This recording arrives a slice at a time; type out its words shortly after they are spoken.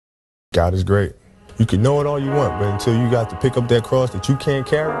God is great. You can know it all you want, but until you got to pick up that cross that you can't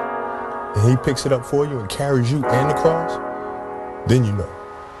carry, and he picks it up for you and carries you and the cross, then you know.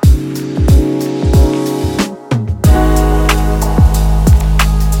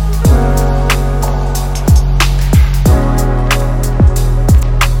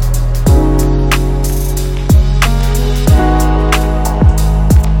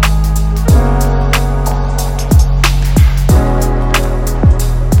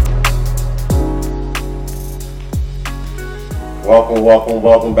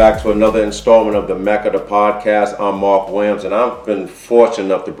 Welcome back to another installment of the MECCA, the podcast. I'm Mark Williams, and I've been fortunate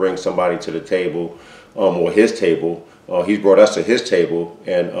enough to bring somebody to the table, or his table. He's brought us to his table,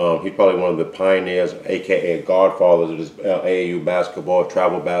 and he's probably one of the pioneers, aka godfathers of this AAU basketball,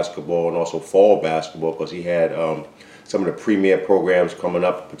 travel basketball, and also fall basketball, because he had some of the premier programs coming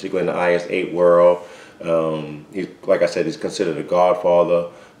up, particularly in the IS-8 world. He's, like I said, he's considered a godfather.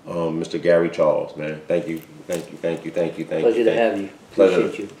 Mr. Gary Charles, man, thank you. Pleasure to have you.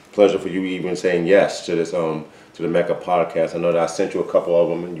 Appreciate you. Pleasure for you even saying yes to this to the MECCA podcast. I know that I sent you a couple of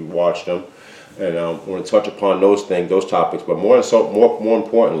them and you watched them, and I want to touch upon those topics. But more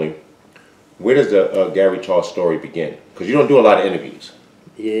importantly, where does the Gary Charles story begin? Because you don't do a lot of interviews.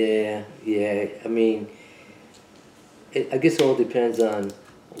 Yeah. I mean, I guess it all depends on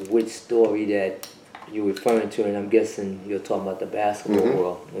which story that you're referring to, and I'm guessing you're talking about the basketball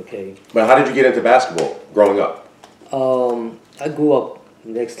world, okay? But how did you get into basketball growing up? I grew up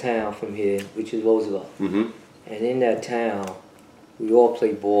next town from here, which is Roosevelt. And in that town, we all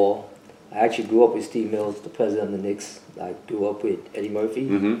played ball. I actually grew up with Steve Mills, the president of the Knicks. I grew up with Eddie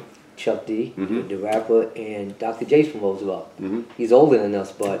Murphy, Chuck D, the rapper, and Dr. J from Roosevelt. He's older than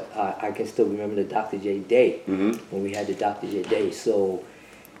us, but I can still remember the Dr. J day, when we had the Dr. J day. So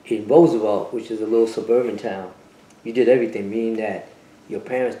in Roosevelt, which is a little suburban town, you did everything, meaning that your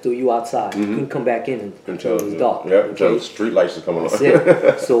parents threw you outside. You couldn't come back in until it was dark. Yeah, until the street lights are coming on. That's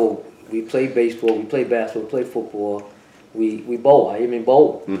it. So we played baseball, we played basketball, we played football, we bowled. I even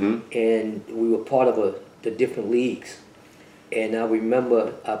bowled. And we were part of the different leagues. And I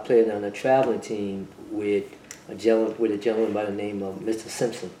remember I played on a traveling team with a gentleman by the name of Mr.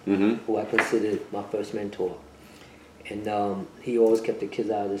 Simpson, who I considered my first mentor. And he always kept the kids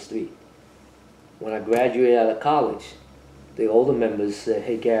out of the street. When I graduated out of college, the older members said,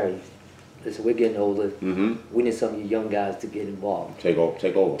 "Hey Gary, listen, we're getting older. We need some of you young guys to get involved. Take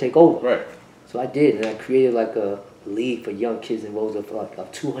over. Right. So I did, and I created like a league for young kids in Roosevelt for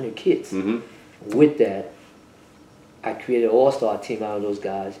like 200 kids. With that, I created an all-star team out of those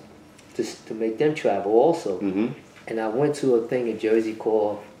guys to make them travel also. And I went to a thing in Jersey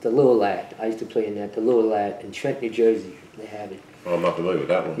called the Little Lad. I used to play in that, the Little Lad in Trent, New Jersey. They have it. Oh, I'm not familiar with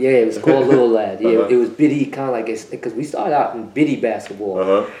that one. Yeah, it was called Little Lad. Yeah, it was bitty, kind of like, because we started out in bitty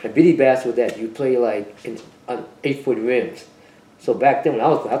basketball. And bitty basketball, that you play like on 8-foot rims. So back then, I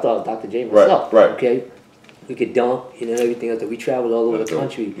thought I was Dr. J myself. Right. Okay, we could dunk, everything else. We traveled all over the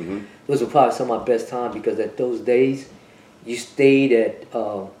country. Those were probably some of my best time, because at those days, you stayed at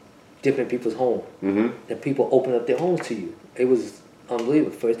different people's homes. And people opened up their homes to you. It was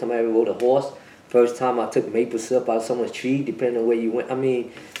unbelievable. First time I ever rode a horse. First time I took maple syrup out of someone's tree, depending on where you went. I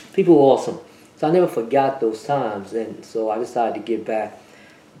mean, people were awesome. So I never forgot those times, and so I decided to give back.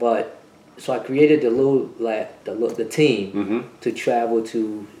 So I created the Little Lad, the team, to travel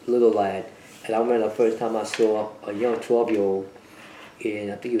to Little Lad. And I remember the first time I saw a young 12-year-old,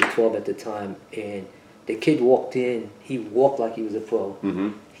 and I think he was 12 at the time, and the kid walked in. He walked like he was a pro.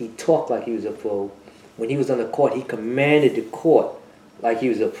 He talked like he was a pro. When he was on the court, he commanded the court like he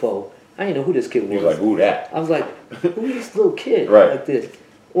was a pro. I didn't know who this kid was. You were like, who that? I was like, who is this little kid like this?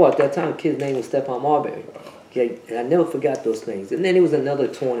 Well, at that time, the kid's name was Stephon Marbury. Okay, and I never forgot those things. And then there was another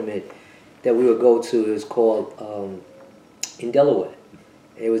tournament that we would go to. It was called in Delaware.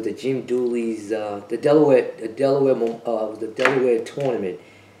 It was the Jim Dooley's the Delaware tournament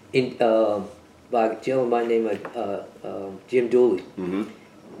in by a gentleman by the name of Jim Dooley.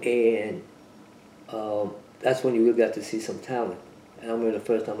 And that's when you really got to see some talent. And I remember the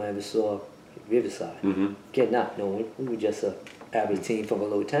first time I ever saw Riverside. Again, not knowing, we were just an average team from a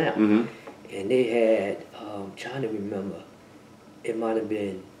little town. And they had, trying to remember, it might have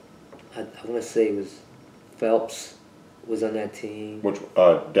been, I want to say it was Phelps was on that team. Which,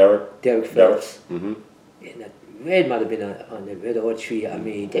 Derek Phelps. And Red might have been on the Red or Tree. I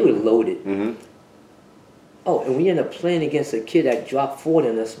mean, they were loaded. Oh, and we ended up playing against a kid that dropped 40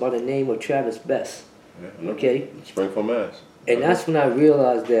 on us by the name of Travis Best. Okay? Springfield, Mass. And that's when I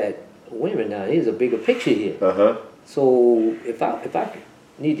realized that, wait a minute now, there's a bigger picture here. So if I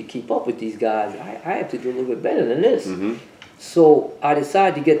need to keep up with these guys, I have to do a little bit better than this. So I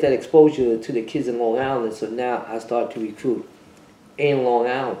decided to get that exposure to the kids in Long Island. So now I start to recruit in Long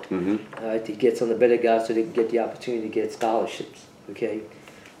Island to get some of the better guys so they can get the opportunity to get scholarships. Okay,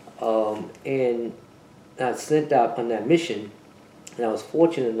 and I sent out on that mission, and I was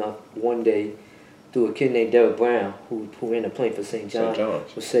fortunate enough one day through a kid named Derek Brown who ran a plane for St. John's,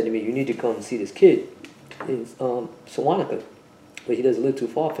 was said to me, "You need to come and see this kid in Sewanaka, but he doesn't live too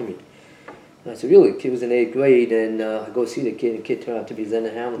far from me." And I said, "Really?" The kid was in 8th grade, and I go see the kid, and the kid turned out to be Zena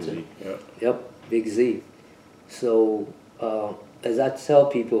Hamilton. Yeah. Yep, Big Z. So as I tell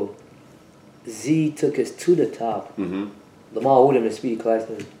people, Z took us to the top. Lamar Odom and Speedy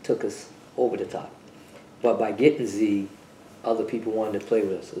Claxton took us over the top. But by getting Z, other people wanted to play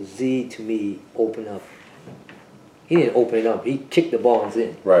with us. So Z, to me, opened up. He didn't open it up. He kicked the balls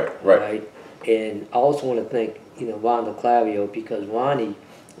in. Right. And I also want to thank, Ron DeClario, because Ronnie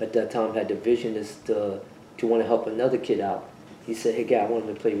at that time had the vision to want to help another kid out. He said, "Hey, guy, I want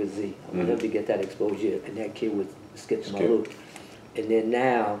him to play with Z. I want him to get that exposure." And that kid was Skip Malou. And then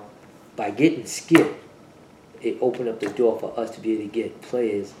now, by getting Skip, it opened up the door for us to be able to get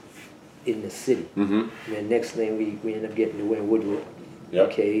players in the city. And then next thing we ended up getting Dwayne Woodward. Yep.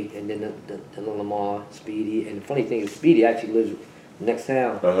 Okay, and then the Lamar, Speedy. And the funny thing is, Speedy actually lives next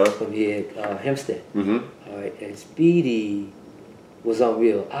town from here, Hempstead. All right, and Speedy was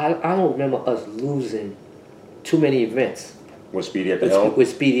unreal. I don't remember us losing too many events with Speedy at the helm. With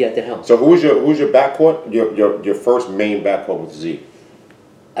Speedy at the helm. So who's your backcourt? Your first main backcourt with Z.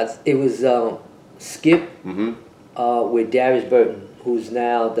 It was Skip with Darius Burton, who's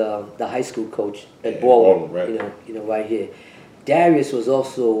now the high school coach at Baldwin. Right. Right here. Darius was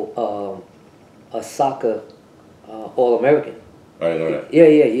also a soccer All-American. I didn't know that.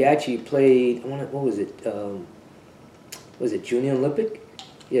 Yeah. He actually played. What was it? Was it Junior Olympic?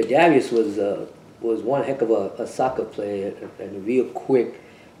 Yeah, Darius was one heck of a soccer player and a real quick,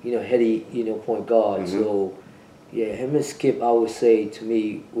 heady, point guard. So, yeah, him and Skip, I would say, to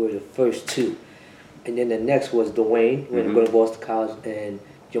me, were the first two. And then the next was Dwayne, who went to Boston College, and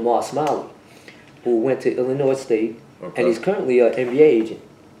Jamal Smiley, who went to Illinois State, and he's currently an NBA agent,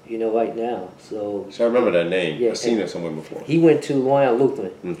 right now. So I remember that name. Yeah, I've seen it somewhere before. He went to Long Island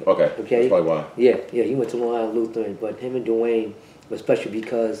Lutheran. Okay. That's probably why. Yeah, he went to Long Island Lutheran, but him and Dwayne was special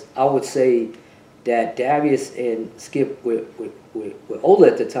because I would say that Darius and Skip were older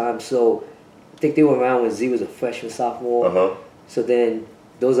at the time, so I think they were around when Z was a freshman, sophomore. So then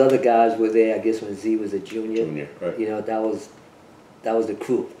those other guys were there, I guess, when Z was a junior. Right. That was the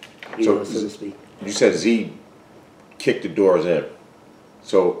crew, so to speak. You said Z kicked the doors in.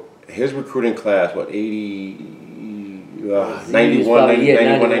 So his recruiting class, what, 91,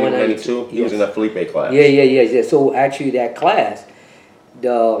 92? He was in that Felipe class. Yeah. So actually that class,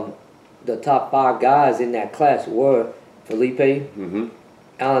 the top 5 guys in that class were Felipe,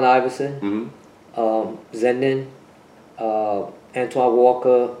 Allen Iverson, Zendon, Antoine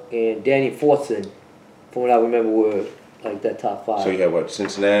Walker, and Danny Fortson, from what I remember, were like that top 5. So you had what?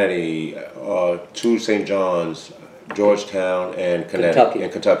 Cincinnati, 2 St. John's, Georgetown, and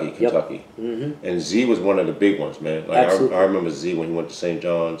Kentucky. Yep. And Z was one of the big ones, man. Like I remember Z when he went to St.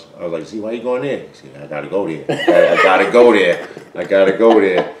 John's. I was like, Z, why you going there? He said, I gotta go there. I gotta go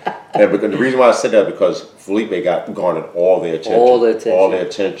there. And because the reason why I said that because Felipe garnered all their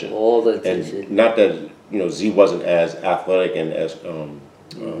attention. And not that Z wasn't as athletic and as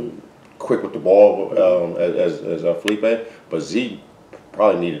quick with the ball as Felipe, but Z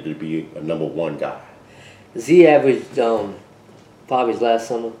probably needed to be a number 1 guy. Z averaged probably his last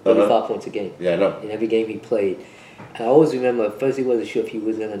summer 35 points a game. Yeah, I know. In every game he played. And I always remember at first he wasn't sure if he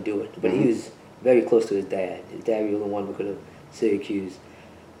was going to do it, but he was very close to his dad. His dad really wanted to go to Syracuse.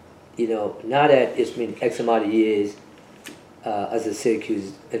 Now that it's been X amount of years as a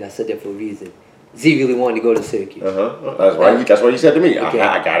Syracuse, and I said that for a reason, Z really wanted to go to Syracuse. That's what he said to me. Okay.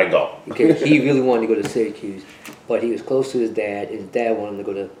 I gotta go. Okay, he really wanted to go to Syracuse, but he was close to his dad. His dad wanted him to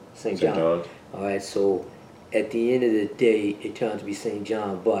go to St. John's. All right, so at the end of the day, it turned out to be St.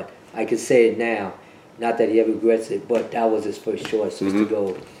 John, but I can say it now, not that he ever regrets it, but that was his first choice, was to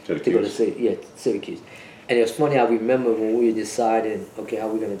go to Syracuse. And it was funny, I remember when we were deciding, okay, how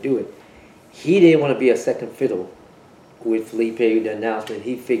we're going to do it, he didn't want to be a second fiddle with Felipe, the announcement.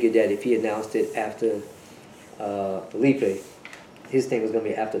 He figured that if he announced it after Felipe, his thing was going to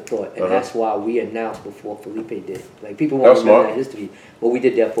be an afterthought. And that's why we announced before Felipe did. Like, people won't remember that history, but we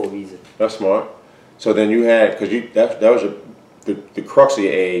did that for a reason. That's smart. So then you had, because that was the crux of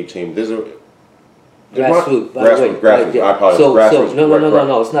your AA team. There's a Grassroots. Grassroots. I apologize.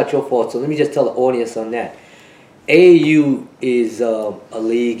 No, it's not your fault. So let me just tell the audience on that. AAU is a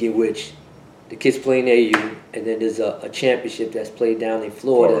league in which the kids play in AAU, and then there's a championship that's played down in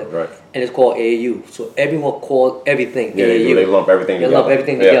Florida, Right. and it's called AAU. So everyone called everything Yeah, AAU. they lump everything They together. lump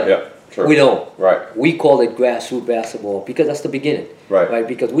everything together. Yeah, true. We don't. Right. We call it grassroots basketball because that's the beginning. Right.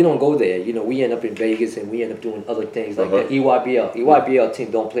 Because we don't go there. You know, we end up in Vegas and we end up doing other things like Uh-huh. the EYBL. EYBL team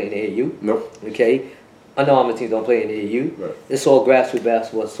don't play in AAU. Nope. Okay. Under Armour teams don't play in AAU. Right. It's all grassroots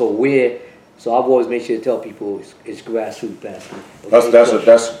basketball. So I've always made sure to tell people it's grassroots basketball. Okay?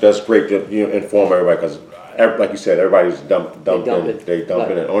 That's great to inform everybody because, like you said, everybody's dumping. They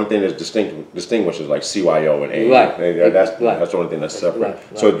dumping it. The only thing that's distinguishes like CYO and AAU. Right. That's the only thing that's separate.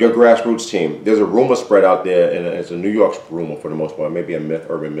 Right. So your grassroots team, there's a rumor spread out there, and it's a New York rumor for the most part, maybe a myth,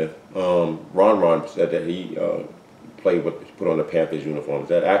 urban myth. Ron said that he put on the Panthers uniform. Is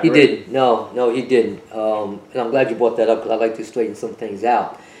that accurate? He didn't. No, he didn't. And I'm glad you brought that up because I like to straighten some things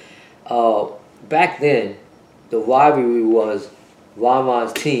out. Back then, the rivalry was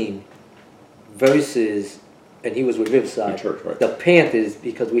Ron's team versus, and he was with Riverside, Church, right. the Panthers,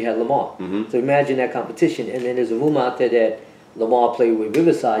 because we had Lamar. Mm-hmm. So imagine that competition. And then there's a rumor out there that Lamar played with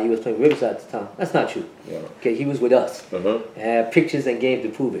Riverside. He was playing with Riverside at the time. That's not true. Yeah. Okay, he was with us. Uh-huh. I have pictures and games to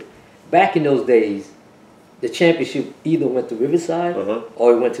prove it. Back in those days, the championship either went to Riverside Uh-huh.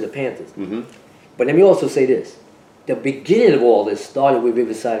 or it went to the Panthers. Mm-hmm. But let me also say this. The beginning of all this started with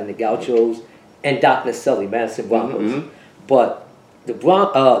Riverside and the Gauchos and Doc Naselli, Madison Broncos. Mm-hmm. But the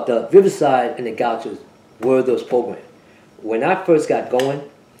Riverside and the Gauchos were those programs. When I first got going,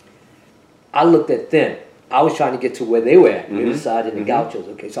 I looked at them. I was trying to get to where they were at, Riverside and the Gauchos.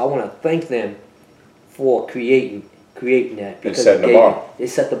 Okay, so I want to thank them for creating that because setting the bar. They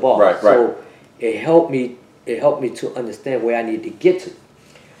set the bar. Right. So it helped me to understand where I needed to get to.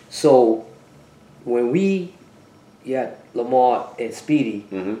 So when we got Lamar and Speedy,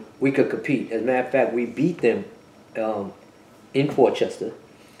 we could compete. As a matter of fact, we beat them in Portchester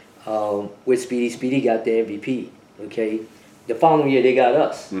with Speedy. Speedy got the MVP. Okay, the following year they got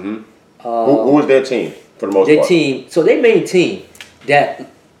us. Mm-hmm. Who was their team for the most Their part? team. So their main team that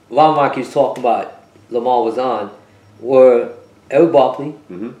Ron Markey was talking about, Lamar was on, were Eric Barkley.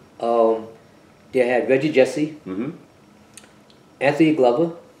 Mm-hmm. They had Reggie Jesse, Mm-hmm. Anthony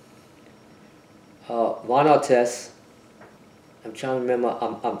Glover, Ron Artest. I'm trying to remember.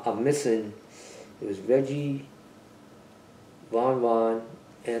 I'm missing. It was Reggie, Ron,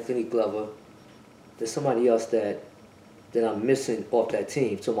 Anthony Glover. There's somebody else that I'm missing off that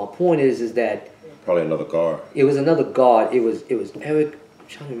team. So my point is that Probably another guard. it was another guard. It was Eric. I'm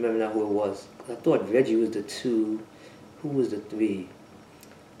trying to remember now who it was. I thought Reggie was the 2. Who was the 3?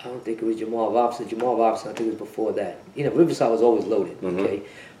 I don't think it was Jamal Robinson. Jamal Robinson, I think it was before that. You know, Riverside was always loaded. Okay,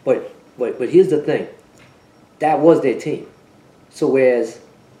 but here's the thing. That was their team. So whereas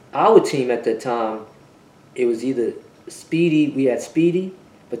our team at the time, it was either Speedy. We had Speedy,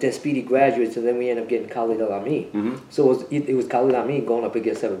 but then Speedy graduates, and then we ended up getting Khalid El-Amin. Mm-hmm. So it was Khalid El-Amin going up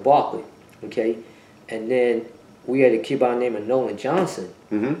against Evan Barkley. Okay, and then we had a kid by the name of Nolan Johnson.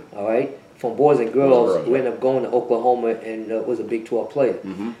 Mm-hmm. All right, from Boys and Girls, Girls, who ended up going to Oklahoma and was a Big 12 player.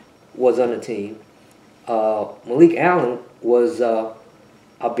 Mm-hmm. Was on the team. Malik Allen was a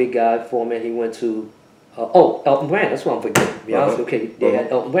big guy for me. He went to Elton Brand. That's what I'm forgetting. To be honest, okay, they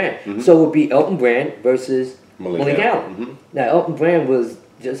had Elton Brand. Mm-hmm. So it would be Elton Brand versus Malik Allen. Mm-hmm. Now Elton Brand was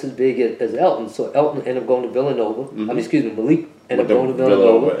just as big as Elton, so Elton ended up going to Villanova. Mm-hmm. Malik ended up going to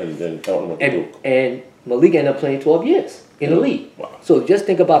Villanova, and then Elton went to Duke. and Malik ended up playing 12 years in the league. Wow. So just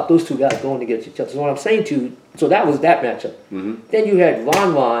think about those two guys going against each other. So what I'm saying to you, so that was that matchup. Mm-hmm. Then you had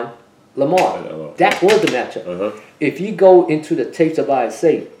Ron, Lamar. That was the matchup. Uh-huh. If you go into the tapes of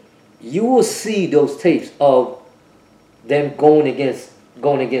ISA, you will see those tapes of them going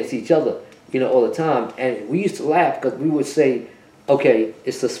against each other, you know, all the time. And we used to laugh because we would say, okay,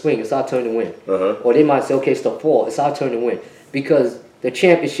 it's the spring, it's our turn to win. Uh-huh. Or they might say, okay, it's the fall, it's our turn to win. Because the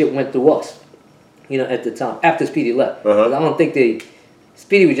championship went through us, you know, at the time, after Speedy left. Uh-huh. I don't think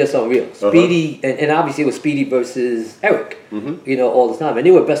Speedy was just unreal. Speedy, and obviously it was Speedy versus Eric, you know, all the time. And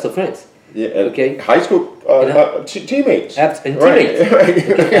they were best of friends. Yeah. Okay. High school teammates. And Right. teammates.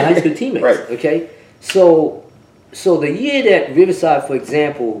 Okay, high school teammates. Right. Okay. So the year that Riverside, for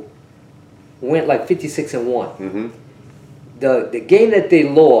example, went like 56-1, Mm-hmm. the game that they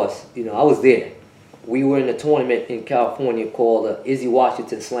lost, you know, I was there. We were in a tournament in California called the Izzy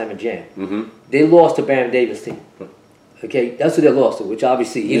Washington Slam and Jam. Mm-hmm. They lost to Baron Davis' team. Okay, that's who they lost to, which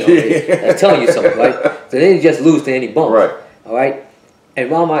obviously, you know, that's telling you something, right? So they didn't just lose to any bum. Right. All right? And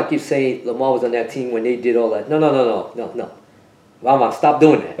Rama keeps saying Lamar was on that team when they did all that. No. Rama, stop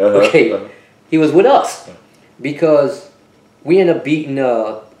doing that. Uh-huh. Okay? He was with us because we ended up beating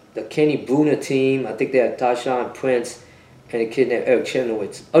the Kenny Bruner team. I think they had Tyshawn Prince and a kid named Eric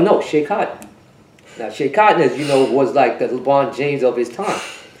Chenowitz. Oh, no, Shea Cotton. Now, Shea Cotton, as you know, was like the LeBron James of his time.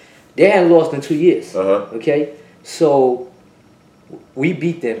 They hadn't lost in 2 years. Okay? So we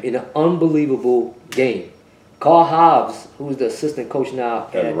beat them in an unbelievable game. Carl Hobbs, who's the assistant coach now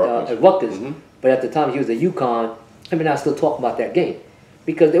at Rutgers, but at the time he was at UConn, him and I still talk about that game.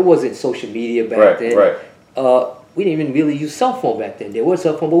 Because there wasn't social media back then. We didn't even really use cell phone back then. There was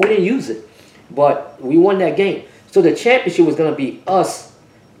cell phone, but we didn't use it. But we won that game. So the championship was going to be us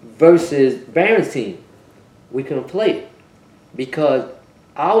versus Barron's team. We couldn't play it because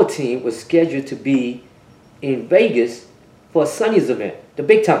our team was scheduled to be in Vegas for Sonny's event, the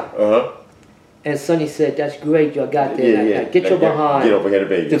big time. And Sonny said, "That's great, y'all got there. Get your behind. Get over here to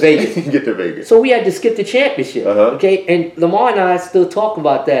Vegas. To Vegas. Get to Vegas." So we had to skip the championship. Okay, and Lamar and I still talk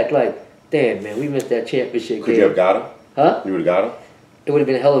about that. Like, damn man, we missed that championship game. Could you have got him? Huh? You would have got him. It would have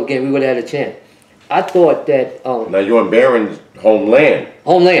been a hell of a game. We would have had a chance. I thought that. Now you're in Barron's homeland.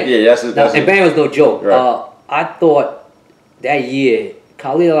 Yeah, that's and Barron was no joke. Right. I thought that year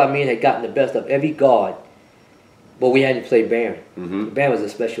Khalid Al-Amin had gotten the best of every guard, but we hadn't played Barron. Barron was a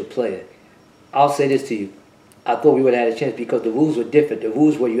special player. I'll say this to you. I thought we would have had a chance because the rules were different. The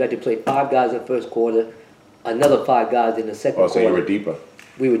rules were you had to play 5 guys in the first quarter, another 5 guys in the second quarter. So you were deeper.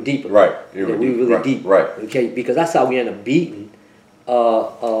 We were deeper. Right. We were really deep. Right. Okay, because that's how we ended up beating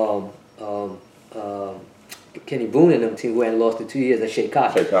Kenny Boone and them team who hadn't lost in 2 years at Shea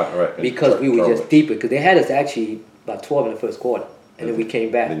Cotton. Right. Because we were just deeper. Because they had us actually about 12 in the first quarter. And then we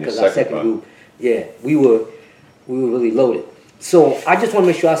came back because our second group, we were really loaded. So I just want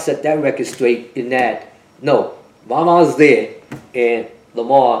to make sure I set that record straight in that, no, Mama was there and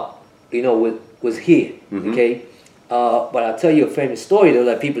Lamar, was here, okay? But I'll tell you a famous story though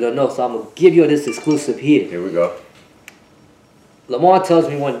that people don't know, so I'm going to give you this exclusive here. Here we go. Lamar tells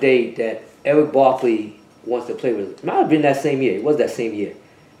me one day that Eric Barkley wants to play with us. It might have been that same year. It was that same year.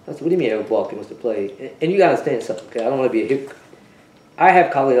 I said, what do you mean Eric Barkley wants to play? And you got to understand something, okay? I don't want to be a hypocrite. I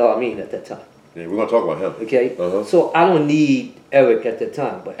have Khalid Al-Amin at that time. Yeah, we're going to talk about him. Okay? So I don't need Eric at that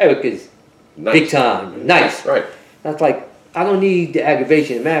time. But Eric is big time. Nice. Right. That's like, I don't need the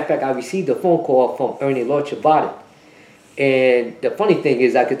aggravation. As a matter of fact, I received a phone call from Ernie Lorch about it. And the funny thing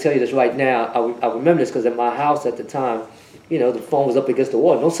is, I could tell you this right now. I remember this because at my house at the time, the phone was up against the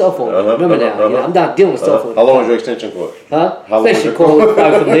wall. No cell phone. Remember now. I'm not dealing with cell phone. How long was your extension cord? Extension cord was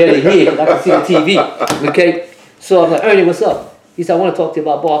probably from there to here because I can see the TV. Okay? So I'm like, Ernie, what's up? He said, I want to talk to you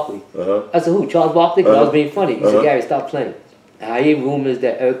about Barkley. I said, who? Charles Barkley? Because I was being funny. He said, Gary, stop playing. And I hear rumors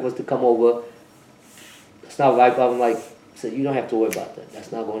that Eric wants to come over. That's not right. But I'm like, I said, you don't have to worry about that.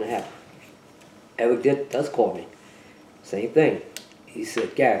 That's not going to happen. Eric does call me. Same thing. He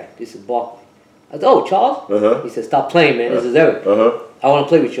said, Gary, this is Barkley. I said, oh, Charles? He said, stop playing, man. This is Eric. I want to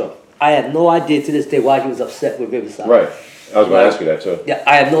play with y'all. I have no idea to this day why he was upset with Riverside. Right. I was going to ask you that, too. Yeah,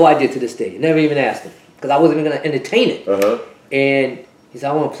 I have no idea to this day. Never even asked him. Because I wasn't even going to entertain it. And he said,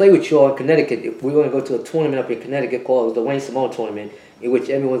 I want to play with y'all in Connecticut. We're going to go to a tournament up in Connecticut called the Wayne Simone Tournament, in which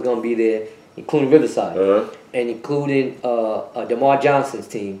everyone's going to be there, including Riverside, and including DeMar Johnson's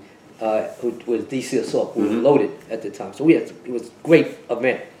team, who was DC Assault, who was loaded at the time. So it was a great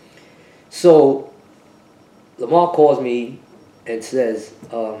event. So Lamar calls me and says,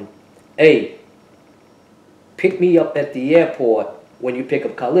 hey, pick me up at the airport when you pick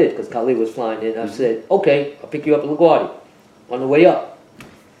up Khalid, because Khalid was flying in. I said, okay, I'll pick you up at LaGuardia on the way up.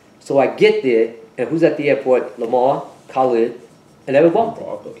 So I get there, and who's at the airport? Lamar, Khalid, and Eric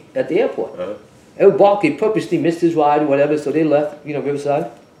Barkley at the airport. Eric Barkley purposely missed his ride or whatever, so they left,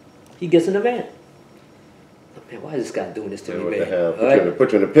 Riverside. He gets in the van. Man, why is this guy doing this to me, man? What the hell?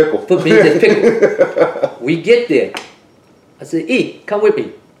 Put you in a pickle. Put me in this pickle. We get there. I said, E, come with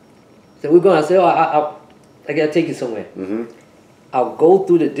me. So we're going. I said, I got to take you somewhere. I'll go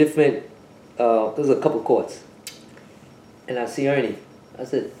through the different, there's a couple courts. And I see Ernie. I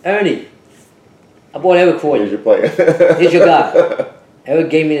said, Ernie, I bought Eric for you. Here's your player. Here's your guy. Eric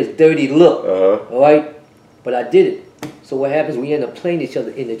gave me this dirty look. All right? But I did it. So what happens, we end up playing each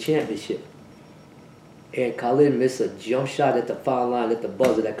other in the championship. And Khalid missed a jump shot at the foul line at the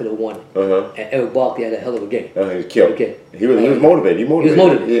buzzer that could have won it. And Eric Barkley had a hell of a game. He was killed. Okay. He was motivated. He was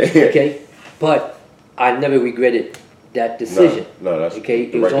motivated. Yeah. Okay. But I never regretted that decision. No, that's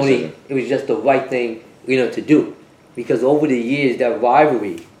okay. The right decision. It was just the right thing, to do. Because over the years, that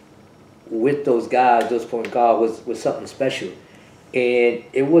rivalry with those guys, those point guards, was something special. And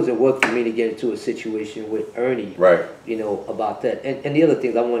it wasn't worth for me to get into a situation with Ernie, right? About that. And the other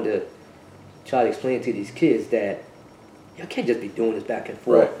things I wanted to try to explain to these kids that you can't just be doing this back and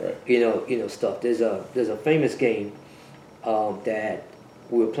forth, right. Stuff. There's a famous game that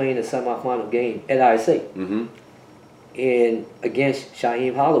we were playing a semifinal game at ISA, and against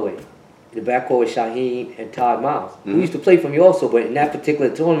Shaheem Holloway, The backcourt was Shaheem and Todd Miles. Who used to play for me also, but in that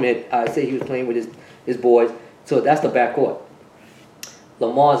particular tournament, I say he was playing with his boys. So that's the backcourt.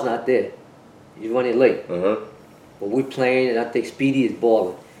 Lamar's not there. He's running late. But we're playing, and I think Speedy is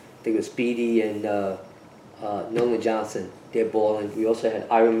balling. I think it was Speedy and Nolan Johnson. They're balling. We also had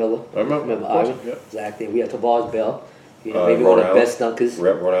Iron Miller. I remember Iron? Yeah. Exactly. We had Tavares Bell. Maybe one of the best dunkers.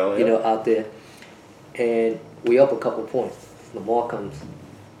 Rhode Island, out there. And we up a couple points. Lamar comes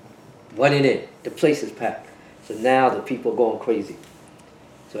running in. The place is packed. So now the people are going crazy.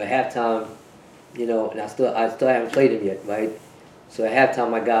 So at halftime, and I still haven't played him yet, right? So at halftime,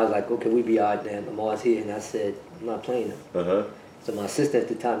 my guy was like, okay, we be all right then. Lamar's here. And I said, I'm not playing him. So my assistant at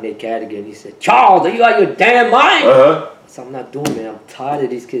the time, Nate Cadigan, he said, Charles, are you out of your damn mind? So I'm not doing, man. I'm tired of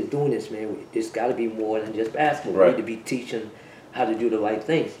these kids doing this, man. It's got to be more than just basketball. Right. We need to be teaching how to do the right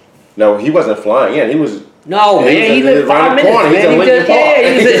things. No, he wasn't flying in. He was. No, man, he lived 5 minutes,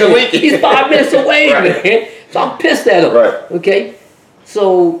 man. He's 5 minutes away, right. man. So I'm pissed at him. Right. Okay?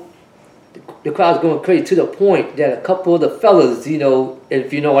 So the crowd's going crazy to the point that a couple of the fellas,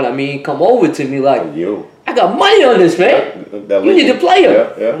 if you know what I mean, come over to me like, I got money on this, man. You need to play him.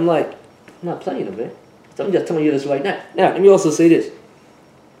 Yeah. I'm like, I'm not playing him, man. So I'm just telling you this right now. Now, let me also say this.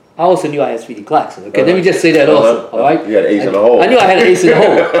 I also knew I had Speedy Claxton. Okay, let me just say that also. All right. You had an ace in the hole. I knew I had an ace in the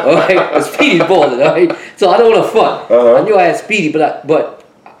hole. All right. Speedy's balling. All right. So I don't want to front. I knew I had Speedy, but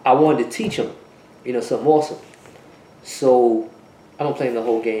I wanted to teach him, something awesome. So I don't play him the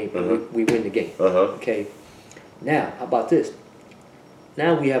whole game. We win the game. Okay. Now, how about this?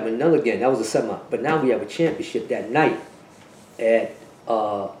 Now we have another game. That was a semi. But now we have a championship that night at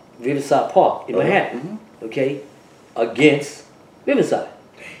Riverside Park in Manhattan. Okay, against Riverside.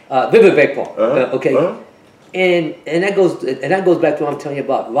 Riverbank Park. Okay, and that goes back to what I'm telling you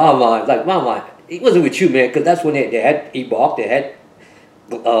about Ron. Like Ron, he wasn't with you, man, because that's when they had E-Bark, they had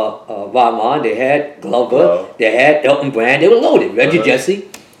Ron, they had Glover, they had Elton Brand. They were loaded. Reggie Jesse,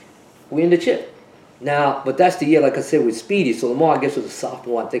 we in the chip. Now, but that's the year, like I said, with Speedy. So Lamar, I guess, was a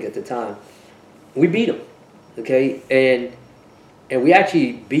sophomore, I think, at the time. We beat him, okay, and we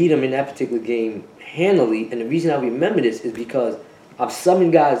actually beat him in that particular game handily. And the reason I remember this is because I'm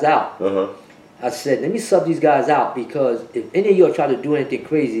subbing guys out. I said, let me sub these guys out because if any of y'all try to do anything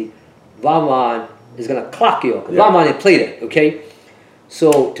crazy, Vaughn is going to clock you. Because Vaughn didn't play that, okay?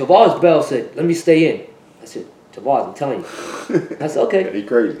 So Tavares Bell said, let me stay in. I said, Tavares, I'm telling you. I said, okay. He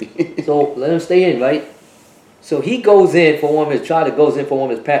crazy. So let him stay in, right? So he goes in for one of his, goes in for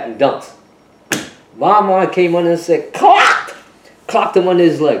one of his patent dunks. Vaughn came under and said, clocked him under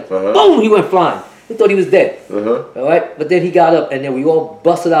his leg. Boom, he went flying. We thought he was dead. All right? But then he got up, and then we all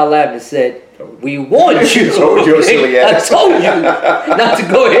busted our laugh and said, we warned you. Told you, silly ass. I told you not to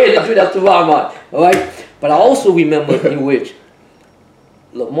go ahead and do that to Rahman. All right? But I also remember in which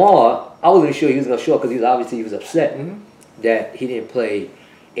Lamar, I wasn't sure he was going to show up because he was upset that he didn't play.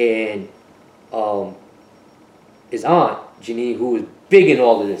 And his aunt, Janine, who was big in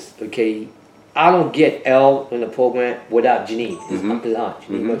all of this, okay? I don't get L in the program without Janine, his aunt.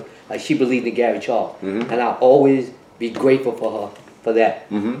 Janine, like she believed in Gary Charles. And I'll always be grateful for her for that.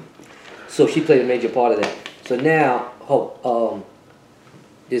 So she played a major part of that. So now,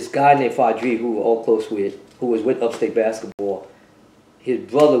 this guy named Fadri, who we're all close with, who was with Upstate Basketball, his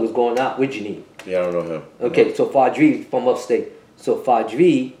brother was going out with Janine. Yeah, I don't know him. Okay, so Fadri from Upstate. So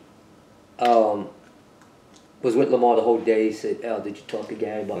Fadri was with Lamar the whole day. He said, "Al, did you talk to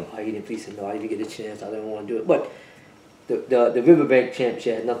Gary about how he didn't play?" He said, "No, I didn't get a chance. I didn't want to do it." But the Riverbank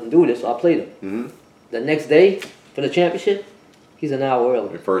Championship had nothing to do with it, so I played him. The next day for the championship, he's an hour early.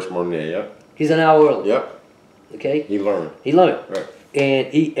 The first morning there, yeah. He's an hour early. Yep. Okay? He learned. Right. And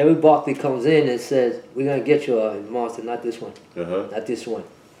Eric Barkley comes in and says, "We're going to get you a monster, not this one. Not this one."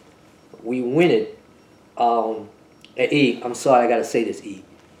 We win it. At E, I'm sorry, I got to say this, E.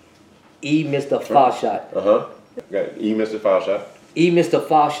 E missed a foul shot. E missed a foul shot. E missed a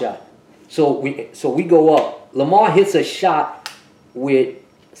foul shot. So we go up. Lamar hits a shot with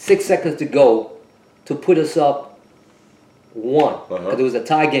 6 seconds to go to put us up 1. Because it was a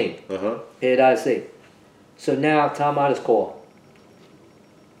tie game. Here I say. So now timeout is called.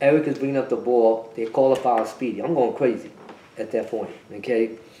 Eric is bringing up the ball. They call a foul Speedy. I'm going crazy at that point.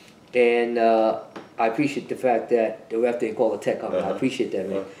 Okay? And I appreciate the fact that the ref didn't call a tech on me. I appreciate that,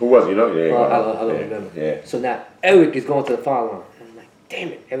 man. Who was it? You know? Yeah. I don't remember. Yeah. So now Eric is going to the foul line. I'm like, damn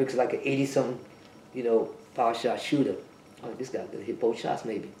it. Eric's like an 80-something, foul shot shooter. Oh, this guy's going to hit both shots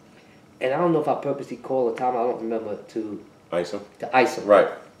maybe. And I don't know if I purposely called a time. I don't remember to ice him. Right.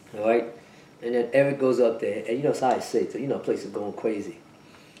 All right. And then Eric goes up there, and it's high six. So, place is going crazy.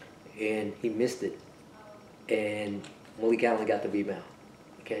 And he missed it. And Malik Allen got the rebound.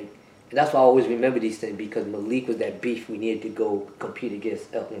 Okay. And that's why I always remember these things, because Malik was that beef. We needed to go compete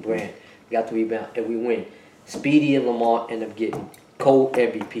against Elton Brand. We got the rebound and we win. Speedy and Lamar end up getting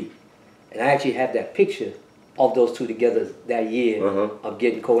co-MVP. And I actually have that picture of those two together that year of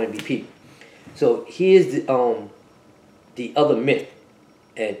getting co-MVP. So here's the other myth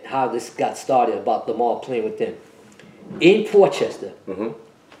and how this got started about Lamar playing with them. In Portchester,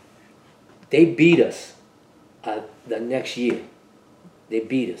 they beat us the next year. They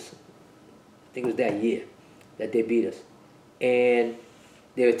beat us. I think it was that year that they beat us. And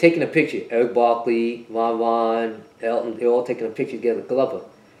they were taking a picture. Eric Barkley, Von, Elton, they were all taking a picture together. Glover.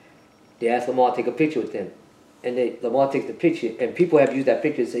 They asked Lamar to take a picture with them. And Lamar takes the picture. And people have used that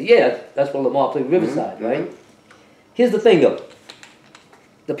picture and say, yeah, that's what Lamar played Riverside, right? Here's the thing, though.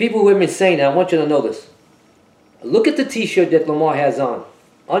 The people who have been saying that, I want you to know this. Look at the T-shirt that Lamar has on.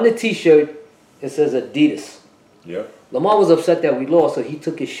 On the T-shirt, it says Adidas. Yeah. Lamar was upset that we lost, so he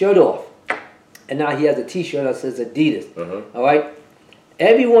took his shirt off. And now he has a T-shirt that says Adidas. All right?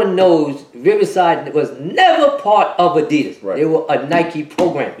 Everyone knows Riverside was never part of Adidas. Right. They were a Nike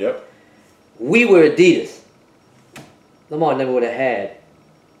program. Yep. We were Adidas. Lamar never would have had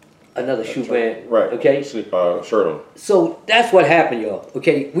another shoe brand. Right. Okay? Shirt on. So that's what happened, y'all.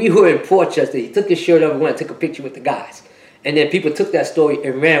 Okay? We were in Portchester. He took his shirt off and went and took a picture with the guys. And then people took that story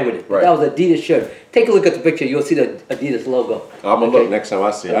and ran with it. Right. That was an Adidas shirt. Take a look at the picture. You'll see the Adidas logo. I'm going to look next time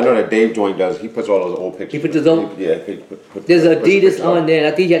I see it. I know that Dave Joint does. He puts all those old pictures. He puts his own? There's Adidas on there.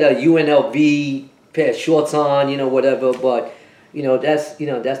 And I think he had a UNLV pair of shorts on, whatever. But, that's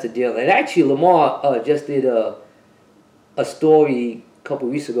the deal. And actually, Lamar just did a story a couple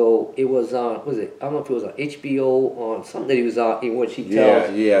weeks ago. It was on, I don't know if it was on HBO, on something that he was on, in which he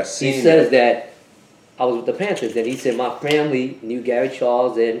tells. Yeah, he says that I was with the Panthers, and he said my family knew Gary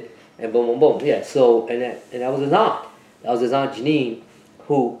Charles and boom, boom, boom. Yeah, so, and that was his aunt. That was his aunt Janine,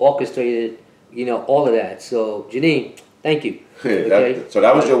 who orchestrated, all of that. So, Janine, thank you. Okay? So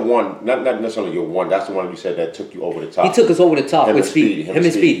that was your one, not necessarily your one, that's the one you said that took you over the top. He took us over the top with Speedy. Him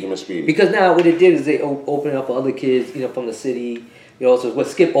and Speedy. Because now what it did is they opened up for other kids, from the city, so what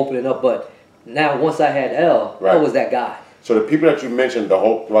Skip opening up, but now once I had L was that guy. So the people that you mentioned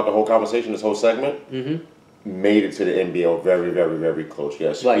throughout the whole conversation, this whole segment, made it to the NBA very, very, very close. You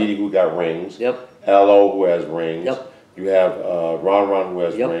have Speedy, who got rings. Yep. L.O., who has rings. Yep. You have Ron, who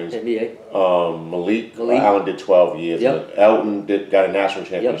has rings. NBA. Malik Allen did 12 years. Yep. Elton got a national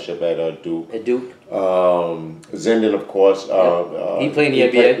championship at Duke. Zindon, of course. He played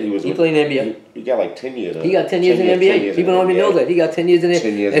in the NBA. He played in the NBA. He got like 10 years. He got 10 years in the NBA. People don't even know that. He got 10 years in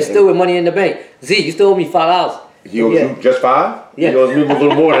there. And still with money in the bank. Z, you still owe me $5. He owes you just 5? Yeah. He owes me a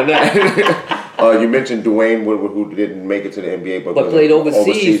little more than that. You mentioned Dwayne Woodward, who didn't make it to the NBA, but played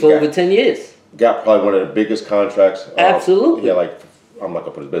overseas for over 10 years. Got probably one of the biggest contracts. Absolutely. Yeah, I'm not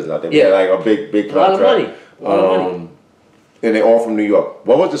gonna put his business out there. Yeah, like a big contract. A lot of money. And they're all from New York.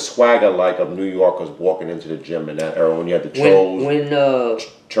 What was the swagger like of New Yorkers walking into the gym in that era when you had the Trolls,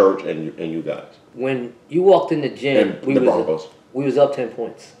 Church, and you guys? When you walked in the gym, and we was up 10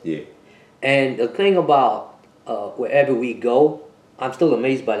 points. Yeah. And the thing about wherever we go, I'm still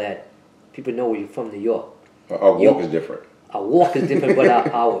amazed by that. People know we're from New York. Our walk is different. Our walk is different,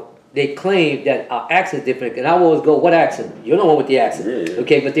 but they claim that our accent is different. And I always go, what accent? You're the one with the accent. Yeah.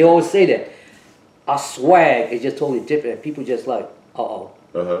 Okay, but they always say that. Our swag is just totally different. And people just like,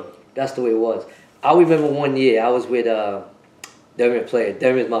 That's the way it was. I remember one year I was with Dermot Player.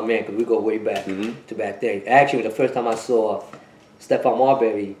 Dermot's my man because we go way back to back then. Actually, the first time I saw Stephon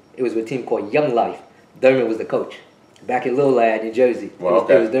Marbury, it was with a team called Young Life. Dermot was the coach. Back in Little Lad, New Jersey. It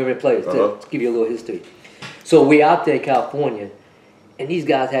was Dermot Players, to give you a little history. So we're out there in California, and these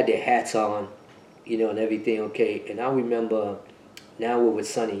guys had their hats on, and everything, okay. And I remember, now we're with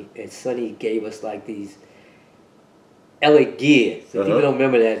Sonny, and Sonny gave us like these LA gear. So people don't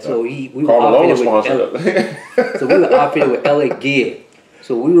remember that. So we were outfitted with LA gear.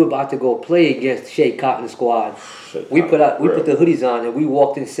 So we were about to go play against Shea Cotton squad. We put the hoodies on and we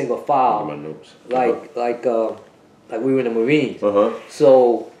walked in single file, like we were in the Marines.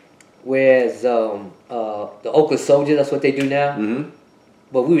 So whereas the Oakland Soldiers, that's what they do now.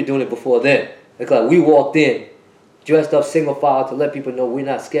 But we were doing it before then. It's like we walked in, dressed up single file to let people know we're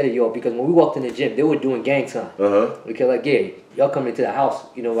not scared of y'all. Because when we walked in the gym, they were doing gang sign. Because like, yeah, y'all coming into the house,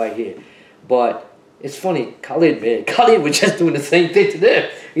 right here. But it's funny, Khalid was just doing the same thing to them,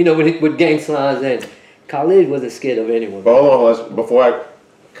 with gang signs, and Khalid wasn't scared of anyone. But hold on, before I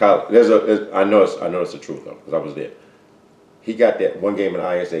know it's the truth though, because I was there. He got that one game in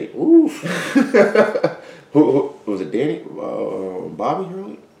IS8. Oof. who was it? Danny, Bobby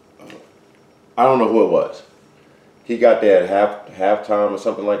Hurley? I don't know who it was. He got there at halftime or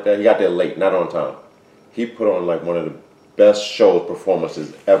something like that. He got there late, not on time. He put on like one of the best show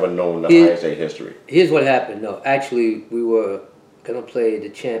performances ever known in ISA history. Here's what happened. No, actually, we were gonna play the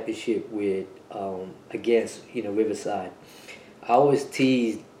championship with against Riverside. I always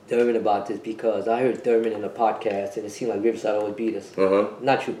teased Thurman about this because I heard Thurman in a podcast and it seemed like Riverside always beat us.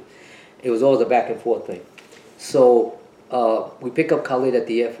 Not true. It was always a back and forth thing. So we pick up Khalid at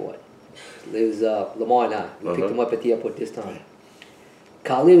the airport. It was Lamar and I. We picked him up at the airport this time.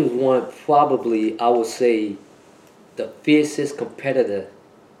 Khalid was one of probably, I would say, the fiercest competitor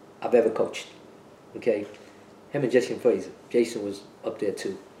I've ever coached. Okay? Him and Jason Fraser. Jason was up there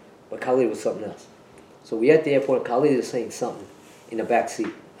too. But Khalid was something else. So we at the airport and Khalid is saying something in the back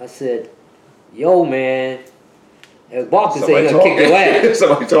seat. I said, yo, man. And Barker said he's going to kick your ass.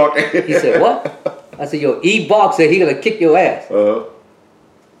 Somebody talking. He said, what? I said, yo, E. Barker said he's going to kick your ass.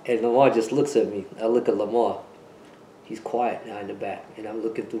 And Lamar just looks at me. I look at Lamar. He's quiet now in the back. And I'm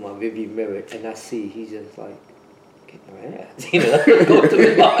looking through my rearview mirror and I see he's just like, kick my ass. Go through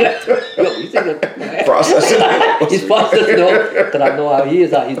his mind. Yo, you think he'll kick my ass? Processing. He's processing though. Because I know how he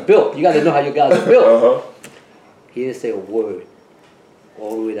is, how he's built. You got to know how your guys are built. He didn't say a word.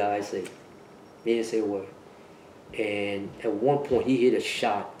 All the way to ISA. He didn't say a word. And at one point, he hit a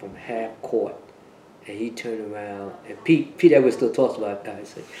shot from half court. And he turned around. And Pete Edwards still talks about that. He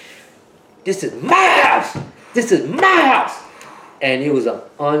said, this is my house! This is my house! And it was an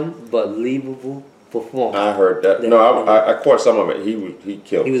unbelievable performance. I heard that. No, I caught some of it. He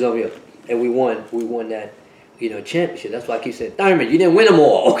killed. He was unreal. And we won that, championship. That's why I keep saying, Thurman, you didn't win them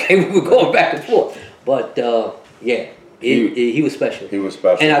all. Okay, we were going back and forth. But, yeah. He was special. He was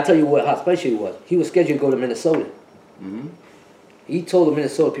special. And I'll tell you how special he was. He was scheduled to go to Minnesota. He told the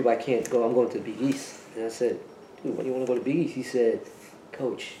Minnesota people, I can't go. I'm going to the Big East. And I said, dude, why do you want to go to Big East? He said,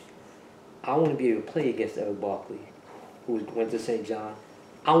 Coach, I want to be able to play against Eric Barkley, who went to St. John.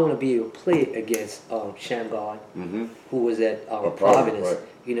 I want to be able to play against Shamgar, who was at Providence,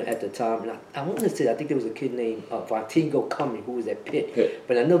 right. At the time. And I want to say, I think there was a kid named Vontingo Cumming, who was at Pitt.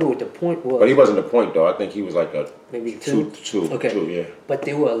 But I know what the point was. But he wasn't the point, though. I think he was like a maybe two. Okay. Two, yeah. But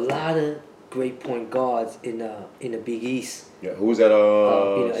there were a lot of great point guards in the Big East. Yeah, who was at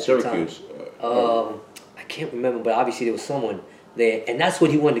Syracuse? I can't remember, but obviously there was someone there, and that's what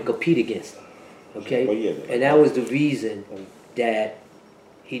he wanted to compete against. Okay, and that was the reason that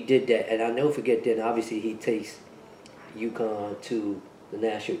he did that. And I'll never forget that. And obviously, he takes UConn to the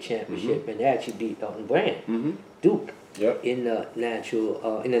national championship, and they actually beat Brand, Duke, in the national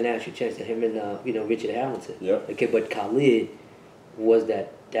championship. Him and Richard Hamilton. Okay, but Khalid was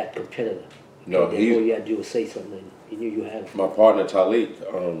that competitor. No, all you had to do was say something. He knew you had it. My partner Talib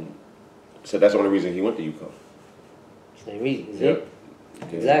said that's the only reason he went to UConn. Same reason. Yeah.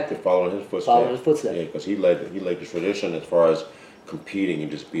 Exactly. Following his footsteps. Yeah, because he led the tradition as far as competing and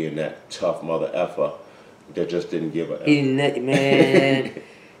just being that tough mother effer that just didn't give a F. He didn't, man.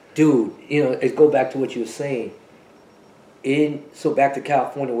 Dude, it go back to what you were saying. So back to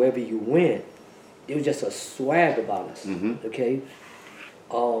California, wherever you went, there was just a swag about us. Okay?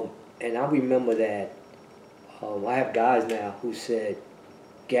 And I remember that I have guys now who said,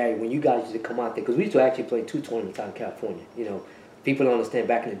 Gary, when you guys used to come out there, because we used to actually play 2 tournaments out in California. People don't understand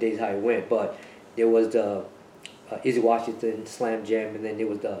back in the days how it went, but there was the Izzy Washington Slam Jam, and then there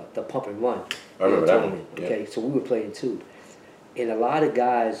was the Pump and Run tournament. Okay, so we were playing too. And a lot of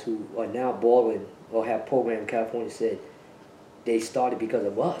guys who are now balling or have program in California said they started because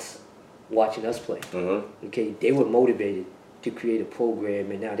of us watching us play. Okay, they were motivated to create a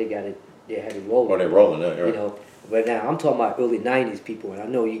program, and now they had it rolling. Oh, they're rolling now, right? But now I'm talking about early '90s people, and I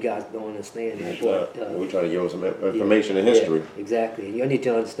know you guys don't understand that. But we're trying to give them some information and history. Yeah, exactly, and you need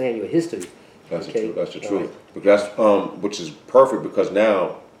to understand your history. That's the truth. That's the truth. Because which is perfect because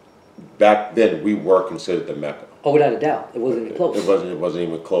now, back then we were considered the Mecca. Oh, without a doubt, it wasn't even close. It wasn't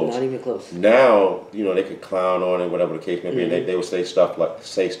even close. Not even close. Now, they could clown on it, whatever the case may be, and they would say stuff like,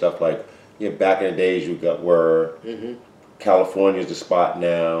 back in the days you got where. California's the spot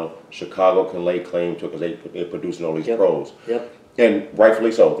now. Chicago can lay claim to it because they're producing all these pros. And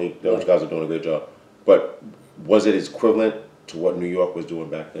rightfully so. Those guys are doing a great job. But was it equivalent to what New York was doing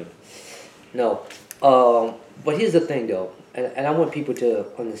back then? No. But here's the thing, though. And I want people to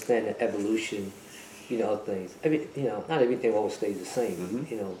understand the evolution, of things. Not everything always stays the same,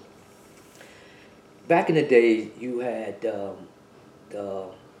 Back in the day, you had the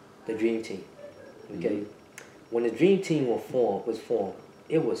Dream Team, okay? When the Dream Team was formed,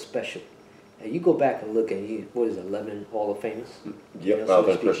 it was special. And you go back and look at 11 Hall of Famers? Yep,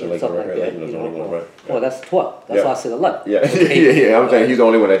 something like that. Well, that's 12. That's why I said 11. Yeah, I'm saying he's the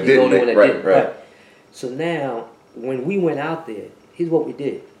only one that didn't. Right. So now when we went out there, here's what we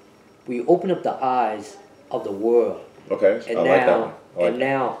did. We opened up the eyes of the world. Okay, And I now, like that one.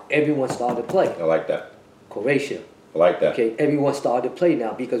 now everyone started to play. I like that. Croatia. I like that. Okay, everyone started to play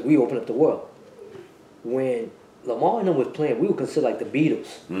now because we opened up the world. When Lamar and them was playing, we were considered like the Beatles.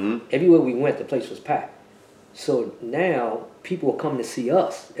 Mm-hmm. Everywhere we went, the place was packed. So now people were coming to see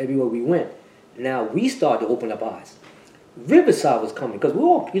us everywhere we went. Now we started to open up eyes. Riverside was coming because we were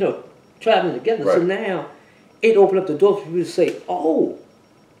all, traveling together. Right. So now it opened up the door for people to say, oh,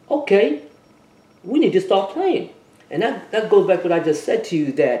 okay, we need to start playing. And that goes back to what I just said to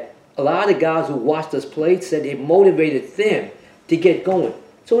you, that a lot of the guys who watched us play said it motivated them to get going.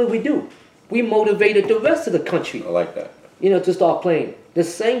 So what did we do? We motivated the rest of the country. I like that. To start playing. The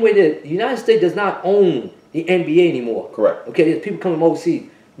same way that the United States does not own the NBA anymore. Correct. Okay, there's people coming from overseas.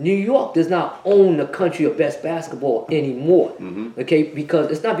 New York does not own the country of best basketball anymore. Mm-hmm. Okay, because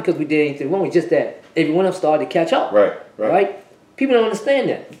it's not because we did anything wrong. It's just that everyone else started to catch up. Right. People don't understand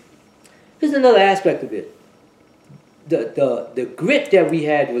that. Here's another aspect of it. The grit that we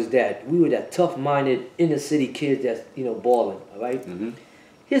had was that we were that tough-minded inner city kids that's balling. All right. Mm-hmm.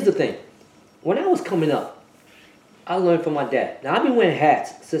 Here's the thing. When I was coming up, I learned from my dad. Now I've been wearing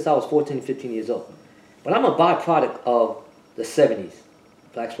hats since I was 14, 15 years old, but I'm a byproduct of the 70s,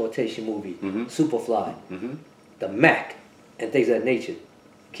 blaxploitation movie, Mm-hmm. Superfly, Mm-hmm. the Mac, and things of that nature.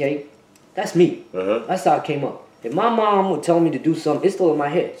 Okay, that's me. Uh-huh. That's how I came up. If my mom would tell me to do something, it's still in my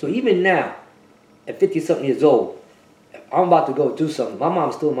head. So even now, at 50-something years old, if I'm about to go do something, my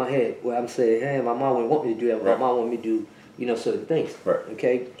mom's still in my head where I'm saying, hey, my mom wouldn't want me to do that. Right. My mom wanted me to do, certain things. Right.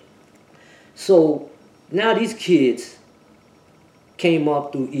 Okay? So now these kids came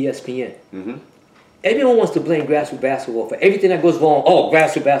up through ESPN. Mm-hmm. Everyone wants to blame grassroots basketball for everything that goes wrong. Oh,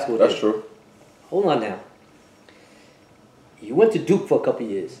 grassroots basketball. That's true. Hold on now. You went to Duke for a couple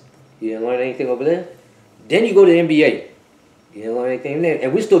of years. You didn't learn anything over there. Then you go to the NBA. You didn't learn anything there.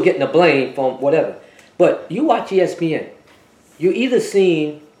 And we're still getting the blame from whatever. But you watch ESPN. You either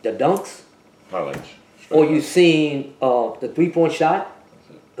seen the dunks Highlights. or you seen the three-point shot.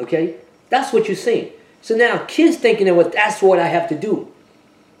 Okay? That's what you're seeing. So now kids thinking that, well, that's what I have to do.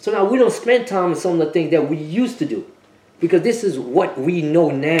 So now we don't spend time on some of the things that we used to do. Because this is what we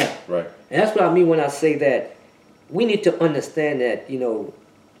know now. Right. And that's what I mean when I say that we need to understand that,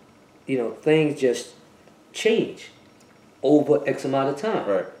 things just change over X amount of time.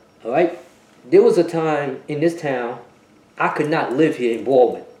 Right. All right? There was a time in this town I could not live here in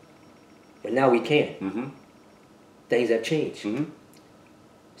Baldwin. But now we can. Mm-hmm. Things have changed. Mm-hmm.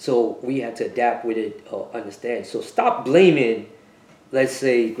 So we have to adapt with it or understand. So stop blaming, let's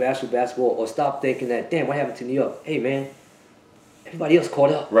say, grassroots basketball, or stop thinking that, damn, what happened to New York? Hey, man, everybody else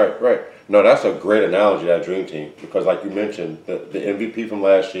caught up. Right. No, that's a great analogy, that dream team, because like you mentioned, the MVP from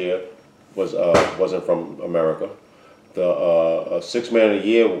last year wasn't from America. The Six Man of the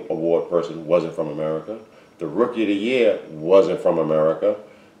Year award person wasn't from America. The Rookie of the Year wasn't from America.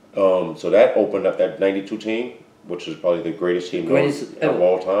 So that opened up that 92 team, which is probably the greatest team of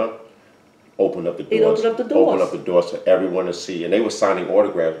all time. Opened up the doors. It opened up the doors. Opened up the doors to everyone to see. And they were signing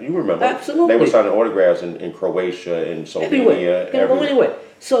autographs. You remember. Absolutely. They were signing autographs in Croatia, in Slovenia. Everywhere. Anyway.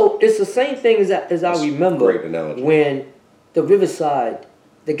 So it's the same thing as I remember great analogy. when the Riverside,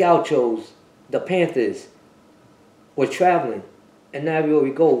 the Gauchos, the Panthers were traveling. And now everywhere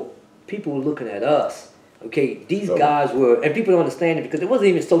we go, people were looking at us. Okay, these guys were, and people don't understand it because there wasn't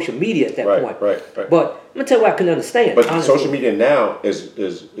even social media at that point. Right. But I'm gonna tell you what I couldn't understand. But honestly. social media now is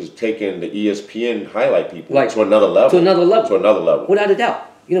taking the ESPN highlight people Right. to another level. To another level. Without a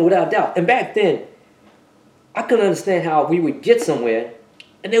doubt. Without a doubt. And back then, I couldn't understand how we would get somewhere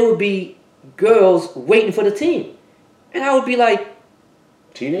and there would be girls waiting for the team. And I would be like,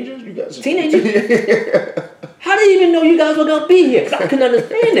 Teenagers? You guys? Teenagers? How did you even know you guys were gonna be here? Because I couldn't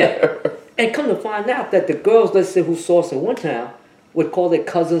understand that. And come to find out that the girls, let's say, who saw us in one town, would call their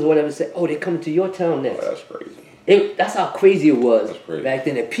cousins or whatever and say, oh, they're coming to your town next. Oh, that's crazy. That's how crazy it was That's crazy. back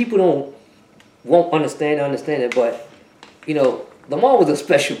then. And people won't understand it. But, Lamar was a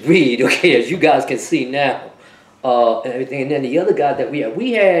special breed, okay, as you guys can see now. And everything. And then the other guy that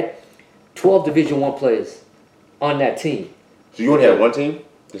we had 12 Division I players on that team. So you only had one team?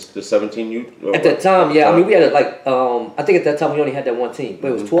 The 17 youth? At that time, yeah. I mean, we had I think at that time we only had that one team, but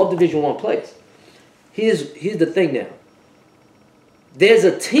it was 12 Division I players. Here's the thing now. There's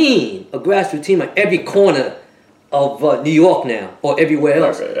a team, a grassroots team at every corner of New York now, or everywhere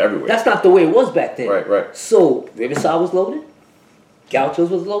else. Okay, everywhere. That's not the way it was back then. Right. So Riverside was loaded, Gauchos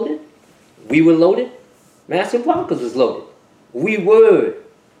was loaded, we were loaded, Madison Broncos was loaded. We were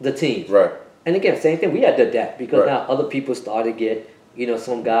the team. Right. And again, same thing. We had to adapt because Right. now other people started to get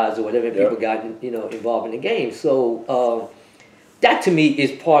some guys or whatever, and people got, involved in the game. So that to me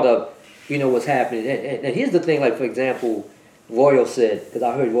is part of, what's happening. And here's the thing, like, for example, Royal said, because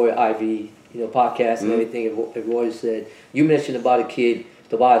I heard Royal Ivy, podcast and everything, and Royal said, you mentioned about a kid,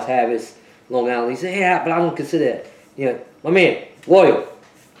 Tobias Harris, Long Island. He said, yeah, but I don't consider that. My man, Royal,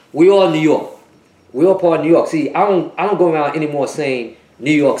 we all New York. We all part of New York. See, I don't go around anymore saying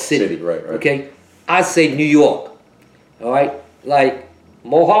New York City. Right. Okay? I say New York. All right? Like,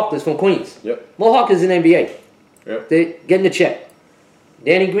 Mohawk is from Queens. Yep. Mohawk is in NBA. Yep. They're getting the check.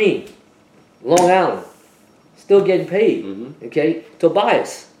 Danny Green, Long Island, still getting paid. Okay?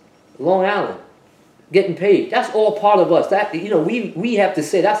 Tobias, Long Island, getting paid. That's all part of us. That we have to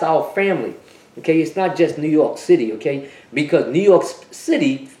say that's our family. Okay? It's not just New York City, okay? Because New York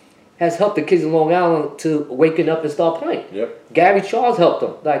City has helped the kids in Long Island to waken up and start playing. Yep. Gary Charles helped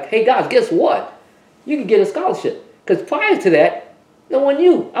them. Like, hey guys, guess what? You can get a scholarship. Because prior to that, no one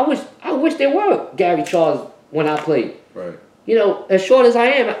knew. I wish there were Gary Charles when I played. Right. As short as I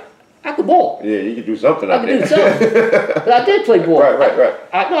am, I could ball. Yeah, you could do something out there. I could do something. But I did play ball. Right.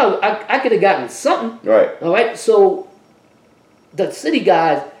 I could have gotten something. Right. All right. So the city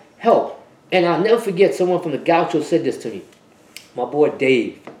guys helped. And I'll never forget someone from the Gaucho said this to me. My boy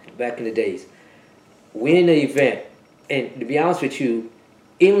Dave, back in the days. We're in the event. And to be honest with you,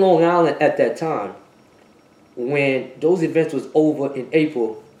 in Long Island at that time, when those events was over in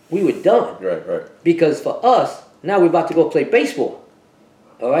April, we were done. Right. Because for us, now we're about to go play baseball.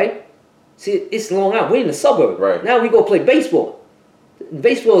 All right? See, it's Long Island. We're in the suburb. Right. Now we go play baseball.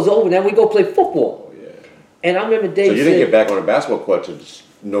 Baseball is over. Now we go play football. Oh, yeah. And I remember Dave So you didn't get back on the basketball court till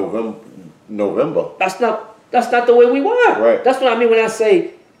November. That's not the way we were. Right. That's what I mean when I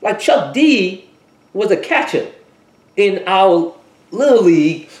say, like, Chuck D was a catcher in our little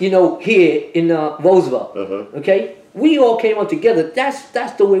league, here in Roosevelt. Okay? We all came up together.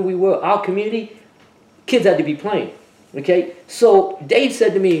 That's the way we were. Our community, kids had to be playing. Okay? So Dave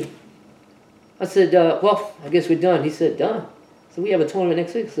said to me, I said, well, I guess we're done. He said, done? So we have a tournament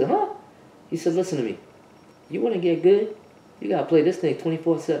next week. I said, huh? He said, listen to me. You want to get good? You got to play this thing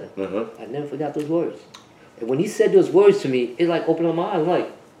 24/7. I never forgot those words. And when he said those words to me, it like opened up my eyes. I'm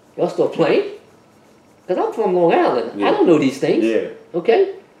like, y'all still playing? Because I'm from Long Island. Yeah. I don't know these things. Yeah.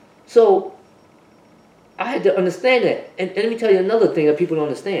 Okay? So I had to understand that. And let me tell you another thing that people don't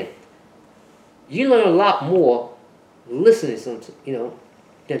understand. You learn a lot more listening,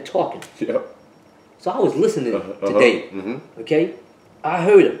 than talking. Yep. So I was listening to Dave. Okay? I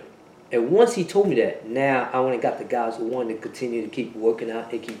heard him. And once he told me that, now I went and got the guys who wanted to continue to keep working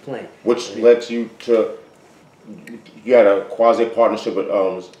out and keep playing. Which led you to, you had a quasi partnership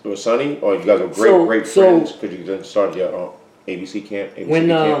with Sonny, or you guys were great friends because you then started your ABC camp. When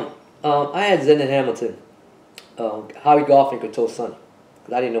I had Zen and Hamilton, Howie Golfing controlled Sonny.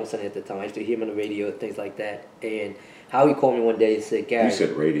 Because I didn't know Sonny at the time. I used to hear him on the radio and things like that. And Howie called me one day and said, Gary. You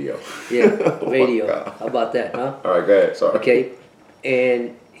said radio. Yeah, radio. Oh, how about that, huh? All right, go ahead. Sorry. Okay.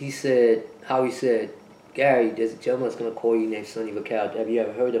 And Howie said, Gary, there's a gentleman that's going to call you named Sonny Vaccaro. Have you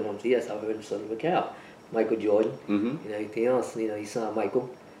ever heard of him? I said, yes, I've heard of Sonny Vaccaro. Michael Jordan, and everything else. He signed Michael.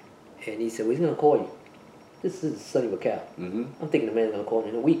 And he said, well, he's going to call you. This is Sonny Vaccaro. I'm thinking the man's going to call me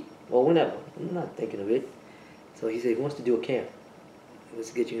in a week or whenever. I'm not thinking of it. So he said, he wants to do a camp. He wants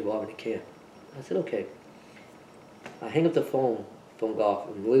to get you involved in the camp. I said, okay. I hang up the phone from golf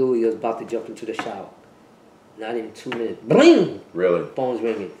and literally was about to jump into the shower. Not even 2 minutes. Bling! Really? Phone's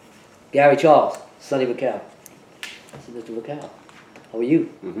ringing. Gary Charles, Sonny Vaccaro. I said, Mr. Vaccaro, how are you?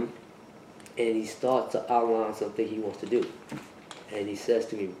 And he starts to outline something he wants to do. And he says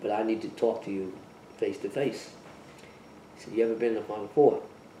to me, but I need to talk to you face to face. He said, you ever been in the Final Four?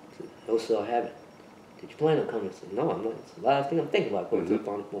 I said, no, sir, I haven't. Did you plan on coming? I said, no, I'm not. It's the last thing I'm thinking about going to the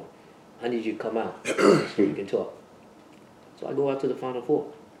Final Four. I need you to come out so we can talk. So I go out to the Final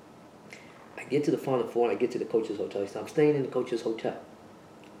Four. I get to the Final Four and I get to the coach's hotel. He said, I'm staying in the coach's hotel.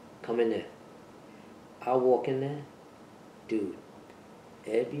 Come in there. I walk in there. Dude,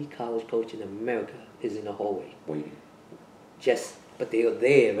 every college coach in America is in the hallway. Waiting. But they are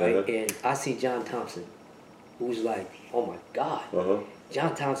there, right? And I see John Thompson, who's like, oh my God.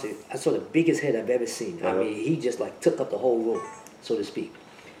 John Thompson, I saw the biggest head I've ever seen. I mean, he just like took up the whole room, so to speak.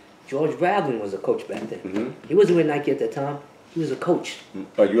 George Radlin was a coach back then. He wasn't with Nike at that time. He was a coach.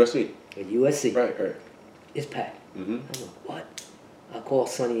 USC. At USC. Right. It's packed. I'm like, what? I call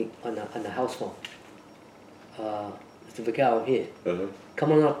Sonny on the house phone. Mr. Vaccaro, I'm here.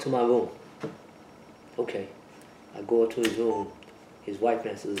 Come on up to my room. Okay. I go up to his room. His wife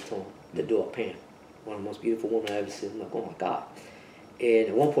answers the door, Pam. One of the most beautiful women I've ever seen. I'm like, oh my God. And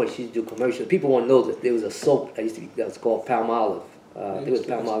at one point she used to do commercials. People want to know that there was a soap that was called Palmolive. It was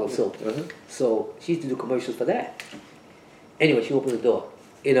Palmolive soap. So she used to do commercials for that. Anyway, she opened the door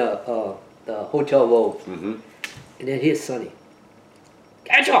in a hotel robe, and then here's Sonny.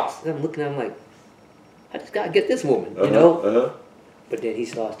 Catch us! And I'm looking at him like, I just gotta get this woman, you know. But then he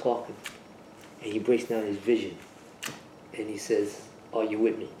starts talking, and he breaks down his vision, and he says, "Are you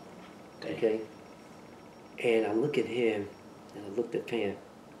with me?" Okay. And I look at him, and I looked at Pam.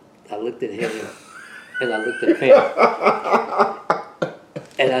 I looked at him, and I looked at Pam.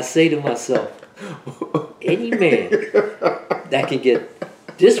 And I say to myself, any man that can get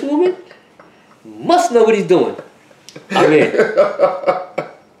this woman must know what he's doing. I mean,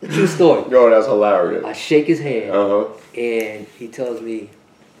 true story. Yo, that's hilarious. I shake his hand, and he tells me,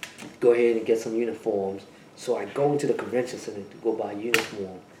 go ahead and get some uniforms. So I go into the convention center to go buy a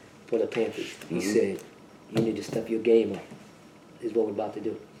uniform for the Panthers. He said, you need to step your game up. This is what we're about to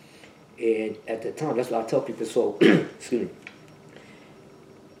do. And at the time, that's what I tell people. So, excuse me.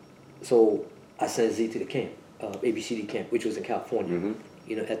 So I sent Z to the camp, ABCD camp, which was in California,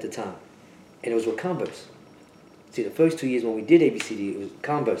 you know, at the time. And it was with Converse. See, the first 2 years when we did ABCD, it was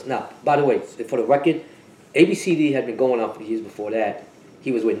Converse. Now, by the way, for the record, ABCD had been going on for years before that.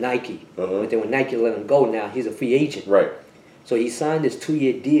 He was with Nike. But then when Nike let him go now, he's a free agent. Right. So he signed this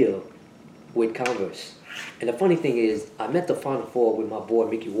 2-year deal with Converse. And the funny thing is, I met the Final Four with my boy,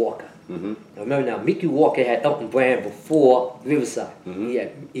 Mickey Walker. Now remember now, Mickey Walker had Elton Brand before Riverside.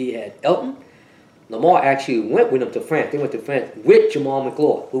 He had Elton. Lamar actually went with him to France. They went to France with Jamal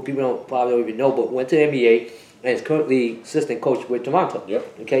McClure, who people probably don't even know, but went to the NBA and is currently assistant coach with Toronto.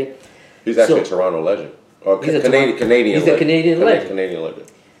 Yep. Okay. He's actually a Toronto legend. Or he's Canadian. He's a Canadian legend. Canadian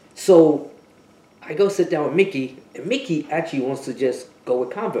legend. So I go sit down with Mickey, and Mickey actually wants to just go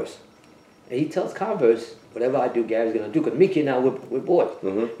with Converse. And he tells Converse, whatever I do, Gary's going to do. Because Mickey and I, we're boys.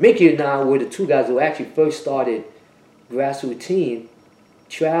 Mickey and I were the two guys who actually first started grassroots team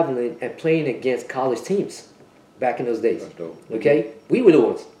traveling and playing against college teams back in those days. Okay? We were the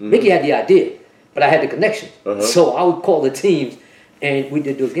ones. Mickey had the idea, but I had the connection. So I would call the teams, and we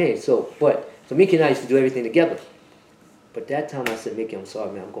did those games. So Mickey and I used to do everything together. But that time I said, Mickey, I'm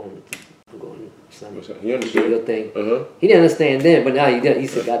sorry, man. I'm going Sunday. He understood your thing. He didn't understand then, but now he did. He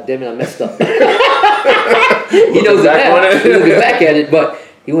said, God damn it, I messed up. He knows it now. He looking back at it, but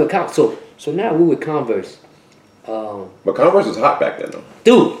he went Converse. So now we with Converse. But Converse was hot back then, though.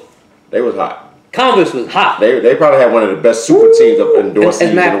 Dude. They was hot. Converse was hot. They probably had one of the best super teams up in Dorsey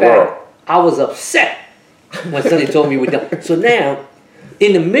in the world. I was upset when Sonny told me we're done. So now,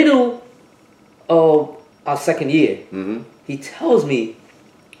 in the middle of our second year, he tells me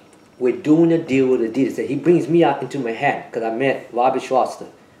we're doing a deal with Adidas. He brings me out into Manhattan because I met Robert Schwarzer,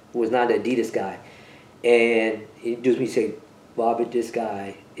 who was not the Adidas guy. And he introduced me and said, Robert, this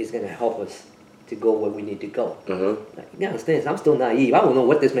guy is going to help us to go where we need to go. Like, you understand, I'm still naive. I don't know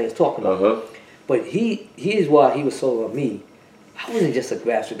what this man's talking about. But here's why he was sold on me. I wasn't just a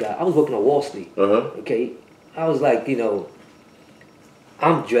grassroots guy. I was working on Wall Street. Okay? I was like, you know,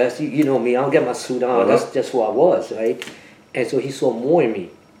 I'm dressed. You know me. I don't get my suit on. That's just who I was, right? And so he saw more in me.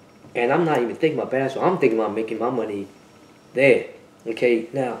 And I'm not even thinking about basketball. I'm thinking about making my money there. Okay?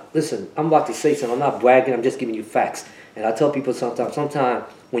 Now, listen, I'm about to say something. I'm not bragging. I'm just giving you facts. And I tell people sometimes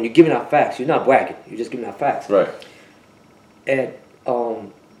when you're giving out facts, you're not bragging. You're just giving out facts. Right. At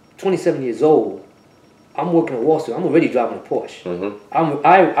 27 years old, I'm working at Wall Street. I'm already driving a Porsche.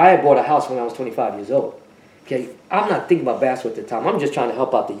 I bought a house when I was 25 years old. Okay, I'm not thinking about basketball at the time. I'm just trying to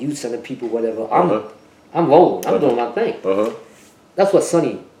help out the youth center people, whatever. I'm rolling. I'm doing my thing. That's what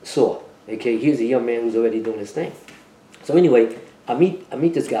Sonny saw. Okay, here's a young man who's already doing his thing. So anyway, I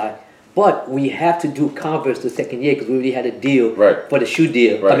meet this guy, but we have to do Converse the second year because we already had a deal for the shoe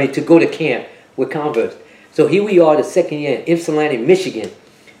deal. I mean, to go to camp with Converse. So here we are the second year in Ypsilanti, Michigan,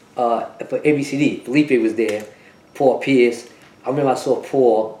 for ABCD. Felipe was there, Paul Pierce. I remember I saw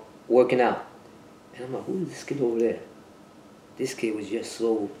Paul working out. And I'm like, who is this kid over there? This kid was just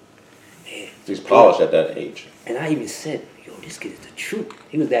so, man. He's polished at that age. And I even said, yo, this kid is the truth.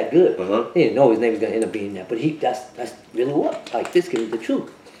 He was that good. He didn't know his name was going to end up being that, but that's really what. Like, this kid is the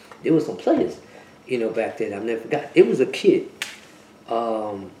truth. There was some players, you know, back then. I've never forgot. It was a kid.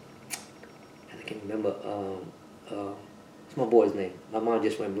 I can't remember. What's my boy's name? My mind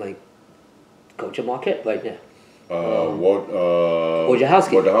just went blank. Coach of Marquette right now.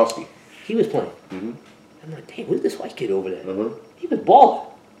 Wojciechowski. He was playing. I'm like, damn, who's this white kid over there? He was balling.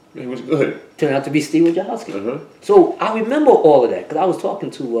 He was good. Turned out to be Steve Wojciechowski. So I remember all of that because I was talking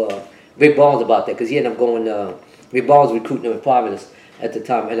to Rick Barnes about that because he ended up going. Rick Barnes recruiting him in Providence at the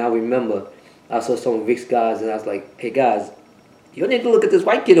time, and I remember I saw some of Rick's guys, and I was like, hey guys, you need to look at this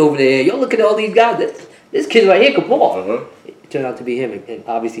white kid over there. Y'all look at all these guys. This kid right here can ball. turned out to be him, and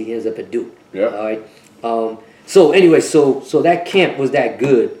obviously he ends up at Duke. Yeah. All right. So anyway, so that camp was that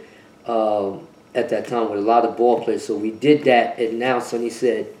good at that time with a lot of ball players. So we did that, and now Sonny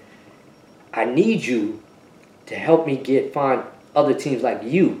said, "I need you to help me find other teams like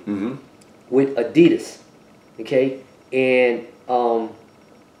you with Adidas, okay, and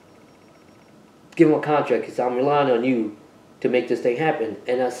give him a contract because I'm relying on you to make this thing happen."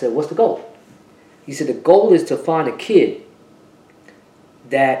 And I said, "What's the goal?" He said, "The goal is to find a kid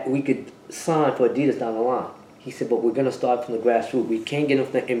that we could sign for Adidas down the line." He said, "But we're going to start from the grassroots. We can't get him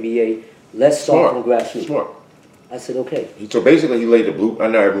from the NBA. Let's start from the grassroots." Smart. I said, "Okay." So basically, he laid the blueprint.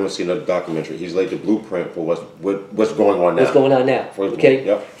 I know everyone's seen the documentary. He's laid the blueprint for what's going on now. What's going on now? Okay.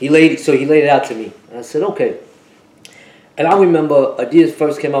 Yep. He laid it out to me. And I said, "Okay." And I remember Adidas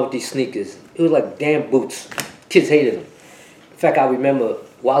first came out with these sneakers. It was like damn boots. Kids hated them. In fact, I remember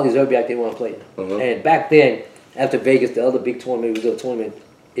Wally Zerbiak didn't want to play them. And back then, after Vegas, the other big tournament was a tournament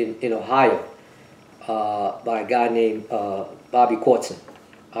in Ohio by a guy named Bobby Quartzen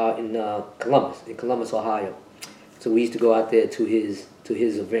in Columbus, Ohio. So we used to go out there to his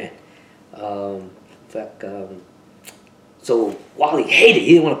event. In fact, so Wally hated it.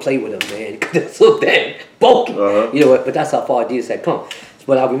 He didn't want to play with him, man. They're so damn bulky. You know what? But that's how far Adidas had come.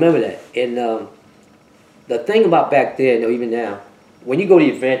 But I remember that. And the thing about back then, or even now, when you go to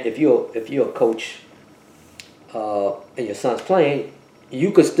the event, if you're a coach and your son's playing,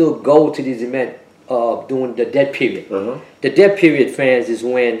 you could still go to this event during the dead period. The dead period, fans, is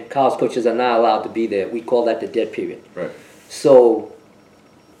when college coaches are not allowed to be there. We call that the dead period. Right. So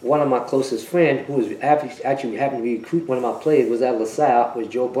one of my closest friends, who was actually happened to be recruit one of my players, was at LaSalle, was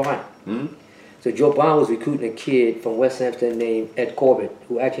Joe Bryant. So Joe Bryant was recruiting a kid from West Hampton named Ed Corbett,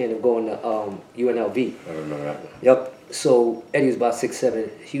 who actually ended up going to UNLV. I remember that. Yep. So Eddie was about 6'7".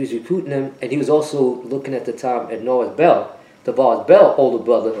 He was recruiting him, and he was also looking at the time at Norris Bell, Tavares Bell, older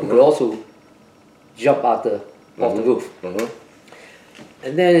brother, who would also jump off the roof.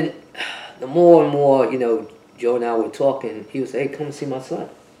 And then the more and more, Joe and I were talking, he would say, "Hey, come see my son."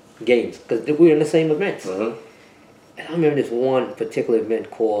 Games, because we were in the same events. And I remember this one particular event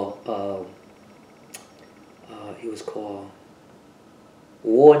called, it was called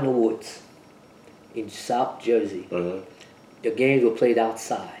War in the Woods in South Jersey. The games were played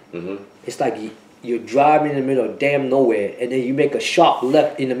outside. It's like you're driving in the middle of damn nowhere, and then you make a sharp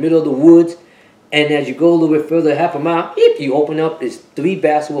left in the middle of the woods, and as you go a little bit further, half a mile, you open up, there's 3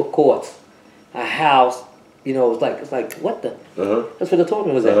 basketball courts, a house. It's like what the? That's where the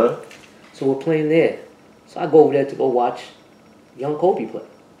tournament was at. So we're playing there. So I go over there to go watch young Kobe play.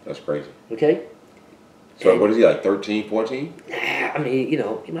 That's crazy. Okay. So what is he, like 13, 14? Nah, I mean, he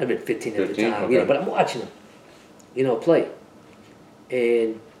might have been 15 at the time. Okay. But I'm watching him, play.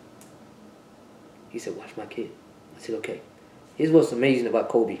 And he said, "Watch my kid." I said, "Okay." Here's what's amazing about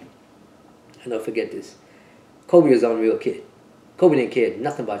Kobe. I'll never forget this. Kobe was an unreal kid. Kobe didn't care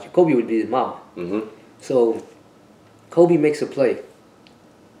nothing about you. Kobe would be his mama. So Kobe makes a play.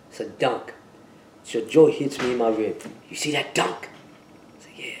 It's a dunk. So Joe hits me in my rib. "You see that dunk?" I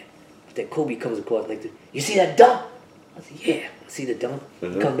said, "Yeah." But then Kobe comes across like this. "You see that dunk?" I said, "Yeah, I see the dunk."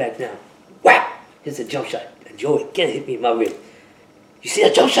 Come back down. Whap! Hits a jump shot. And Joe again hit me in my rib. "You see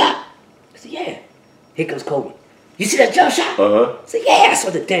that jump shot?" I said, "Yeah." Here comes Kobe. "You see that jump shot?" I said, "Yeah, I saw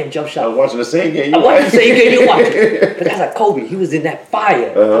the damn jump shot." I was watching the same game. I watched the same game you watching. But that's like Kobe. He was in that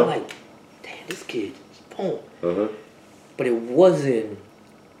fire. I'm like, damn, this kid is boom. But it wasn't,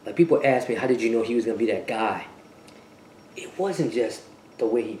 like people ask me, how did you know he was going to be that guy? It wasn't just the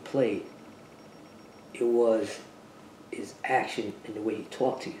way he played. It was his action and the way he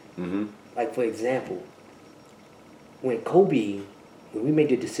talked to you. Like, for example, when we made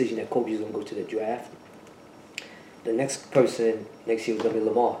the decision that Kobe was going to go to the draft, the next person next year was going to be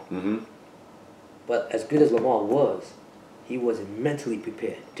Lamar. But as good as Lamar was, he wasn't mentally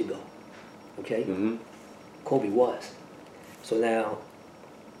prepared to go. Okay? Kobe was. So now,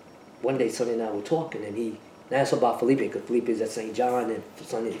 one day Sonny and I were talking, and he asked about Felipe, because Felipe is at St. John, and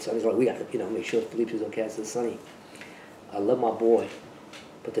Sonny's like, we got to make sure Felipe's okay. I said, "Sonny, I love my boy,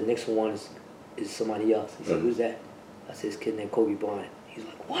 but the next one is somebody else." He said, "Who's that?" I said, "This kid named Kobe Bryant." He's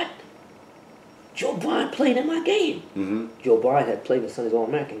like, "What? Joe Bryant played in my game?" Joe Bryant had played in Sonny's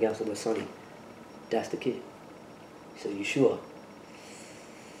All-American game. I said, "Well, Sonny, that's the kid." He said, "You sure?"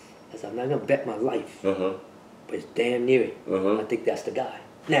 I said, "I'm not going to bet my life, but it's damn near it. I think that's the guy."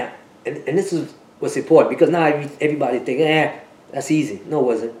 Now, and this is what's important, because now everybody think, that's easy. No, it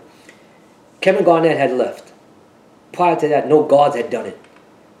wasn't. Kevin Garnett had left. Prior to that, no guards had done it.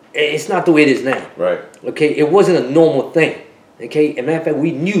 It's not the way it is now. Right. Okay, it wasn't a normal thing. Okay, as a matter of fact,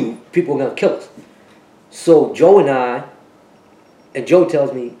 we knew people were going to kill us. So Joe and I And Joe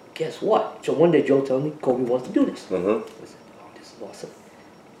tells me, guess what? So one day Joe tells me Kobe wants to do this. I said, oh, this is awesome.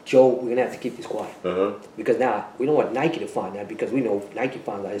 Joe, we're going to have to keep this quiet. Because now we don't want Nike to find out because we know Nike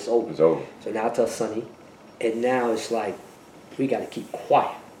finds out it's over. So now I tell Sonny, and now it's like, we got to keep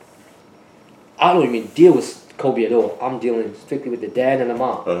quiet. I don't even deal with Kobe at all. I'm dealing strictly with the dad and the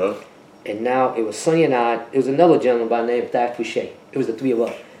mom. And now it was Sonny and I. It was another gentleman by the name of Thad Fouché. It was the three of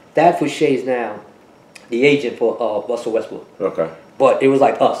us. Thad Fouché is now the agent for Russell Westbrook. Okay. But it was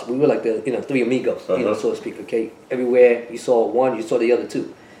like us. We were like the three amigos, so to speak. Okay. Everywhere you saw one, you saw the other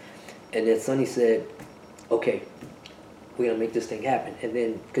two. And then Sonny said, "Okay, we're gonna make this thing happen." And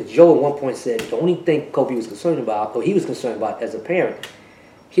then because Joe at one point said the only thing Kobe was concerned about, or he was concerned about as a parent,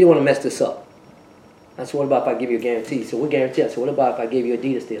 he didn't want to mess this up. I said, "What about if I give you a guarantee?" He said, "What guarantee?" I said, "What about if I gave you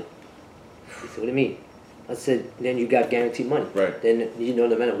Adidas deal?" He said, "What do you mean?" I said, "Then you got guaranteed money. Right. Then no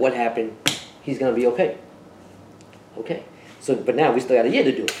matter what happened, he's gonna be okay." Okay. So, but now we still got a year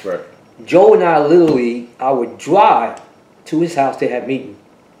to do it. Right. Joe and I literally, I would drive to his house to have meeting.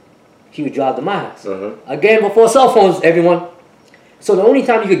 He would drive to my house. Again, before cell phones, everyone. So the only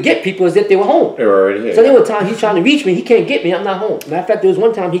time you could get people is if they were home. They were already here. So there were times he's trying to reach me, he can't get me, I'm not home. Matter of fact, there was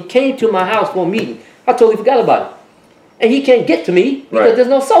one time he came to my house for a meeting. I totally forgot about it. And he can't get to me because there's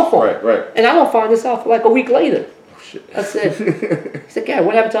no cell phone. Right. And I don't find this out for like a week later. Oh, shit. I said, he said, "God,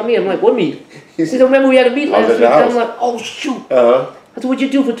 what happened to me?" I'm like, "What meeting?" He said, "Remember we had a meeting last week?" And I'm like, "Oh, shoot." I said, "What'd you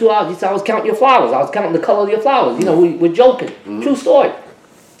do for 2 hours?" He said, "I was counting your flowers. I was counting the color of your flowers. You know, we're joking. True story."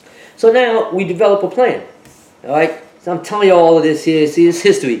 So now we develop a plan. All right? So I'm telling you all of this here. See, it's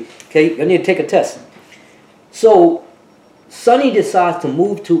history. Okay? I need to take a test. So Sonny decides to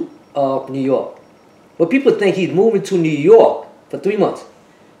move to New York. But people think he's moving to New York for 3 months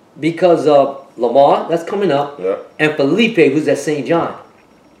because of Lamar, that's coming up, and Felipe, who's at St. John.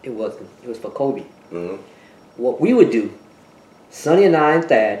 It wasn't. It was for Kobe. What we would do, Sonny and I and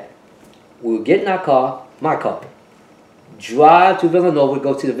Thad, we would get in our car, my car, drive to Villanova,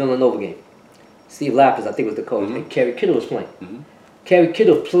 go to the Villanova game. Steve Lapis, I think, was the coach, and Kerry Kittle was playing. Kerry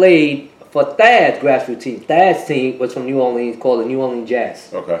Kittle played for Thad's grassroots team. Thad's team was from New Orleans, called the New Orleans Jazz.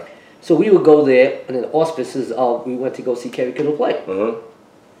 Okay. So we would go there, and then the auspices of we went to go see Kerry Kittle play.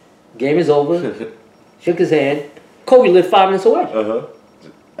 Game is over. Shook his hand. Kobe lived 5 minutes away.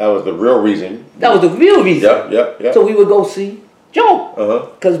 That was the real reason. That was the real reason. Yep. So we would go see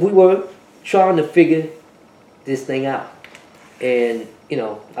Joe. Because we were trying to figure this thing out. And,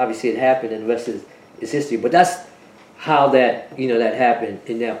 obviously it happened, and the rest is history. But that's how that happened.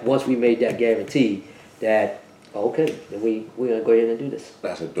 And that once we made that guarantee that, okay, then we're going to go ahead and do this.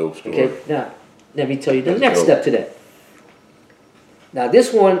 That's a dope story. Okay, now, let me tell you the next step to that. Now,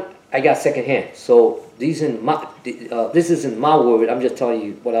 this one, I got secondhand. So, this isn't my word. I'm just telling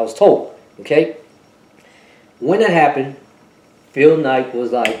you what I was told. Okay? When it happened, Phil Knight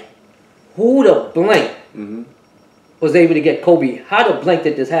was like, who the blank was able to get Kobe? How the blank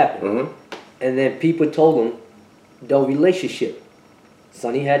did this happen? And then people told him the relationship.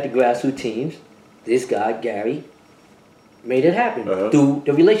 Sonny had the grassroots teams. This guy, Gary, made it happen through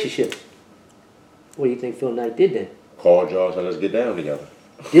the relationship. What do you think Phil Knight did then? Called y'all, so let's get down together.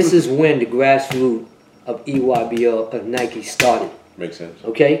 This is when the grassroots of EYBL, of Nike started. Makes sense.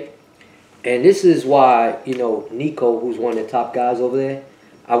 Okay? And this is why, Nico, who's one of the top guys over there,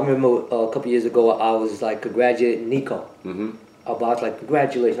 I remember a couple years ago, I was like congratulating Nico. About like,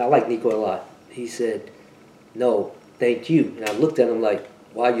 congratulations. I like Nico a lot. He said, "No, thank you." And I looked at him like,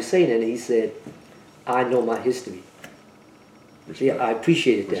 "Why are you saying that?" And he said, "I know my history." Yeah, I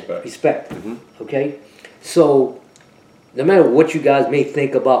appreciated that. Respect. Okay? So, no matter what you guys may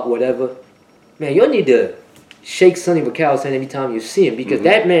think about whatever, man, you'll need to shake Sonny Vaccaro's hand every time you see him, because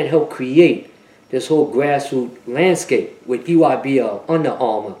that man helped create this whole grassroots landscape with EYBL, Under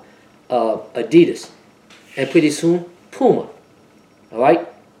Armour, Adidas, and pretty soon, Puma. All right?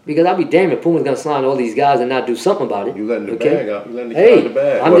 Because I'll be damned if Puma's going to sign all these guys and not do something about it. You letting the bag out. You letting the cat out the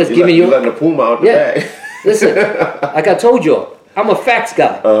bag. I'm just giving you... You letting the Puma out the bag. Listen, like I told you, I'm a facts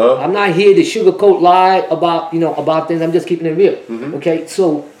guy. I'm not here to sugarcoat, lie about things. I'm just keeping it real. Okay?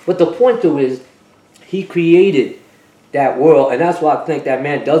 So, but the point though is, he created that world, and that's why I think that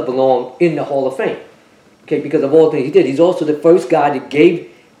man does belong in the Hall of Fame. Okay? Because of all the things he did. He's also the first guy that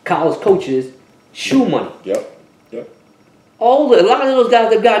gave college coaches shoe money. A lot of those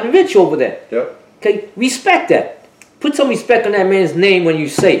guys have gotten rich over there. Okay? Respect that. Put some respect on that man's name when you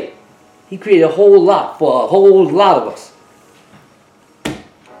say it. He created a whole lot for a whole lot of us.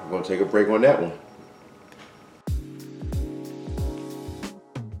 I'm going to take a break on that one.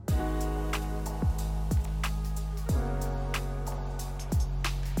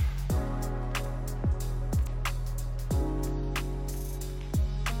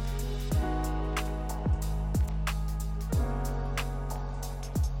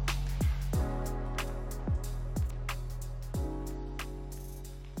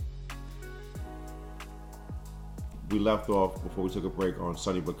 we left off before we took a break on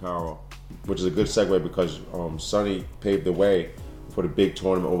Sonny Vaccaro, which is a good segue because Sonny paved the way for the big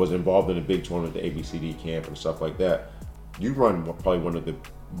tournament, or was involved in the big tournament, the ABCD camp and stuff like that. You run probably one of the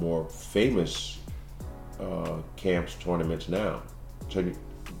more famous camps tournaments now. So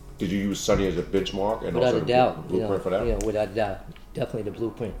did you use Sonny as a benchmark and without also a doubt, blueprint for that? Yeah, without a doubt, definitely the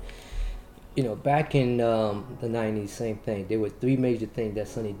blueprint. Back in the 90s, same thing. There were three major things that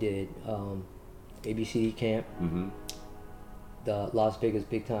Sonny did. ABCD camp, the Las Vegas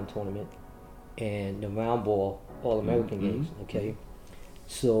Big Time Tournament, and the round ball All-American games, okay?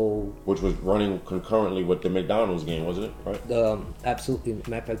 So... Which was running concurrently with the McDonald's game, wasn't it? Right? Absolutely.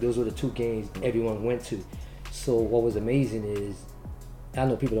 Matter of fact, those were the two games everyone went to. So what was amazing is, I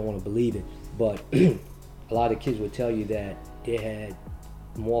know people don't want to believe it, but a lot of kids would tell you that they had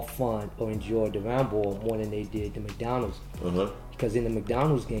more fun or enjoyed the round ball more than they did the McDonald's. Because in the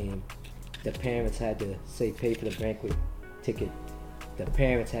McDonald's game, the parents had to, say, pay for the banquet ticket. The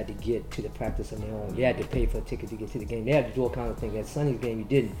parents had to get to the practice on their own. They had to pay for a ticket to get to the game. They had to do all kinds of things. At Sonny's game, you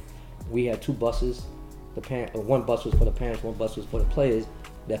didn't. We had two buses. One bus was for the parents, one bus was for the players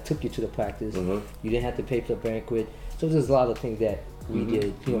that took you to the practice. You didn't have to pay for the banquet. So there's a lot of things that we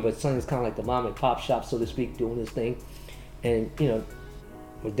did. But Sonny's kind of like the mom and pop shop, so to speak, doing this thing. And,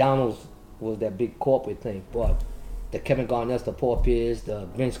 McDonald's was that big corporate thing. But the Kevin Garnett's, the Paul Pierce, the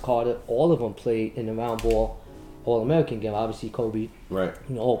Vince Carter, all of them played in the round ball All-American game. Obviously Kobe, right?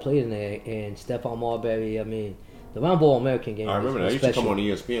 All played in there, and Stephon Marbury. I mean, the round ball American game. I remember that. I used special. to come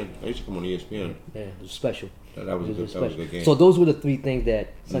on ESPN. Yeah, it was special. That was a good game. So those were the three things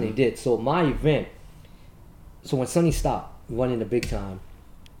that Sonny did. So my event. So when Sonny stopped running the big time,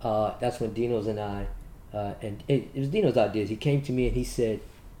 that's when Dino's and I, and it was Dino's ideas. He came to me and he said,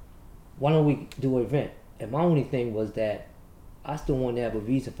 "Why don't we do an event?" And my only thing was that I still wanted to have a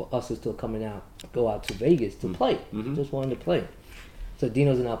reason for us to still go out to Vegas to play. Just wanted to play. So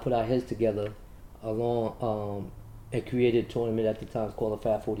Dino's and I put our heads together along and created a tournament at the time. It's called the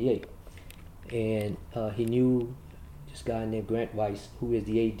Fab 48. And he knew this guy named Grant Rice, who is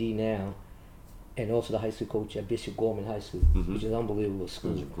the AD now, and also the high school coach at Bishop Gorman High School, which is an unbelievable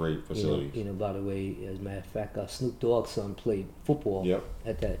school. It's a great facility. By the way, as a matter of fact, Snoop Dogg's son played football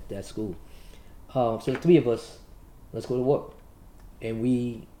at that school. So the three of us, let's go to work. And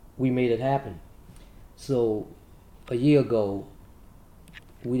we made it happen. So a year ago,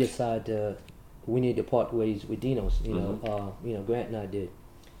 we decided we need to part ways with Dino's. Grant and I did.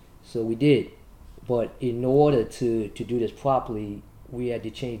 So we did. But in order to do this properly, we had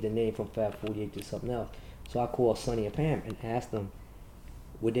to change the name from Fab 48 to something else. So I called Sonny and Pam and asked them,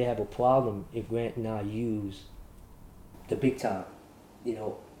 would they have a problem if Grant and I use the big time?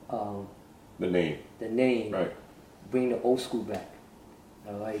 The name. Right. Bring the old school back.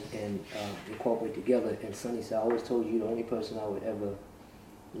 All right, and incorporate together. And Sonny said, I always told you the only person I would ever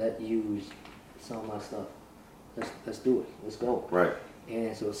let use some of my stuff. Let's do it. Let's go. Right.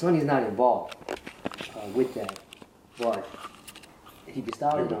 And so Sonny's not involved with that, but he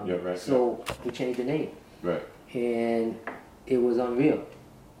decided on it. Right, so we changed the name. Right. And it was unreal.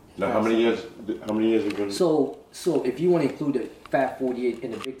 Now, how many years have you been? So if you want to include the Fab 48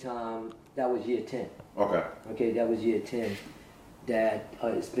 in the big time, that was year 10. Okay, that was year 10 that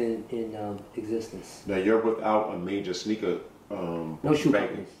it's been in existence. Now you're without a major sneaker no shoe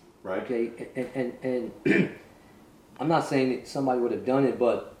companies, right? Okay, and I'm not saying that somebody would have done it,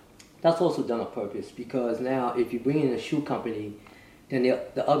 but that's also done on purpose, because now if you bring in a shoe company, then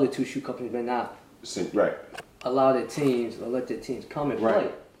the other two shoe companies may not allow their teams or let their teams come and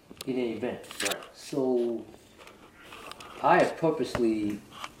play in an event. Right. So I have purposely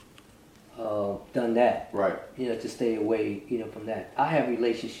done that, right? To stay away, from that. I have a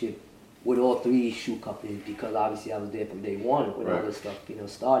relationship with all three shoe companies because obviously I was there from day one when all this stuff,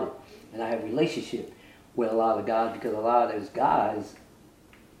 started, and I have a relationship with a lot of guys because a lot of those guys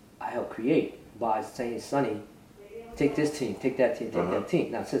I helped create by saying, Sonny, take this team, take that team, take that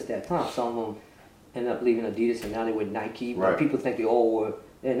team. Now since that time, some of them ended up leaving Adidas and now they're with Nike. But people think they all were.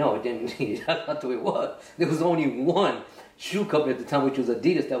 No, it didn't. That's not the way it was. There was only one shoe company at the time, which was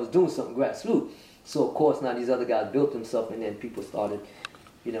Adidas, that was doing something grassroots. So of course now these other guys built themselves, and then people started,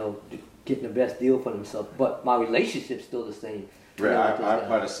 getting the best deal for themselves. But my relationship's still the same. Right, I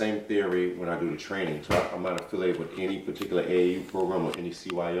apply the same theory when I do the training. So I'm not affiliated with any particular AAU program or any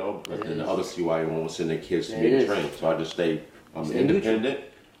CYO, but then the other CYO won't send their kids to be trained. So I just stay independent.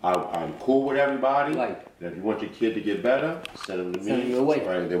 I'm cool with everybody. Right. And if you want your kid to get better, send them to me. Send them your way.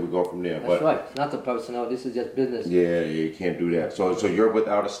 Right, then we go from there. That's right. It's not the personnel. This is just business. Yeah, you can't do that. So you're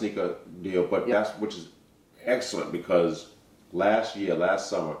without a sneaker deal, but which is excellent because last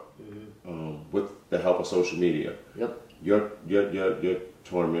summer, with the help of social media, your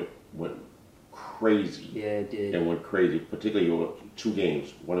tournament went crazy. Yeah, it did. It went crazy, particularly over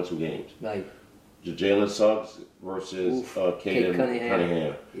one or two games. Right. Jalen Suggs versus Caden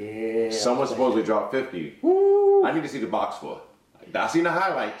Cunningham. Yeah. Someone supposedly dropped 50. Woo. I need to see the box score. I seen the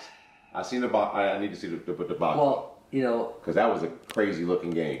highlights. I seen the box. I need to see the box. Well, you know, because that was a crazy looking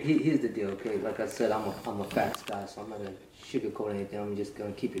game. Here's the deal, okay? Like I said, I'm a facts guy, so I'm not gonna sugarcoat anything. I'm just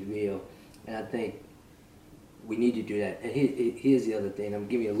gonna keep it real, and I think we need to do that. And here's the other thing. I'm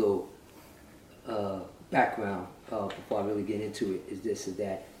giving you a little background before I really get into it. Is this or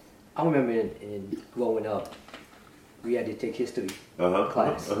that? I remember in growing up, we had to take history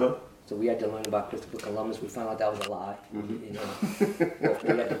class. So we had to learn about Christopher Columbus. We found out that was a lie. You know, well,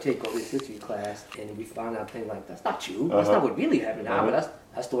 we had to take all this history class, and we found out things like that's not true. That's not what really happened now. But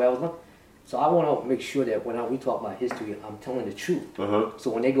that's the way I was learning. So I want to make sure that when we talk about history, I'm telling the truth.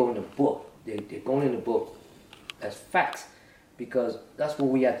 So when they go in the book, they're going in the book as facts, because that's what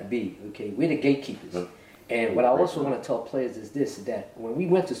we have to be. Okay, we're the gatekeepers. And what I also want to tell players is this: that when we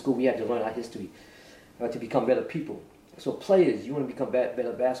went to school, we had to learn our history to become better people. So players, you want to become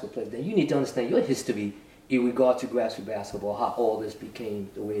better basketball players, then you need to understand your history in regard to grassroots basketball, how all this became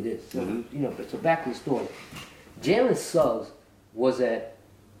the way it is. So, you know, so back to the story. Jalen Suggs was at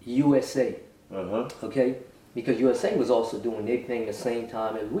USA, okay? Because USA was also doing their thing the same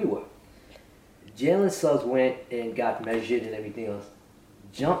time as we were. Jalen Suggs went and got measured and everything else,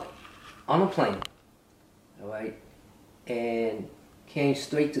 jumped on a plane, all right, and came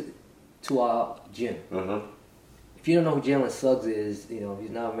straight to our gym. If you don't know who Jalen Suggs is, you know,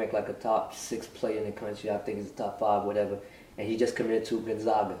 he's now ranked like a top 6 player in the country. I think he's a top 5, whatever. And he just committed to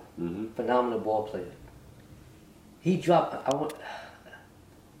Gonzaga. Phenomenal ball player. He dropped about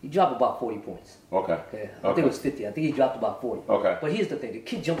 40 points. Okay. I think it was 50. I think he dropped about 40. But here's the thing. The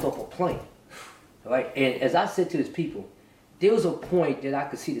kid jumped off a plane. All right? And as I said to his people, there was a point that I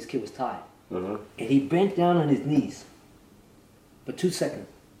could see this kid was tired. And he bent down on his knees for 2 seconds.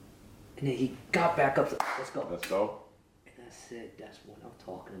 And then he got back up, said, let's go. Let's go. And I said, that's what I'm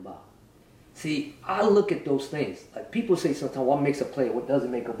talking about. See, I look at those things. Like people say sometimes, what makes a player, what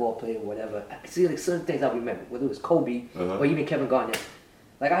doesn't make a ball player, whatever. I see like certain things I remember, whether it was Kobe or even Kevin Garnett.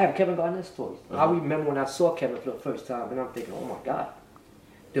 Like I have Kevin Garnett stories. I remember when I saw Kevin for the first time, and I'm thinking, oh my God.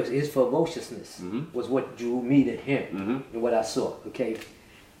 His ferociousness was what drew me to him and what I saw, okay?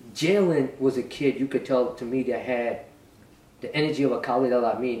 Jalen was a kid, you could tell to me, that had the energy of a Khalid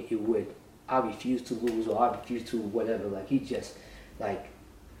al-Amin. I refuse to lose, or I refuse to whatever. Like he just, like,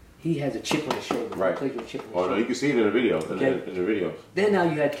 he has a chip on his shoulder. Right. He plays with a chip on his no, shoulder. you can see it in the video. Okay. In the videos. Then now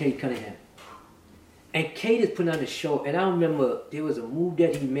you had Cade Cunningham. And Cade is putting on the show, and I remember there was a move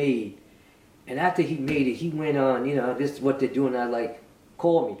that he made, and after he made it, he went on, you know, this is what they're doing. I like,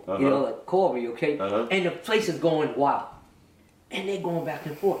 call me, you know, like call me, okay? And the place is going wild. And they're going back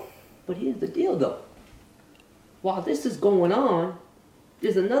and forth. But here's the deal though. While this is going on,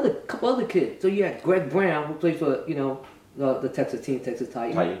 there's couple other kids. So you had Greg Brown, who plays for, you know, the Texas team, Texas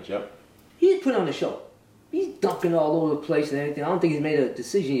Titans. Yep. He's put on the show. He's dunking all over the place and everything. I don't think he's made a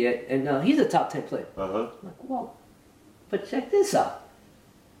decision yet. And he's a top 10 player. I'm like, well, but check this out.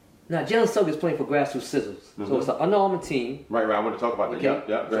 Now, Jalen Suggs is playing for Grassroots Sizzles. So it's an unarmed team. Right. I want to talk about that.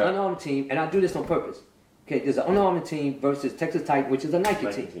 Yeah. It's an unarmed team, and I do this on purpose. Okay, there's an unarmed team versus Texas Titans, which is a Nike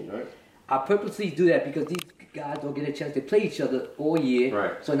team. Right. I purposely do that because these guys don't get a chance to play each other all year.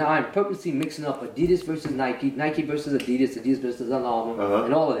 Right. So now I'm purposely mixing up Adidas versus Nike, Nike versus Adidas, Adidas versus Under Armour,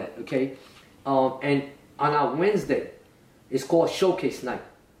 and all of that, okay? And on our Wednesday, it's called Showcase Night.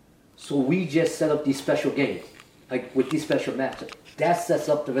 So we just set up these special games, like with these special matchups. That sets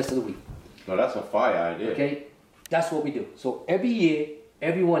up the rest of the week. No, that's a fire idea. Okay? That's what we do. So every year,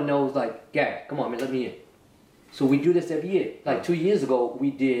 everyone knows, like, Gary, come on, man, let me in. So we do this every year. Like 2 years ago,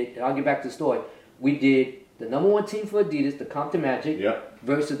 we did, and I'll get back to the story, we did the number 1 team for Adidas, the Compton Magic,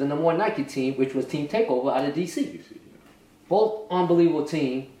 versus the number 1 Nike team, which was Team Takeover out of DC. Both unbelievable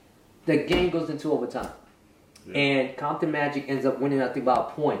team. The game goes into overtime. And Compton Magic ends up winning, I think, by a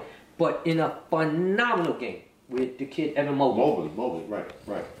point. But in a phenomenal game with the kid Evan Mobley. Mobley,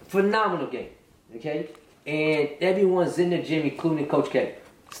 right. Phenomenal game, okay? And everyone's in the gym, including Coach K,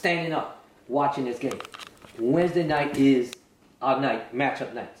 standing up, watching this game. Wednesday night is our night,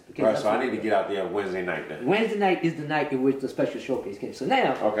 matchup night. Okay, right, so I need to get out there Wednesday night then. Wednesday night is the night in which the special showcase came. So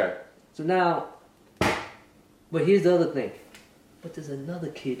now, but here's the other thing. But there's another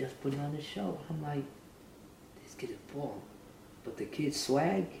kid that's putting on the show. I'm like, this kid is balling. But the kid's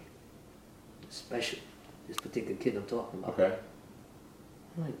swag is special. This particular kid I'm talking about. Okay.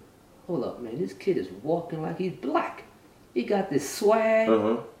 I'm like, hold up, man. This kid is walking like he's black. He got this swag.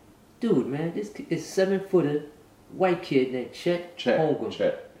 Dude, man, this is 7-footer white kid named Chet Holmgren.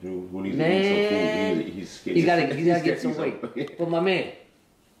 Chet. Who needs to eat some food. He's gotta get some weight. But my man,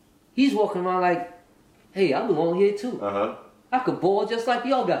 he's walking around like, hey, I belong here too. I could ball just like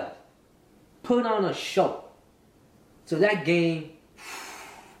y'all guys. Put on a show. So that game,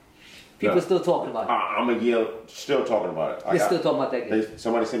 people are still talking about it. I'm a year still talking about it. They're still talking about that game.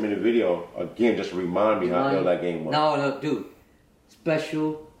 Somebody sent me the video again just to remind me how ill that game was. No, dude.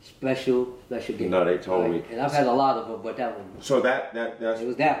 Special game. No, they told me. And I've had a lot of them, but that one. So that's it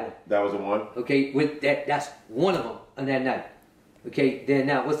was that one. That was the one. Okay, with that's one of them on that night. Okay, then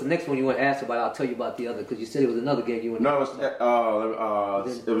now what's the next one you want to ask about? I'll tell you about the other because you said it was another game you want. No,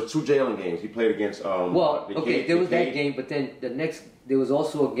 it was 2 Jalen games. He played against. There was that game, but then the next there was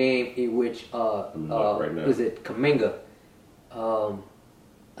also a game in which was it Kuminga?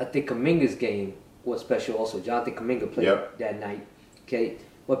 I think Kuminga's game was special also. Jonathan Kuminga played that night. Okay,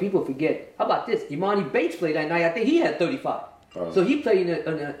 but people forget. How about this? Imani Bates played that night. I think he had 35. So he played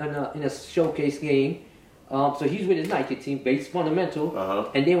in a showcase game. So he's with his Nike team, Bates Fundamental,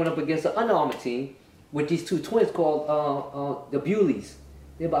 and they went up against the Under Armour team with these two twins called the Bewleys.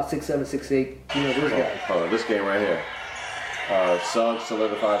 They're about 6'7", 6'8". You know those guys. This game right here. Suggs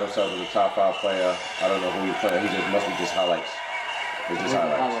solidified himself as a top 5 player. I don't know who he's playing. He must be just highlights. It's just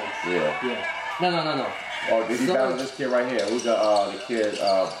highlights. Yeah. No. Oh, did he battle this kid right here? Who's the kid?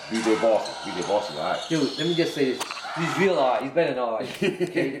 BJ Boston. BJ Boston, all right. Dude, let me just say this. He's real hard. He's better than all right.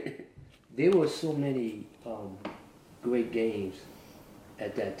 Okay? There were so many great games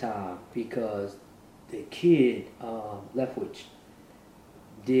at that time because the kid, Leftwich,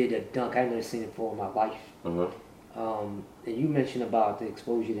 did a dunk. I've never seen it before in my life. And you mentioned about the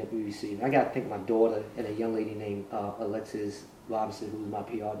exposure that we received. I got to thank my daughter and a young lady named Alexis Robinson, who's my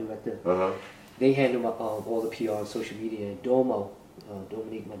PR director. They handle all the PR on social media. And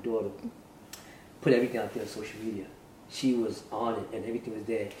Dominique, my daughter, put everything out there on social media. She was on it and everything was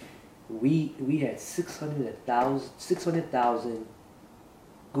there. We had 600,000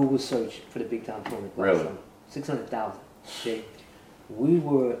 Google search for the big time tournament. Really? 600,000. Okay. We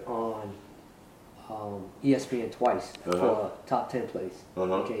were on ESPN twice for top 10 plays.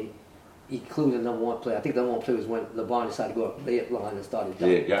 Okay. Including the number 1 player. I think the number 1 player was when LeBron decided to go up layup line and started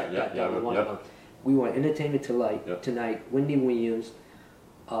dunking. Yeah. We were on Entertainment Tonight. Wendy Williams,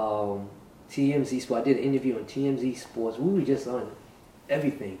 TMZ Sports. I did an interview on TMZ Sports. We were just on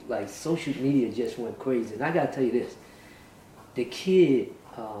everything. Like social media just went crazy. And I gotta tell you this: the kid,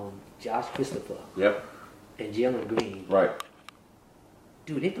 Josh Christopher, and Jalen Green,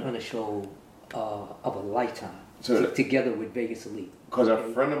 dude, they put on a show of a lifetime together with Vegas Elite. Because a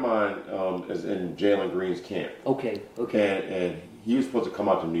friend of mine is in Jalen Green's camp. Okay. And he was supposed to come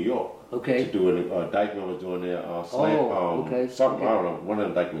out to New York. To do it. Dykeman was doing their something. I don't know, one of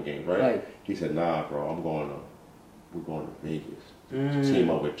the Dykeman games, right? He said, "Nah, bro, we're going to Vegas to team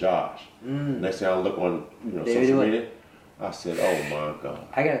up with Josh." Next thing I look on social media, I said, "Oh my God!"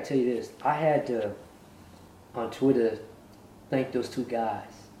 I gotta tell you this: I had to on Twitter thank those two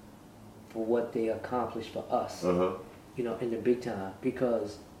guys for what they accomplished for us, in the big time.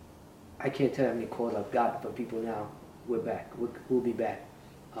 Because I can't tell you how many calls I've gotten from people now. We're back. We'll be back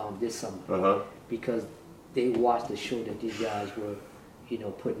this summer because they watched the show that these guys were,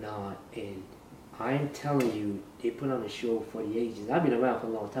 putting on. And I'm telling you, they put on a show for the ages. I've been around for a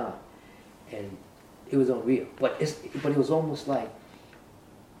long time, and it was unreal. But it was almost like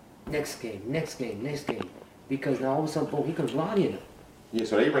next game, because now all of a sudden, boom, here comes Lonnie in them. Yeah,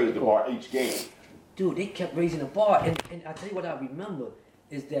 so they raised the bar each game. Dude, they kept raising the bar, and I tell you what I remember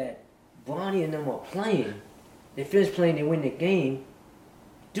is that Bonnie and them are playing. They finished playing, they win the game.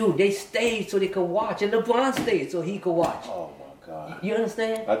 Dude, they stayed so they could watch, and LeBron stayed so he could watch. Oh my God! You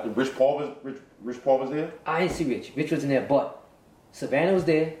understand? Rich Paul was there. I didn't see Rich. Rich wasn't there, but Savannah was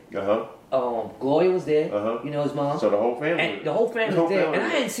there. Gloria was there. His mom. So the whole family. And the whole family was there, and I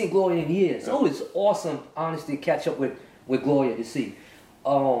hadn't seen Gloria in years. So it was awesome, honestly, to catch up with Gloria to see.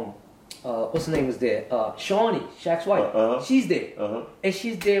 What's her name was there? Shawnee, Shaq's wife. She's there. And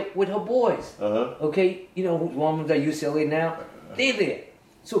she's there with her boys. Okay? One of them at UCLA now. They're there.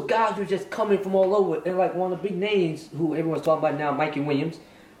 So guys were just coming from all over. And like one of the big names who everyone's talking about now, Mikey Williams,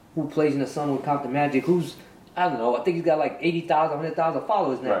 who plays in the summer with Compton Magic, who's, I don't know, I think he's got like 80,000, 100,000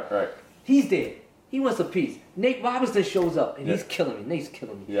 followers now. Right. He's there. He wants a piece. Nate Robinson shows up, and he's killing me. Nate's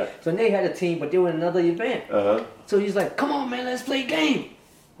killing me. So Nate had a team, but they were in another event. So he's like, come on, man, let's play a game.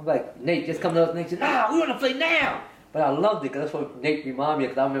 I'm like, Nate, just come to us. Nate said, we want to play now. But I loved it, because that's what Nate reminded me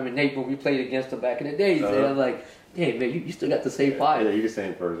of, because I remember Nate when we played against him back in the days. And I was like, hey, man, you still got the same fire. Yeah, you're the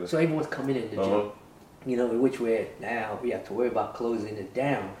same person. So everyone's coming in the gym. You know, in which way now we have to worry about closing it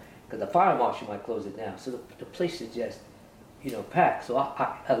down because the fire marshal might close it down. So the place is just, you know, packed. So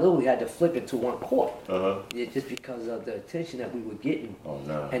I literally had to flip it to one court, just because of the attention that we were getting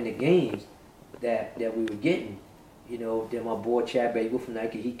and the games that we were getting. You know, then my boy Chad Bagel from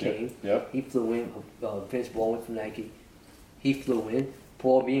Nike, he came. He flew in. Vince Baldwin from Nike, he flew in.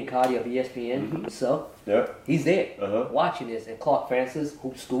 Paul Biancotti of ESPN himself, he's there watching this. And Clark Francis,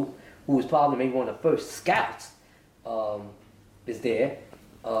 Hoop Scoop, who was probably maybe one of the first scouts, is there.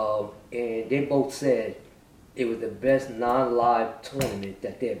 And they both said it was the best non-live tournament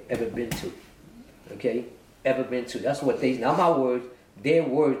that they've ever been to. Okay? Ever been to. That's what they, not my words, their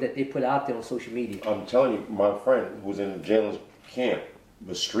words that they put out there on social media. I'm telling you, my friend who was in Jalen's camp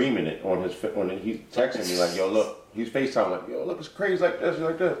was streaming it on his, he's texting me like, yo, look, he's FaceTime like, yo, look, it's crazy like this,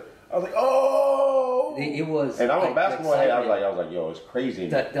 like this. I was like, oh! It was. And I'm a basketball head, I was like, yo, it's crazy.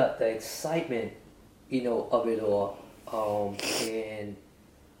 The excitement, you know, of it all. And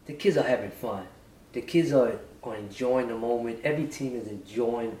the kids are having fun. The kids are enjoying the moment. Every team is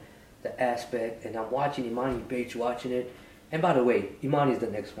enjoying the aspect. And I'm watching Imani Bates watching it. And by the way, Imani's the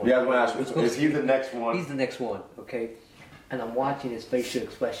next one. Yeah, I was going to ask you, is he the next one? He's the next one, okay? And I'm watching his facial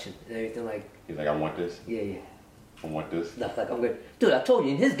expression and everything like. He's like, I want this? Yeah. I want this? Like, I'm good. Dude, I told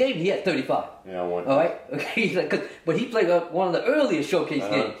you, in his game, he had 35. Yeah, I want this. All right? Okay, he's like, but he played one of the earlier showcase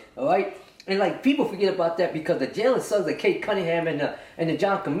games, all right? And like, people forget about that because the Jalen Suggs, the Kate Cunningham, and the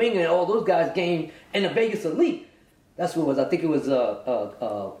John Kaminga and all those guys game in the Vegas Elite. That's what it was. I think it was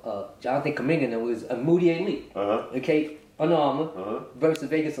Jonathan Kaminga and it was a Moody Elite. Okay? Under Armour versus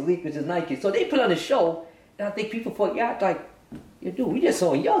Vegas Elite, which is Nike. So they put on a show, and I think people forgot, like, yeah, dude, we just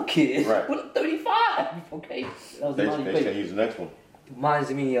saw a young kid with a 35. Okay? That was they said he's the next one.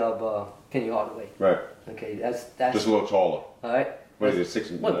 Reminds me of Penny Hardaway. Right. Okay, that's just a little taller. All right. What is it,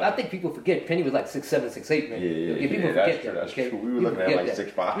 6? Well, I think people forget Penny was like 6'7", 6'8", man. Yeah, people forget that. That's okay? true. We were looking at like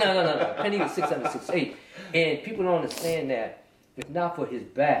 6'5". No. Penny was 6'7", 6'8", and people don't understand that if not for his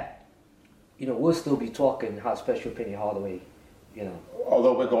back, you know, we'll still be talking how special Penny Hardaway, you know.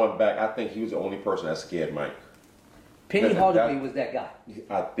 Although we're going back, I think he was the only person that scared Mike. Penny Hardaway was that guy.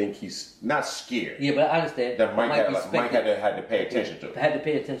 I think he's not scared. Yeah, but I understand that Mike had to pay attention to. Had to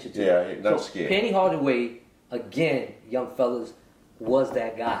pay attention to. Yeah, not scared. Penny Hardaway, again, young fellas, was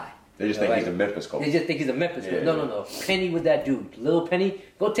that guy. They just think he's a Memphis coach. They just think he's a Memphis coach. No. Penny was that dude. Little Penny.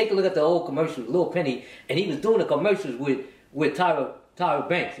 Go take a look at the old commercials. Little Penny, and he was doing the commercials with Tyra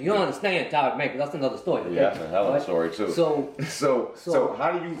Banks. You don't understand Tyra Banks, but that's another story. Okay? Yeah, that's a hell of a story too. So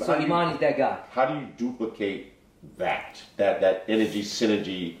how do you? So Imani's that guy. How do you duplicate that energy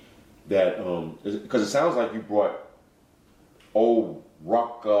synergy that because it sounds like you brought old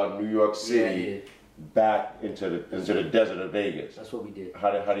rock New York City back into the desert of Vegas. That's what we did.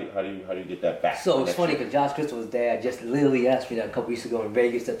 How do you get that back? So it's funny because Josh Crystal was there. Just literally asked me that a couple weeks ago in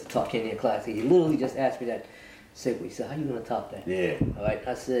Vegas at the Top Canyon Classic. He literally just asked me that. He said, "How you gonna top that?" Yeah. All right.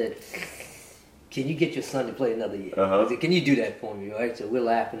 I said, "Can you get your son to play another year?" I said, "Can you do that for me?" All right. So we're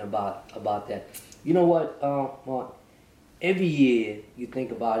laughing about that. You know what, Mark? Every year you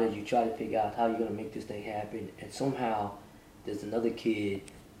think about it, you try to figure out how you're gonna make this thing happen, and somehow there's another kid,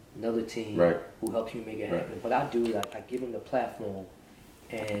 another team who helps you make it happen. What I do is I give them the platform,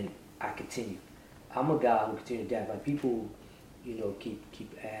 and I continue. I'm a guy who continues to adapt. Like people, you know, keep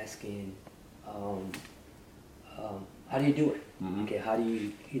asking, how do you do it? Okay, how do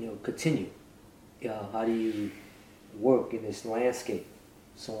you continue? How do you work in this landscape,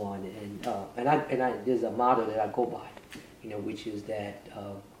 so on? And I there's a motto that I go by, you know, which is that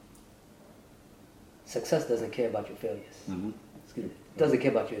success doesn't care about your failures. It doesn't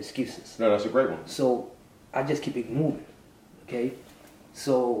care about your excuses. No, that's a great one. So I just keep it moving. Okay,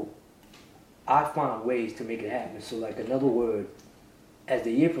 so I find ways to make it happen. So like another word. As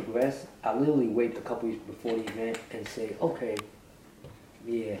the year progressed, I literally wait a couple weeks before the event and say, okay,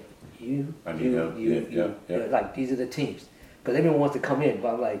 you, like these are the teams. Because everyone wants to come in,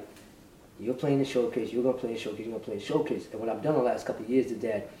 but I'm like, you're playing the showcase, you're going to play the showcase, you're going to play the showcase. And what I've done the last couple of years is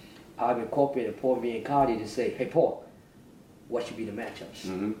that I've incorporated Paul Biancotti to say, hey, Paul, what should be the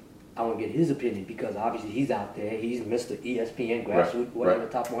matchups? I want to get his opinion because obviously he's out there, he's Mr. ESPN, grassroots, whatever,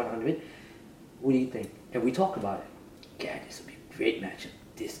 top 100. What do you think? And we talk about it. God, this will be great matchup.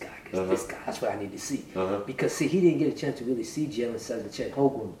 This guy, because this guy, that's what I need to see. Because see, he didn't get a chance to really see Jalen Suggs and Chet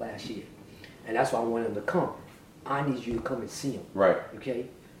Holmgren last year, and that's why I wanted him to come. I need you to come and see him. Right. Okay.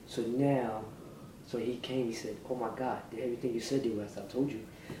 So now, he came. He said, "Oh my God, everything you said, West, I told you."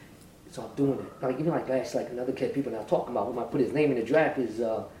 So I'm doing it. Like even like last, like another kid, people now talking about who might put his name in the draft is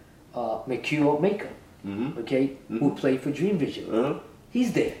MECCA. Okay, who played for Dream Vision.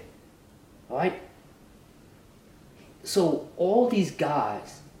 He's there. All right. So all these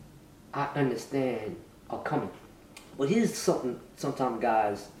guys, I understand, are coming. But here's something sometimes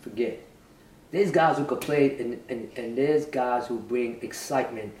guys forget. There's guys who could play, and there's guys who bring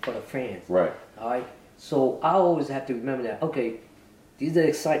excitement for the fans. Right. All right? So I always have to remember that, okay, these are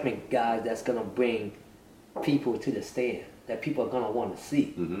excitement guys that's going to bring people to the stand, that people are going to want to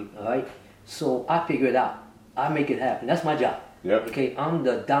see. All right? So I figure it out. I make it happen. That's my job. Yep. Okay? I'm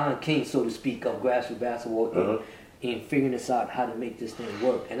the Don King, so to speak, of grassroots basketball in figuring this out, how to make this thing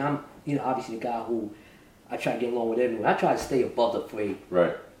work. And I'm, obviously the guy who I try to get along with everyone. I try to stay above the fray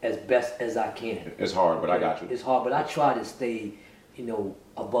as best as I can. It's hard, but I got you. It's hard, but I try to stay,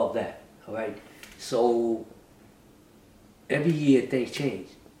 above that. All right? So every year things change.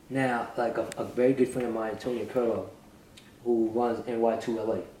 Now, like a very good friend of mine, Tony Curro, who runs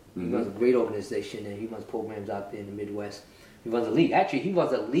NY2LA. He runs a great organization, and he runs programs out there in the Midwest. He runs a league. Actually, he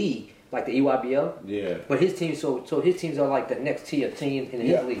runs a league like the EYBL. Yeah. But his team, so his teams are like the next tier teams in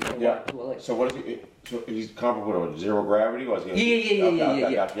his league. NY2LA. So what is he? So he's comparable to zero gravity, or is he?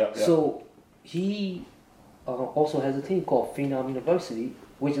 Yeah. So he also has a team called Phenom University,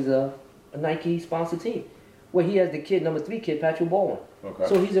 which is a Nike sponsored team, where he has the kid, number 3 kid, Patrick Baldwin. Okay.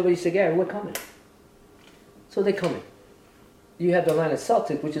 So he's already said, Gary, we're coming. So they're coming. You have the Atlanta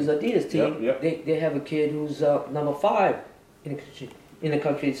Celtics, which is Adidas team. They have a kid who's number 5 in the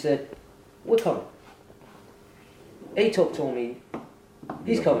country. Said, we're coming. Atok told me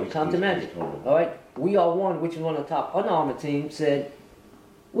he's coming. Compton Magic. All right. We Are One, which is one of the top Under Armour teams, said,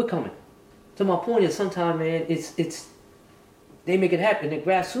 we're coming. So my point is, sometimes, man, it's they make it happen. The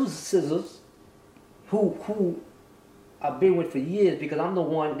grassroots scissors, who I've been with for years, because I'm the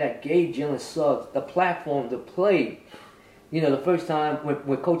one that gave Jalen Suggs the platform to play. The first time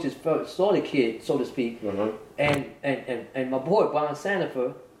when coaches first saw the kid, so to speak, and my boy Brian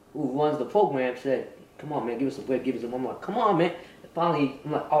Sandifer, who runs the program, said, "Come on, man, give us a break, give us a." I'm like, "Come on, man." And finally,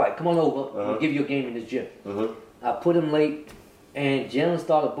 I'm like, "All right, come on over. We'll give you a game in this gym." I put him late, and Jalen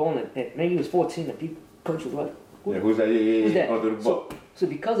started bowling. And maybe he was 14, and people, coach was like, "Who's that? Who's that?" Under the ball. So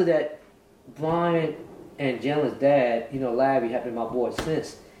because of that, Brian and Jalen's dad, Larry, have been my boy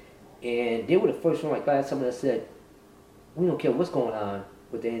since, and they were the first one. Like I had someone that said, "We don't care what's going on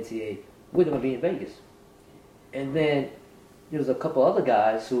with the NCAA. We're going to be in Vegas." And then there was a couple other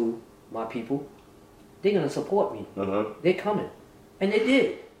guys who, my people, they're going to support me. They're coming. And they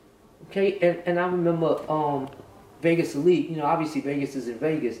did. Okay? And I remember Vegas Elite. Obviously Vegas is in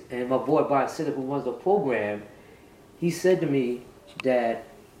Vegas. And my boy Brian Sitter, who runs the program, he said to me that,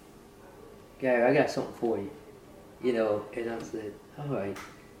 "Gary, I got something for you." And I said, "All right,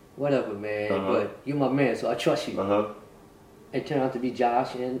 whatever, man. But you're my man, so I trust you." It turned out to be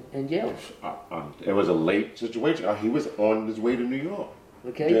Josh and Jalen. It was a late situation. He was on his way to New York.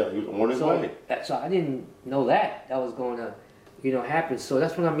 Okay. Yeah, he was on his way. So I didn't know that was going to, happen. So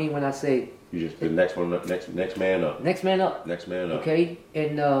that's what I mean when I say you just the next one, next man up. Next man up. Next man up. Okay,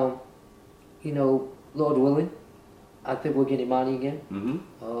 and Lord willing, I think we'll get Imani again.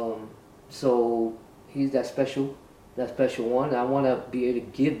 So he's that special one. And I want to be able to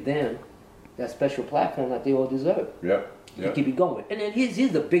give them that special platform that they all deserve. To keep it going. And then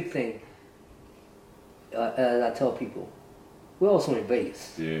here's the big thing. As I tell people, we're also in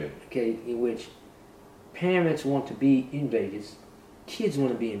Vegas. Okay, in which parents want to be in Vegas, kids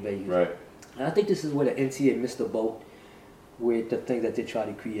want to be in Vegas. Right. And I think this is where the NCAA missed the boat with the things that they try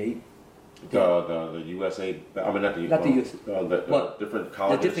to create. The USA. I mean, not the USA. The different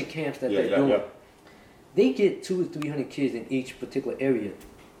colleges. The different camps that they're doing. They get 200 or 300 kids in each particular area.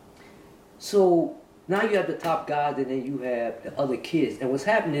 So now you have the top guys, and then you have the other kids. And what's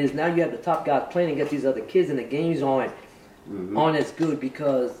happening is now you have the top guys playing against these other kids, and the games aren't as good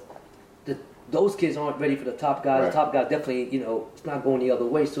because those kids aren't ready for the top guys. The top guys definitely, it's not going the other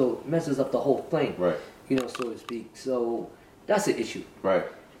way, so it messes up the whole thing, so to speak. So that's an issue. Right.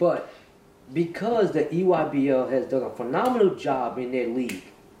 But because the EYBL has done a phenomenal job in their league,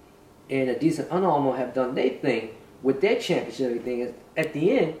 and a decent Under Armour have done their thing with their championship and everything, at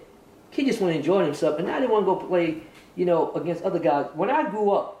the end, kids just want to enjoy themselves, and now they want to go play, against other guys. When I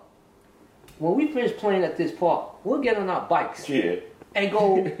grew up, when we finished playing at this park, we'll get on our bikes and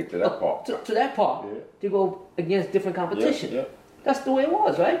go to that park to go against different competition. That's the way it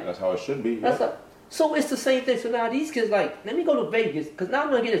was, right? That's how it should be. So it's the same thing. So now these kids let me go to Vegas because now I'm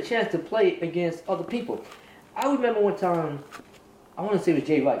going to get a chance to play against other people. I remember one time, I want to say it was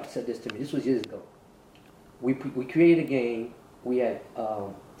Jay Wright said this to me. This was years ago. We created a game. We had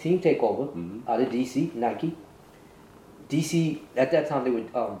Team Takeover out of DC, Nike. DC, at that time they were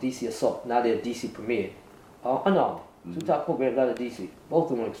DC Assault. Now they're DC Premier. Under Armour. Two top programs out of DC. Both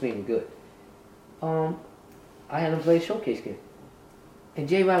of them were extremely good. I I had him play a showcase game. And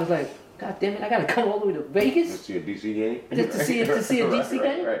J-Rod was like, God damn it, I gotta come all the way to Vegas? To see a DC game? Just to see a DC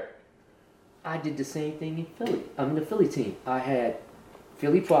game? Right. I did the same thing in Philly. I'm in the Philly team. I had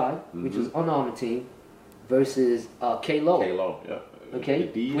Philly Pride, which was Under Armour team, versus K-Lo. K-Lo, yeah. Okay?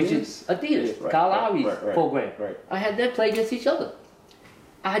 Adidas? Which is Adidas, Right, Kyle Lowry's program. Right. I had them play against each other.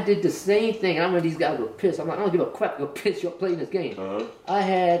 I did the same thing. I remember these guys were pissed. I'm like, I don't give a crap. You're pissed. You're playing this game. I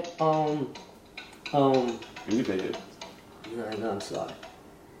had You take it. No, I'm sorry.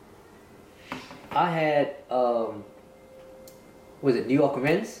 I had was it New York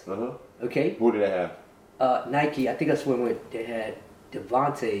Reds? Okay. Who did they have? Nike. I think that's when they had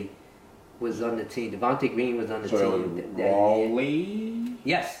Devontae was on the team. Devontae Green was on the team. Raleigh?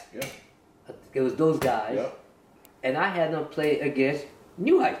 Yes. Yeah. It was those guys. Yeah. And I had them play against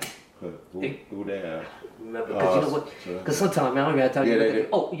New Heights. Who they have? Remember, because you know what? Because sometimes, man, I don't even have time to look at.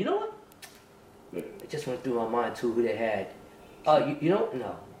 Oh, you know what? It just went through my mind too who they had. You know,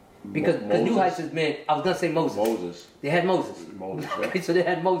 no. Because New Heights is meant, I was gonna say Moses. They had Moses. Yeah. So they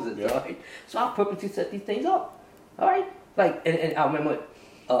had Moses, Yeah. all right? So I purposely set these things up. Alright? Like and I remember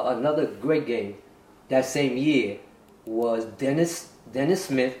another great game that same year was Dennis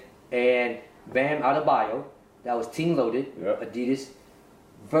Smith and Bam Adebayo. That was team loaded, Adidas,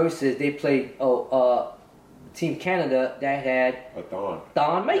 versus they played Team Canada that had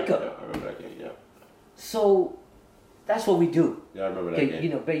Don Maker. Yeah, I remember that game, yeah. So that's what we do. Yeah, I remember that game. You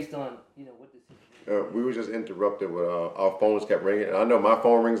know, based on what this. We were just interrupted with our phones kept ringing. And I know my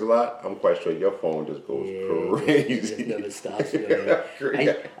phone rings a lot. I'm quite sure your phone just goes crazy. It just never stops.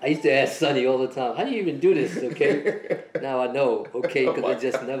 I used to ask Sonny all the time, "How do you even do this?" Okay, now I know. Okay, because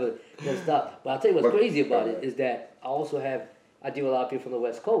it just never stops. But I'll tell you what's crazy about it is that I deal with a lot of people from the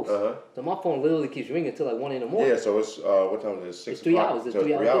West Coast. So my phone literally keeps ringing until like 1 in the morning. Yeah, so it's what time is it? 6 It's 3 o'clock. hours. It's So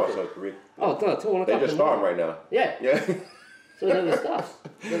 3 hours. So 3. Oh, it's 1 o'clock. They just starting right now. Yeah. Yeah. So it never stops.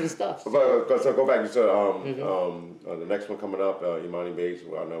 Never stops. So go back. You said the next one coming up, Imani Bates.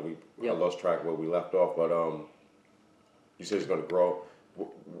 Well, I know I lost track where we left off, but you said it's going to grow.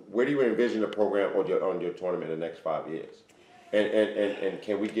 Where do you envision the program on your tournament in the next 5 years? And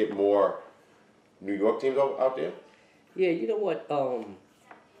can we get more New York teams out there? Yeah, you know what?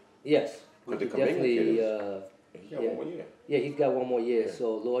 Yes, we could definitely. He's got 1 more year. Yeah, he's got 1 more year. Yeah.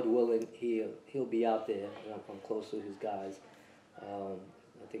 So Lord willing, he'll be out there. I'm close to his guys. I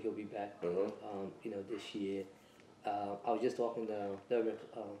think he'll be back. This year. I was just talking to Derman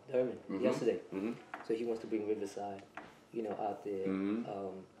yesterday. So he wants to bring Riverside, out there,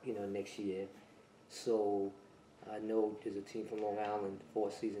 next year. So I know there's a team from Long Island,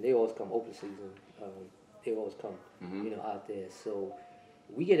 4th season. They always come open season. They always come, out there. So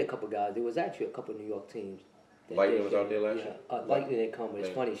we get a couple guys. There was actually a couple New York teams. Lightning was out there last year? Lightning didn't come, but it's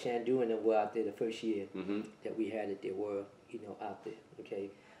funny. Shandu and them were out there the first year that we had it. They were, out there,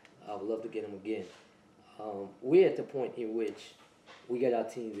 okay? I would love to get them again. We're at the point in which we got our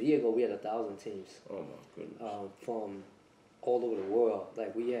teams. A year ago, we had 1,000 teams. Oh, my goodness. From all over the world.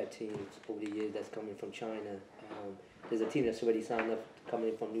 Like, we had teams over the years that's coming from China. There's a team that's already signed up coming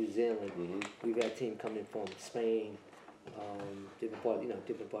in from New Zealand. We've had a team coming from Spain, different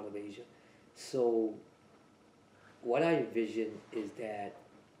part of Asia. So what I envision is that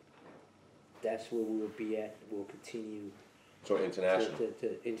that's where we will be at. We'll continue. So international.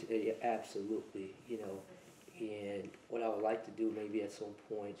 Absolutely, And what I would like to do maybe at some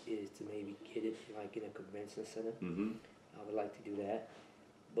point is to maybe get it like in a convention center. I would like to do that,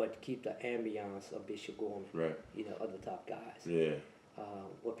 but keep the ambiance of Bishop Gorman. Right. Other top guys. Yeah.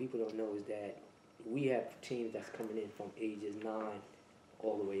 What people don't know is that we have teams that's coming in from ages 9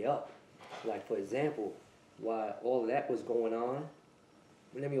 all the way up. Like, for example, while all of that was going on,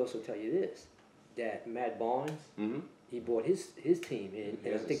 let me also tell you this, that Matt Barnes, he brought his team in,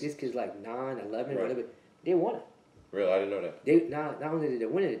 and I think this kid's like 9, 11, whatever. They won it. Really? I didn't know that. They not only did they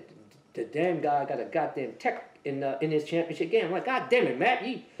win it, the damn guy got a goddamn tech in his championship game. I'm like, God damn it, Matt,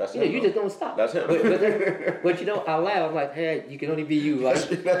 you just don't stop. That's him. But I laugh. I'm like, hey, you can only be you,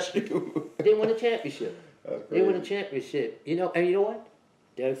 right? That's you. They won a championship. That's crazy. They won a championship. And you know what?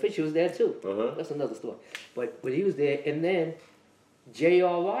 Derek Fisher was there too. That's another story. But he was there, and then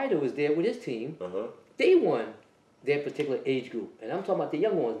J.R. Ryder was there with his team. They won their particular age group, and I'm talking about the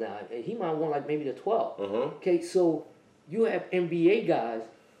young ones now. And he might have won like maybe the 12. Okay, so you have NBA guys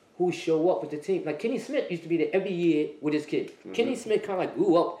who show up with the team. Like Kenny Smith used to be there every year with his kid. Kenny Smith kind of like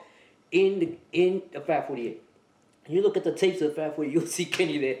grew up in the 548. You look at the tapes of the 548, you'll see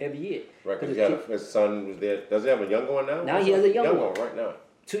Kenny there every year. Right, because his son was there. Does he have a younger one now? Now he has a young one right now.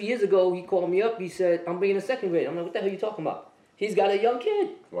 2 years ago, he called me up. He said, I'm bringing a second grade. I'm like, what the hell are you talking about? He's got a young kid.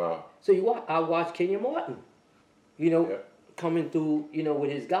 Wow. So I watched Kenyon Martin. coming through,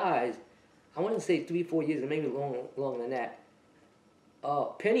 with his guys. I want to say 3-4 years, maybe longer than that.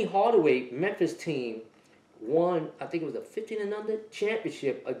 Penny Hardaway, Memphis team, won, I think it was a 15 and under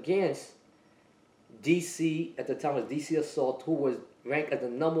championship against DC, at the time it was DC Assault, who was ranked as the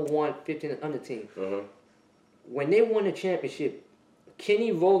 #1 15 and under team. When they won the championship,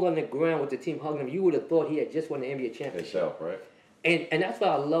 Kenny rolled on the ground with the team hugging him. You would have thought he had just won the NBA championship. Himself, right? And that's what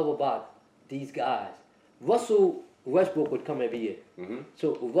I love about these guys. Russell Westbrook would come every year.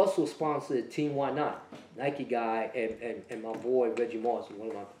 So Russell sponsored Team Why Not, Nike guy, and my boy Reggie Moss, one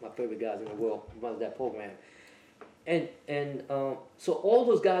of my favorite guys in the world, runs that program. And so all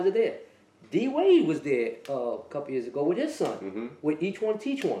those guys are there. D Wade was there a couple years ago with his son, with Each One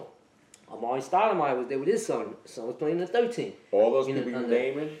Teach One. Amari Stoudemire was there with his son. His son was playing in the 13. All those people you're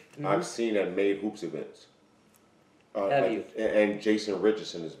naming, I've seen at Made Hoops events. Have you? And Jason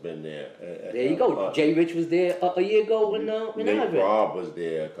Richardson has been there. There you go. Jay Rich was there a year ago when Nate Robb was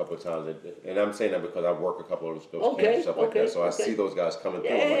there a couple of times. And I'm saying that because I work a couple of those camps and stuff like that. So I see those guys coming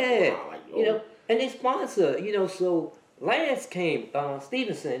through. Yeah. I'm like, wow, and they sponsor, so Lance came,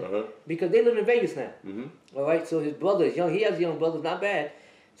 Stevenson, because they live in Vegas now. All right, so his brother is young. He has young brothers, not bad.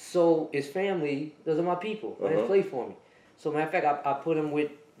 So his family, those are my people. Lance played for me. So matter of fact, I put him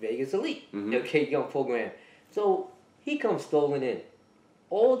with Vegas Elite, young program. So he comes strolling in.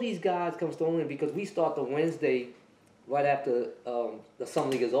 All these guys come strolling in because we start the Wednesday right after the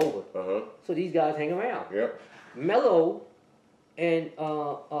summer league is over. So these guys hang around. Melo and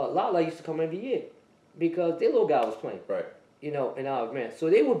Lala used to come every year because their little guy was playing. Right. In our event.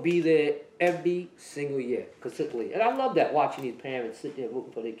 So they would be there every single year, consistently. And I love that, watching these parents sit there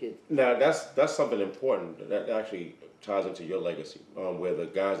rooting for their kids. Now, that's something important. That actually ties into your legacy, where the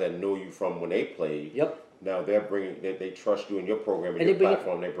guys that know you from when they played, now they're bringing, they trust you in your program and your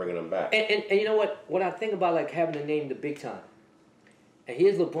platform, they're bringing them back. And you know what I think about, like, having the name the Big Time. And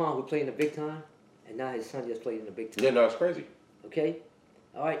here's LeBron, who played in the Big Time, and now his son just played in the Big Time. Yeah, no, it's crazy. Okay?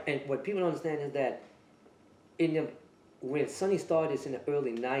 All right, and what people don't understand is that when Sonny started this in the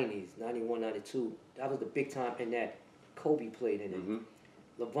early 90s, 91, 92, that was the Big Time, and that Kobe played in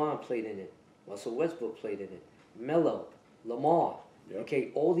it. LeBron played in it. Russell Westbrook played in it. Melo, Lamar.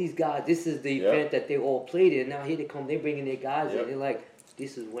 Okay, all these guys, this is the event that they all played in. Now here they come, they're bringing their guys in. They're like,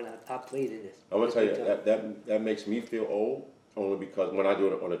 this is when I played in this. I'm going to tell you, that makes me feel old, only because when I do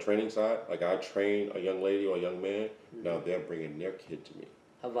it on the training side, like I train a young lady or a young man, now they're bringing their kid to me.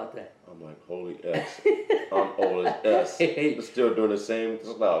 How about that? I'm like, holy S. I'm old as S. But still doing the same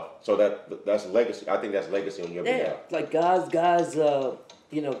stuff. So that's legacy. I think that's legacy on your behalf. Like guys, guys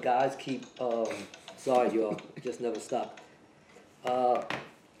keep, sorry y'all, just never stop.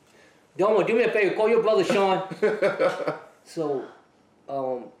 Domo, do me a favor, call your brother Sean. So,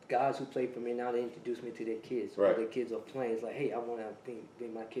 guys who play for me now, they introduce me to their kids. Right. Their kids are playing. It's like, hey, I want to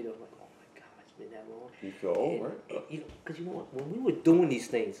bring my kid up. I'm like, oh my God, it's been that long. You feel old, right? Because you know what? When we were doing these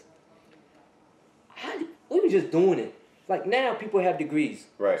things, we were just doing it. Like now, people have degrees.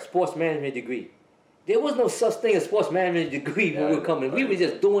 Right. Sports management degree. There was no such thing as sports management degree when we were coming. We were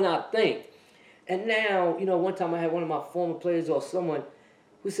just doing our thing. And now, one time I had one of my former players or someone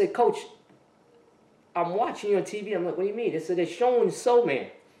who said, Coach, I'm watching you on TV. I'm like, what do you mean? They said, they're showing Soul Man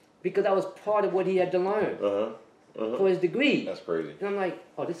because that was part of what he had to learn for his degree. That's crazy. And I'm like,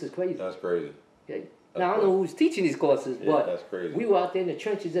 oh, this is crazy. That's crazy. Okay. Now, I don't know who's teaching these courses, but that's crazy. We were out there in the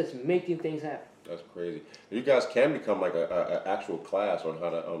trenches just making things happen. That's crazy. You guys can become like an actual class on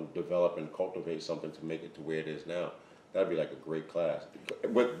how to develop and cultivate something to make it to where it is now. That'd be like a great class.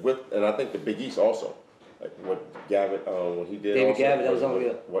 And I think the Big East also. Like what Gavitt, what he did. David also, Gavitt, that was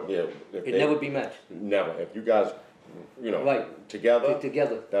unreal. It never be matched. Never. If you guys, together.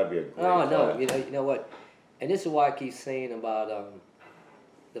 That'd be a great class. No, you know what? And this is why I keep saying about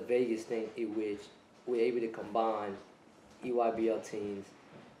the Vegas thing, in which we're able to combine EYBL teams,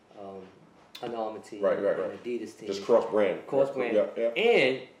 Under Armour team, and Adidas team. Just cross-brand. Cross-brand.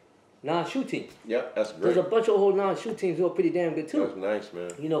 And non-shoe teams. Yeah, that's great. There's a bunch of whole non-shoe teams who are pretty damn good too. That's nice,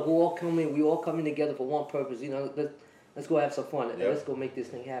 man. Who all we all coming together for one purpose. Let's go have some fun. Yep. Let's go make this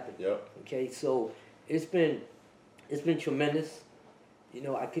thing happen. Yep. Okay, so it's been tremendous.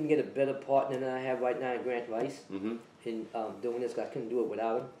 I couldn't get a better partner than I have right now in Grant Rice. In doing this, I couldn't do it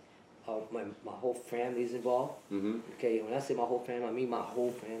without him. My whole family is involved. Okay, when I say my whole family, I mean my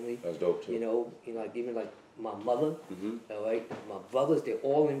whole family. That's dope too. Even like my mother, all right, my brothers, they're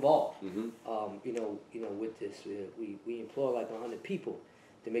all involved. With this, we employ like 100 people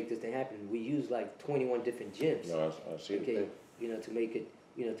to make this thing happen. We use like 21 different gyms. No, I see. Okay, to make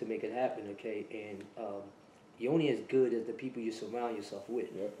it happen. Okay, and you're only as good as the people you surround yourself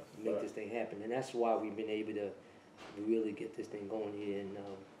with to make this thing happen, and that's why we've been able to really get this thing going here in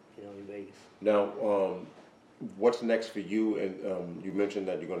in Vegas. Now, what's next for you? And you mentioned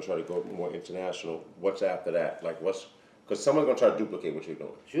that you're going to try to go more international. What's after that? Like, because someone's going to try to duplicate what you're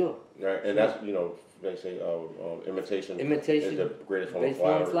doing. Sure. Right, and that's, they say imitation is the greatest form of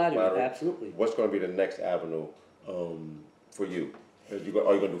flattery. flattery. Absolutely. What's going to be the next avenue for you? Are you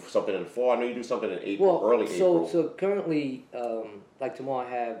going to do something in the fall? I know you do something in April, early April. So currently, like tomorrow, I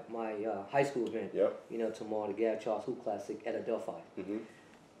have my high school event. Yep. Tomorrow, the Gary Charles Hoop Classic at Adelphi. Mm-hmm.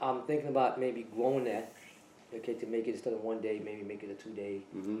 I'm thinking about maybe growing that. Okay, to make it instead of 1 day, maybe make it a 2 day,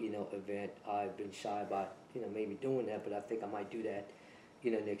 event. I've been shy about, maybe doing that, but I think I might do that,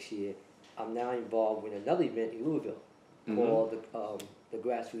 next year. I'm now involved with another event in Louisville called the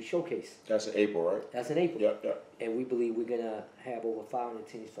Grassroots Showcase. That's in April, right? That's in April. Yep. And we believe we're gonna have over 500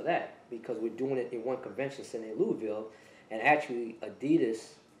 teams for that because we're doing it in one convention center in Louisville, and actually Adidas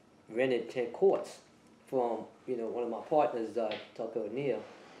rented 10 courts from one of my partners, Tucker O'Neill,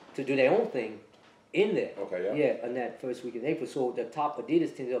 to do their own thing in there. Okay, yeah. Yeah, on that first week in April. So the top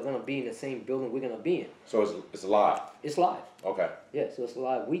Adidas teams are going to be in the same building we're going to be in. So it's live? It's live. Okay. Yeah, so it's a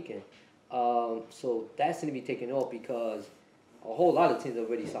live weekend. So that's going to be taken off because a whole lot of teams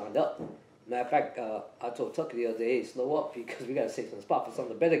already signed up. Matter of fact, I told Tucker the other day, hey, slow up because we got to save some spot for some of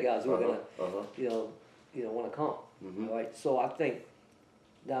the better guys who are going to, want to come. Mm-hmm. All right. So I think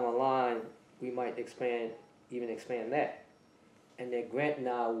down the line we might expand that. And then Grant and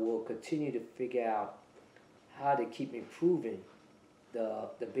I will continue to figure out how to keep improving the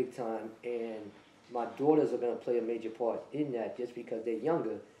big time. And my daughters are going to play a major part in that just because they're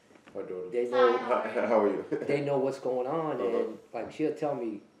younger. My daughter. They know. How are you? They know what's going on, and like she'll tell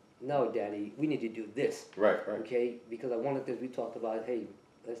me, "No, Daddy, we need to do this." Right. Okay, because one of the things we talked about, hey,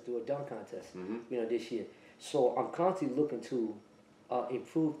 let's do a dunk contest. This year. So I'm constantly looking to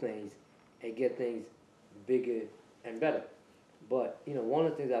improve things and get things bigger and better. But, one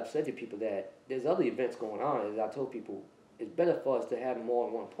of the things I've said to people that there's other events going on is I told people it's better for us to have more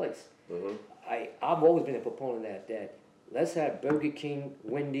in one place. I've always been a proponent that let's have Burger King,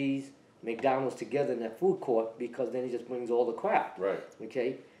 Wendy's, McDonald's together in that food court because then it just brings all the crowd. Right.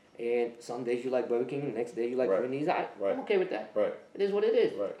 Okay? And some days you like Burger King, the next day you like Wendy's. I'm okay with that. Right. It is what it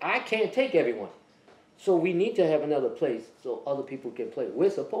is. Right. I can't take everyone. So we need to have another place so other people can play. We're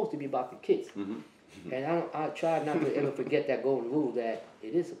supposed to be about the kids. And I try not to ever forget that golden rule that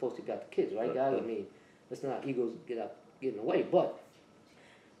it is supposed to be about the kids, right, guys? I mean, let's not egos get in the way. But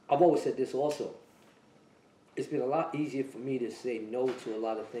I've always said this also. It's been a lot easier for me to say no to a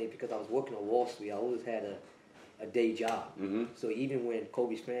lot of things because I was working on Wall Street. I always had a day job. So even when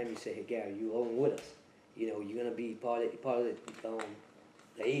Kobe's family said, "Hey, Gary, you own with us. You're gonna be part of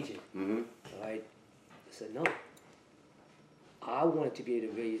the agent." All right. I said no. I wanted to be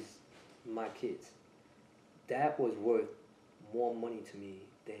able to raise my kids. That was worth more money to me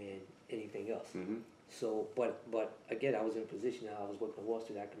than anything else. So, but again, I was in a position that I was working on Wall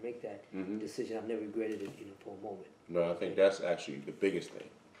Street. I could make that decision. I've never regretted it, for a moment. No, I think that's actually the biggest thing.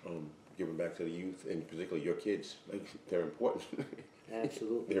 Giving back to the youth, and particularly your kids, they're important.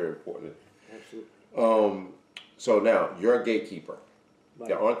 Absolutely, they're important. Absolutely. So now you're a gatekeeper. Right.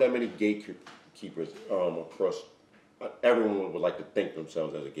 There aren't that many gatekeepers across. Everyone would like to think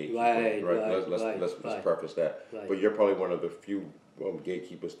themselves as a gatekeeper. Right. Let's preface that. Right. But you're probably one of the few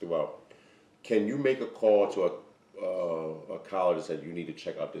gatekeepers throughout. Can you make a call to a college that said you need to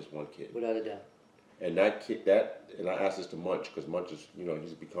check out this one kid? Without a doubt. And that kid, and I asked this to Munch because Munch is,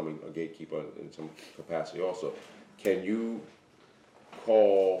 he's becoming a gatekeeper in some capacity also. Can you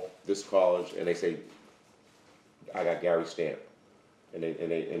call this college and they say, "I got Gary stamp," and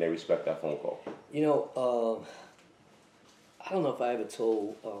they respect that phone call? I don't know if I ever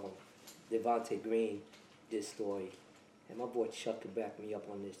told Devontae Green this story, and my boy Chuck could back me up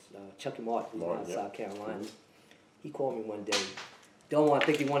on this. Chucky Martin, who's out of South Carolina. He called me one day. Don't want. I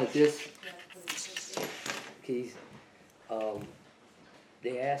think he wanted this. Keys.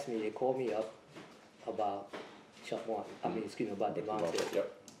 They called me up about Chuck Martin. About Devontae.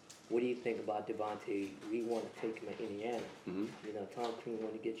 Yep. What do you think about Devontae? We want to take him to Indiana. Tom Crean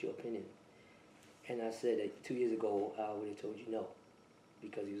wanted to get your opinion. And I said that 2 years ago, I would have told you no.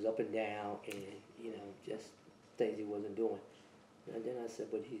 Because he was up and down and, just things he wasn't doing. And then I said,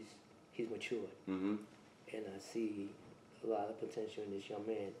 but he's matured. And I see a lot of potential in this young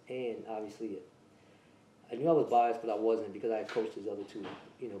man. And obviously, I knew I was biased, but I wasn't because I had coached his other two,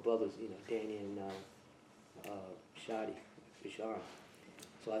 brothers, Danny and Rashard.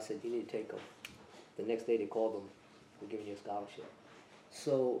 So I said, you need to take him. The next day they called him, we're giving you a scholarship.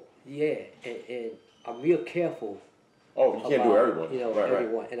 So, yeah, and I'm real careful. Oh, you can't do everyone.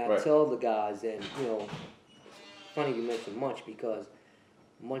 Everyone. And I tell the guys, and, funny you mentioned Munch because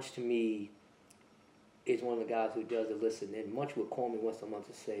Munch to me is one of the guys who does the listen. And Munch would call me once a month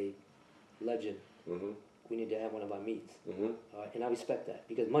to say, "Legend, we need to have one of our meets." And I respect that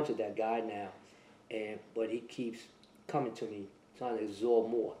because Munch is that guy now, but he keeps coming to me trying to absorb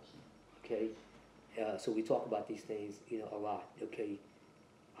more. Okay, so we talk about these things, a lot. Okay,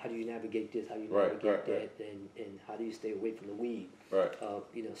 how do you navigate this? How do you navigate that? And how do you stay away from the weed?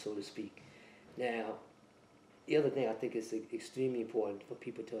 So to speak. Now, the other thing I think is extremely important for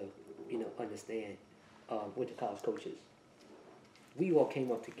people to, understand with the college coaches. We all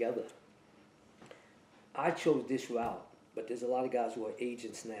came up together. I chose this route, but there's a lot of guys who are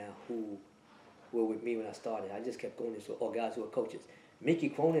agents now who were with me when I started. I just kept going this way, or guys who are coaches. Mickey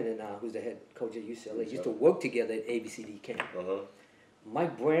Cronin and I, who's the head coach at UCLA, used to work together at ABCD camp.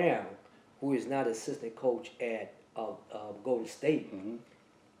 Mike Brown, who is now the assistant coach at Golden State,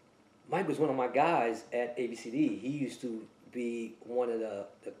 Mike was one of my guys at ABCD. He used to be one of the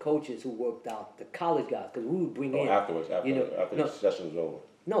coaches who worked out the college guys because we would bring in after the session was over.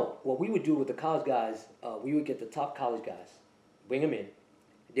 No, what we would do with the college guys, we would get the top college guys, bring them in.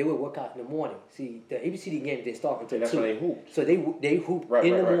 They would work out in the morning. See, the ABCD games they start until 2. That's when they hoop. So they hoop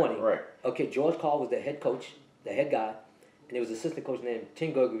in the morning. Okay, George Carl was the head coach, the head guy, and there was an assistant coach named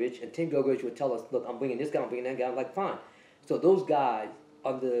Tim Gergovich, and Tim Gergovich would tell us, "Look, I'm bringing this guy, I'm bringing that guy." I'm like, "Fine." So those guys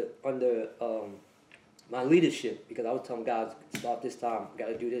under my leadership, because I would tell them, "Guys, start this time, got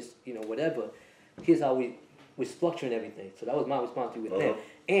to do this, whatever." Here's how we structuring everything. So that was my responsibility with them.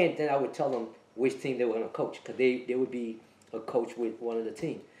 And then I would tell them which team they were going to coach, because they would be a coach with one of the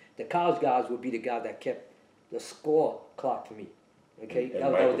teams. The college guys would be the guys that kept the score clock for me. Okay, and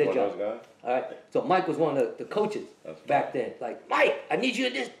that was their job. Those guys? All right. So Mike was one of the coaches back then. Like, "Mike, I need you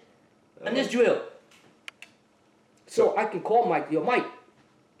in this drill." So I can call Mike. "Yo, Mike,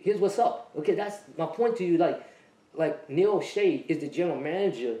 here's what's up." Okay, that's my point to you. Like Neil O'Shea is the general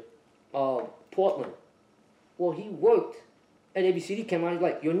manager of Portland. Well, he worked at ABCD camp. I was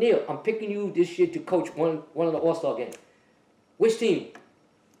like, "Yo, Neil, I'm picking you this year to coach one of the All-Star games." "Which team?"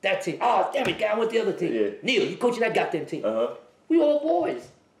 "That team." "Oh, damn it, guy, I want the other team." Yeah. "Neil, you coaching that goddamn team." We all boys.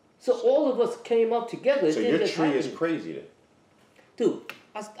 So all of us came up together. So your tree is crazy then? Dude,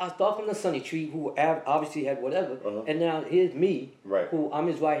 I start from the Sunny Tree, who obviously had whatever, and now here's me, who I'm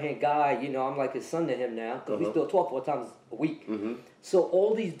his right-hand guy. I'm like his son to him now, because we still talk 4 times a week. So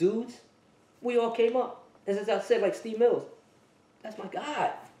all these dudes, we all came up. And as I said, like Steve Mills, that's my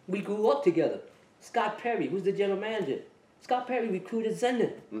guy. We grew up together. Scott Perry, who's the general manager. Scott Perry recruited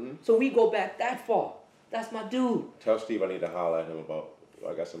Zenden. So we go back that far. That's my dude. Tell Steve I need to holler at him about,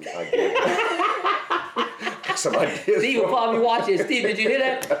 I got some ideas. Steve will probably watch it. Steve, did you hear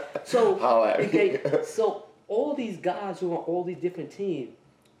that? So, holler at me. Okay, so all these guys who are on all these different teams,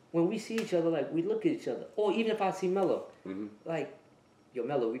 when we see each other, like, we look at each other. Or even if I see Melo, like, "Yo,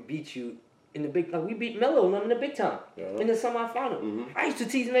 Melo, we beat you in the big, like, we beat Melo in the big time, in the semifinal. I used to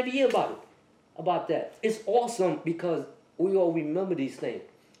tease him every year about that. It's awesome because we all remember these things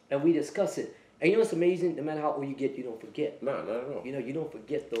and we discuss it. And you know what's amazing? No matter how old you get, you don't forget. No, not at all. You don't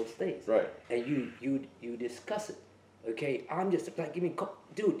forget those things. Right. And you discuss it. Okay, I'm just like,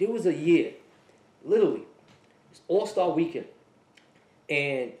 dude, there was a year, literally, it's All-Star weekend,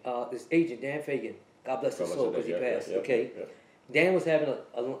 and this agent, Dan Fagan, God bless his soul because he passed, okay? Yeah. Dan was having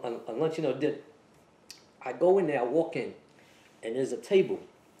a luncheon or dinner. I go in there, I walk in, and there's a table,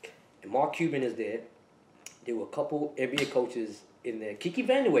 and Mark Cuban is there. There were a couple NBA coaches in there. Kiki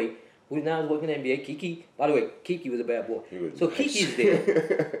Vandeweghe, who now is working in the NBA. Kiki, by the way, Kiki was a bad boy. So nice. Kiki's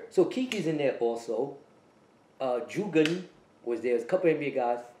there. So Kiki's in there also. Drew Gooden was there. There's a couple NBA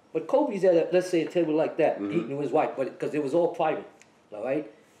guys. But Kobe's at, let's say, a table like that, eating with his wife, but because it was all private, all right?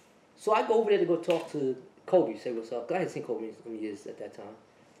 So I go over there to go talk to Kobe, say what's up. I hadn't seen Kobe in some years at that time.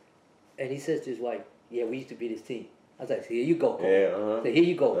 And he says to his wife, "Yeah, we used to be this team." I was like, "Here you go, Kobe." Yeah, So here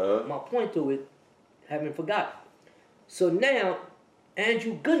you go. My point to it, haven't forgotten. So now,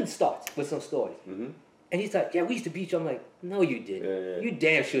 Andrew Gooden starts with some stories. And he's like, "Yeah, we used to beat you." I'm like, "No, you didn't. You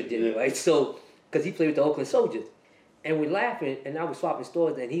damn sure didn't, right?" So, because he played with the Oakland Soldiers. And we're laughing, and now we're swapping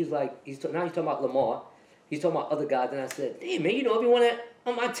stories, and he's like, now he's talking about Lamar. He's talking about other guys, and I said, "Damn, man, you know everyone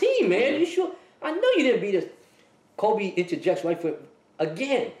on my team, man. You sure? I know you didn't beat us." Kobe interjects right foot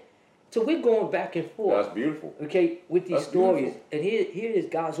again. So we're going back and forth. That's beautiful. Okay, with these stories. Beautiful. And here is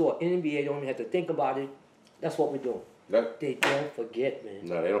guys who are in the NBA, don't even have to think about it. That's what we're doing. They don't forget, man.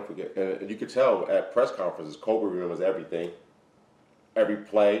 No, they don't forget. And you could tell at press conferences, Kobe remembers everything. every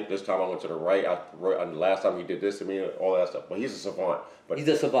play. This time I went to the right. And the last time he did this to me, all that stuff. But he's a savant. But he's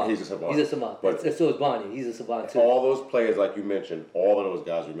a savant. He's a savant. He's a savant. But so is Bonnie. He's a savant too. All those players, like you mentioned, all of those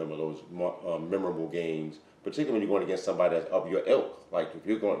guys remember those memorable games. Particularly when you're going against somebody that's of your ilk. Like if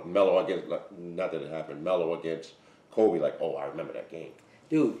you're going Melo against, like, not that it happened, Melo against Kobe. Like, oh, I remember that game.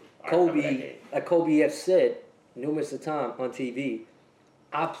 Dude, Kobe, like Kobe have said numerous of times on TV,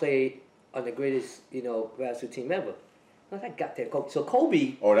 I played on the greatest, grassroots team ever. I got that Kobe. So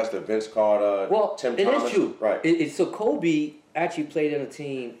Kobe. Oh, that's the Vince Carter, Tim Thomas. It is true. Right. So Kobe actually played on a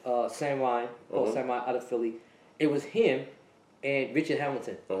team, Sam Ryan, Sam Ryan out of Philly. It was him and Richard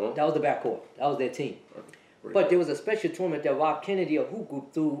Hamilton. That was the backcourt. That was their team. But there was a special tournament that Rob Kennedy or Hoop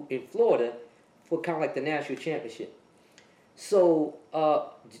Group threw in Florida for kind of like the national championship. So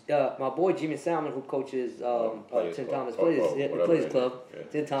my boy Jimmy Salmon, who coaches Tim Thomas, plays club. Yeah.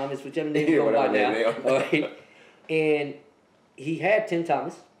 Tim Thomas, whichever name you go by now. All right. And he had Tim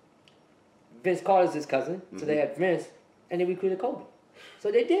Thomas. Vince Carter's his cousin, so they had Vince, and they recruited Kobe.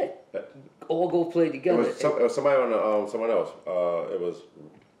 So they did. All go play together. It was somebody on someone else. It was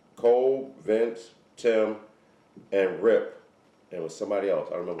Cole, Vince, Tim, and Rip. And it was somebody else.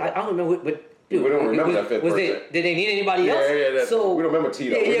 I don't remember. I don't remember, but. Dude, we don't remember that fifth person. Did they need anybody else? Yeah. So, we don't remember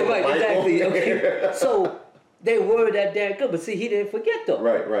Tito. Yeah, right, exactly. Okay. So they were that damn good, but see, he didn't forget though.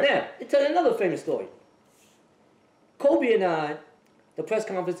 Right. Now, to tell you another famous story. Kobe and I, the press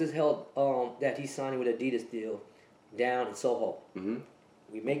conference is held that he signed with Adidas deal down in Soho.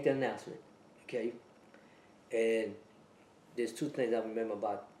 We make the announcement, okay? And there's two things I remember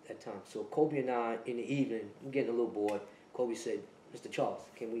about that time. So Kobe and I, in the evening, we're getting a little bored. Kobe said, "Mr. Charles,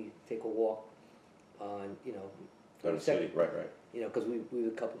 can we take a walk on, Down the city, right. Because we were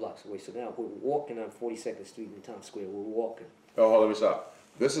a couple blocks away. So now we're walking on 42nd Street in Times Square. We're walking. Oh, let me stop.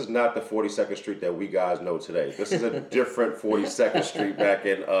 This is not the 42nd Street that we guys know today. This is a different 42nd Street back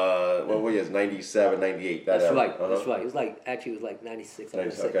in, what year is 97, 98. That's right. That's right. It was like 96.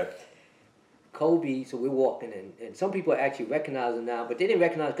 96, okay. Kobe, so we're walking, and some people actually recognize him now, but they didn't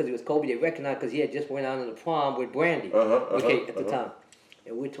recognize because he was Kobe. They recognized because he had just went out on the prom with Brandy, at the time.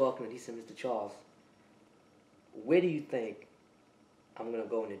 And we're talking, and he said, "Mr. Charles, where do you think I'm going to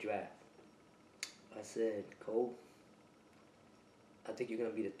go in the draft?" I said, "Kobe, I think you're going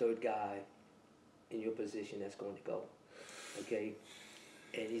to be the third guy in your position that's going to go." Okay?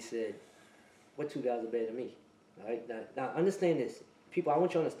 And he said, "What two guys are better than me?" All right? Now understand this. People, I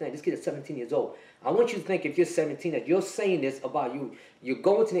want you to understand, this kid is 17 years old. I want you to think if you're 17 that you're saying this about you. You're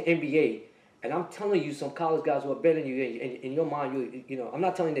going to the NBA, and I'm telling you some college guys who are better than you. And in your mind, I'm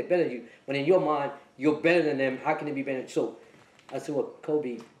not telling you they're better than you, but in your mind, you're better than them. How can they be better? So I said, "Well,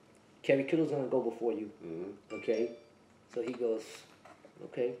 Kobe, Kerry Kittle's going to go before you." Okay? So he goes,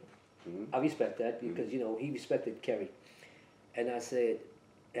 "Okay." I respect that because, he respected Kerry. And I said,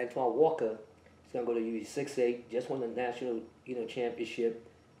 "Antoine Walker, he's going to go to you. He's 6'8", just won the national, championship.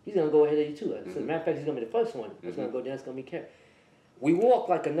 He's going to go ahead of you too." I said, "Matter of fact, he's going to be the first one. That's going to go down. It's going to be Kerry." We walked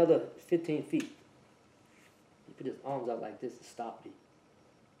like another 15 feet. He put his arms out like this to stop me.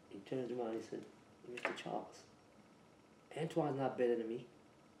 He turns around and he said, "Mr. Charles, Antoine's not better than me."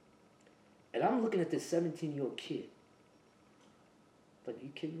 And I'm looking at this 17-year-old kid. Like, are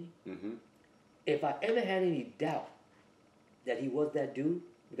you kidding me? If I ever had any doubt that he was that dude,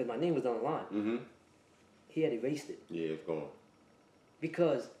 because my name was on the line, he had erased it. Yeah, it's gone.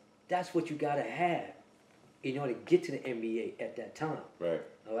 Because that's what you got to have in order to get to the NBA at that time. Right.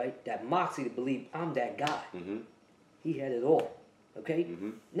 All right? That moxie to believe I'm that guy. He had it all. Okay?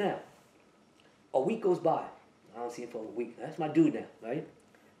 Now, a week goes by. I don't see him for a week. That's my dude now, right?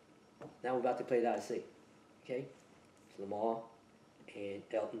 Now we're about to play it out of state. Okay? It's Lamar and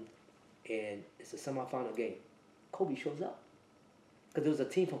Elton, and it's a semifinal game. Kobe shows up because there was a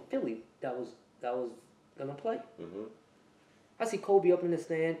team from Philly that was gonna play. I see Kobe up in the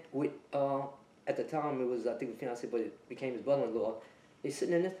stand with at the time it was, I think, his fiance, but it became his brother-in-law. He's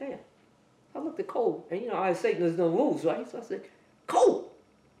sitting in the stand. I looked at Kobe, and I say there's no rules, right? So I said, "Kobe,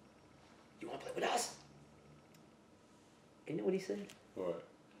 you want to play with us?" And you know what he said? What?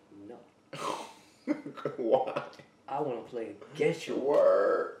 No. Why? I want to play against you.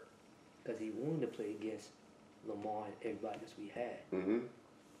 Word. Because he wanted to play against Lamar and everybody that we had.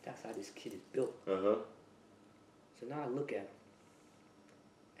 That's how this kid is built. So now I look at him,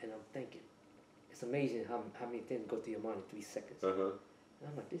 and I'm thinking, it's amazing how many things go through your mind in 3 seconds. And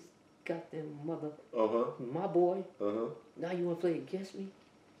I'm like, this goddamn mother, my boy, now you want to play against me?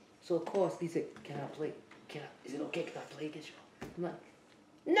 So of course he said, "Can I play? Is it okay? Can I play against you?" I'm like,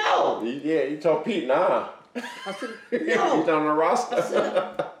 "No!" Yeah, you told Pete, nah. I said, "No." He's on the roster. I said,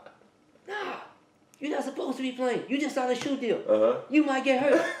 "Nah." You're not supposed to be playing. You just signed a shoe deal. Uh-huh. You might get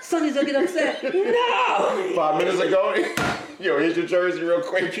hurt. Sonny's gonna get upset. No! 5 minutes ago, yo, here's your jersey real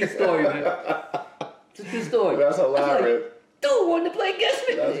quick. True story, man. It's a true story. That's hilarious. Like, dude wanted to play against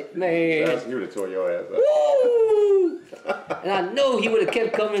me. Man. You would have tore your ass up. Woo! And I know he would have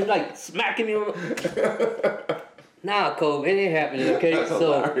kept coming, like, smacking me. Nah, Cole, it ain't happening, okay? That's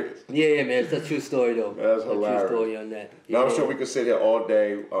hilarious. Yeah, man, it's a true story, though. That's a hilarious. True story on that. Yeah. Now, I'm sure we could sit here all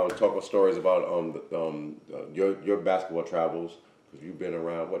day talking stories about your basketball travels, because you've been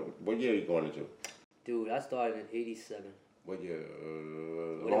around. What year are you going into? Dude, I started in '87. What year?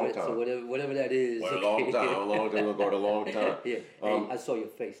 Long time. So whatever that is. What a long time. A long time ago, a long time. Yeah. Hey, I saw your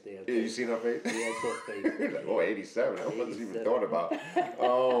face there. Yeah, you seen her face? Yeah, I saw her face. Like, oh, 87. I wasn't even thought about.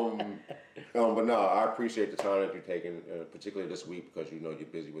 But no, I appreciate the time that you're taking, particularly this week, because you know you're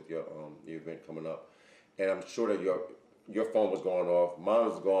busy with your event coming up. And I'm sure that your phone was going off. Mine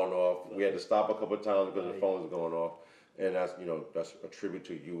was going off. We had to stop a couple of times because the phone was going off. And that's a tribute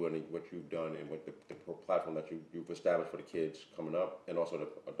to you and what you've done and what the platform that you've established for the kids coming up, and also the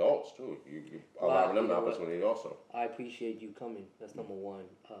adults too. You allowing them the opportunity also. I appreciate you coming. That's number one.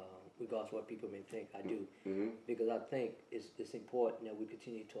 Regardless of what people may think, I do, because I think it's important that we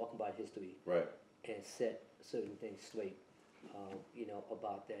continue talking about history, right, and set certain things straight.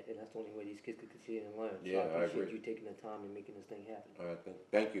 About that, and that's the only way these kids could continue to learn. Yeah, so I appreciate agree. you taking the time and making this thing happen. All right,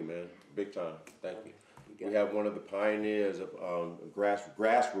 thank you, man. Big time. Thank you. You We have one of the pioneers of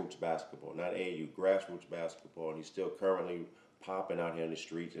grassroots basketball, not AU, grassroots basketball, and he's still currently popping out here in the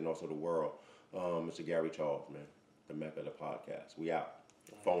streets and also the world. Mr. Gary Charles, man, the MECCA of the podcast. We out.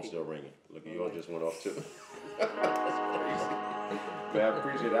 Phone's still ringing. Look, yours just went off too. That's crazy. Man, I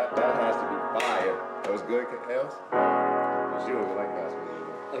appreciate that. That has to be fire. That was good, Els? She don't like basketball.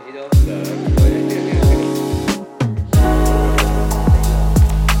 Oh, you don't? No,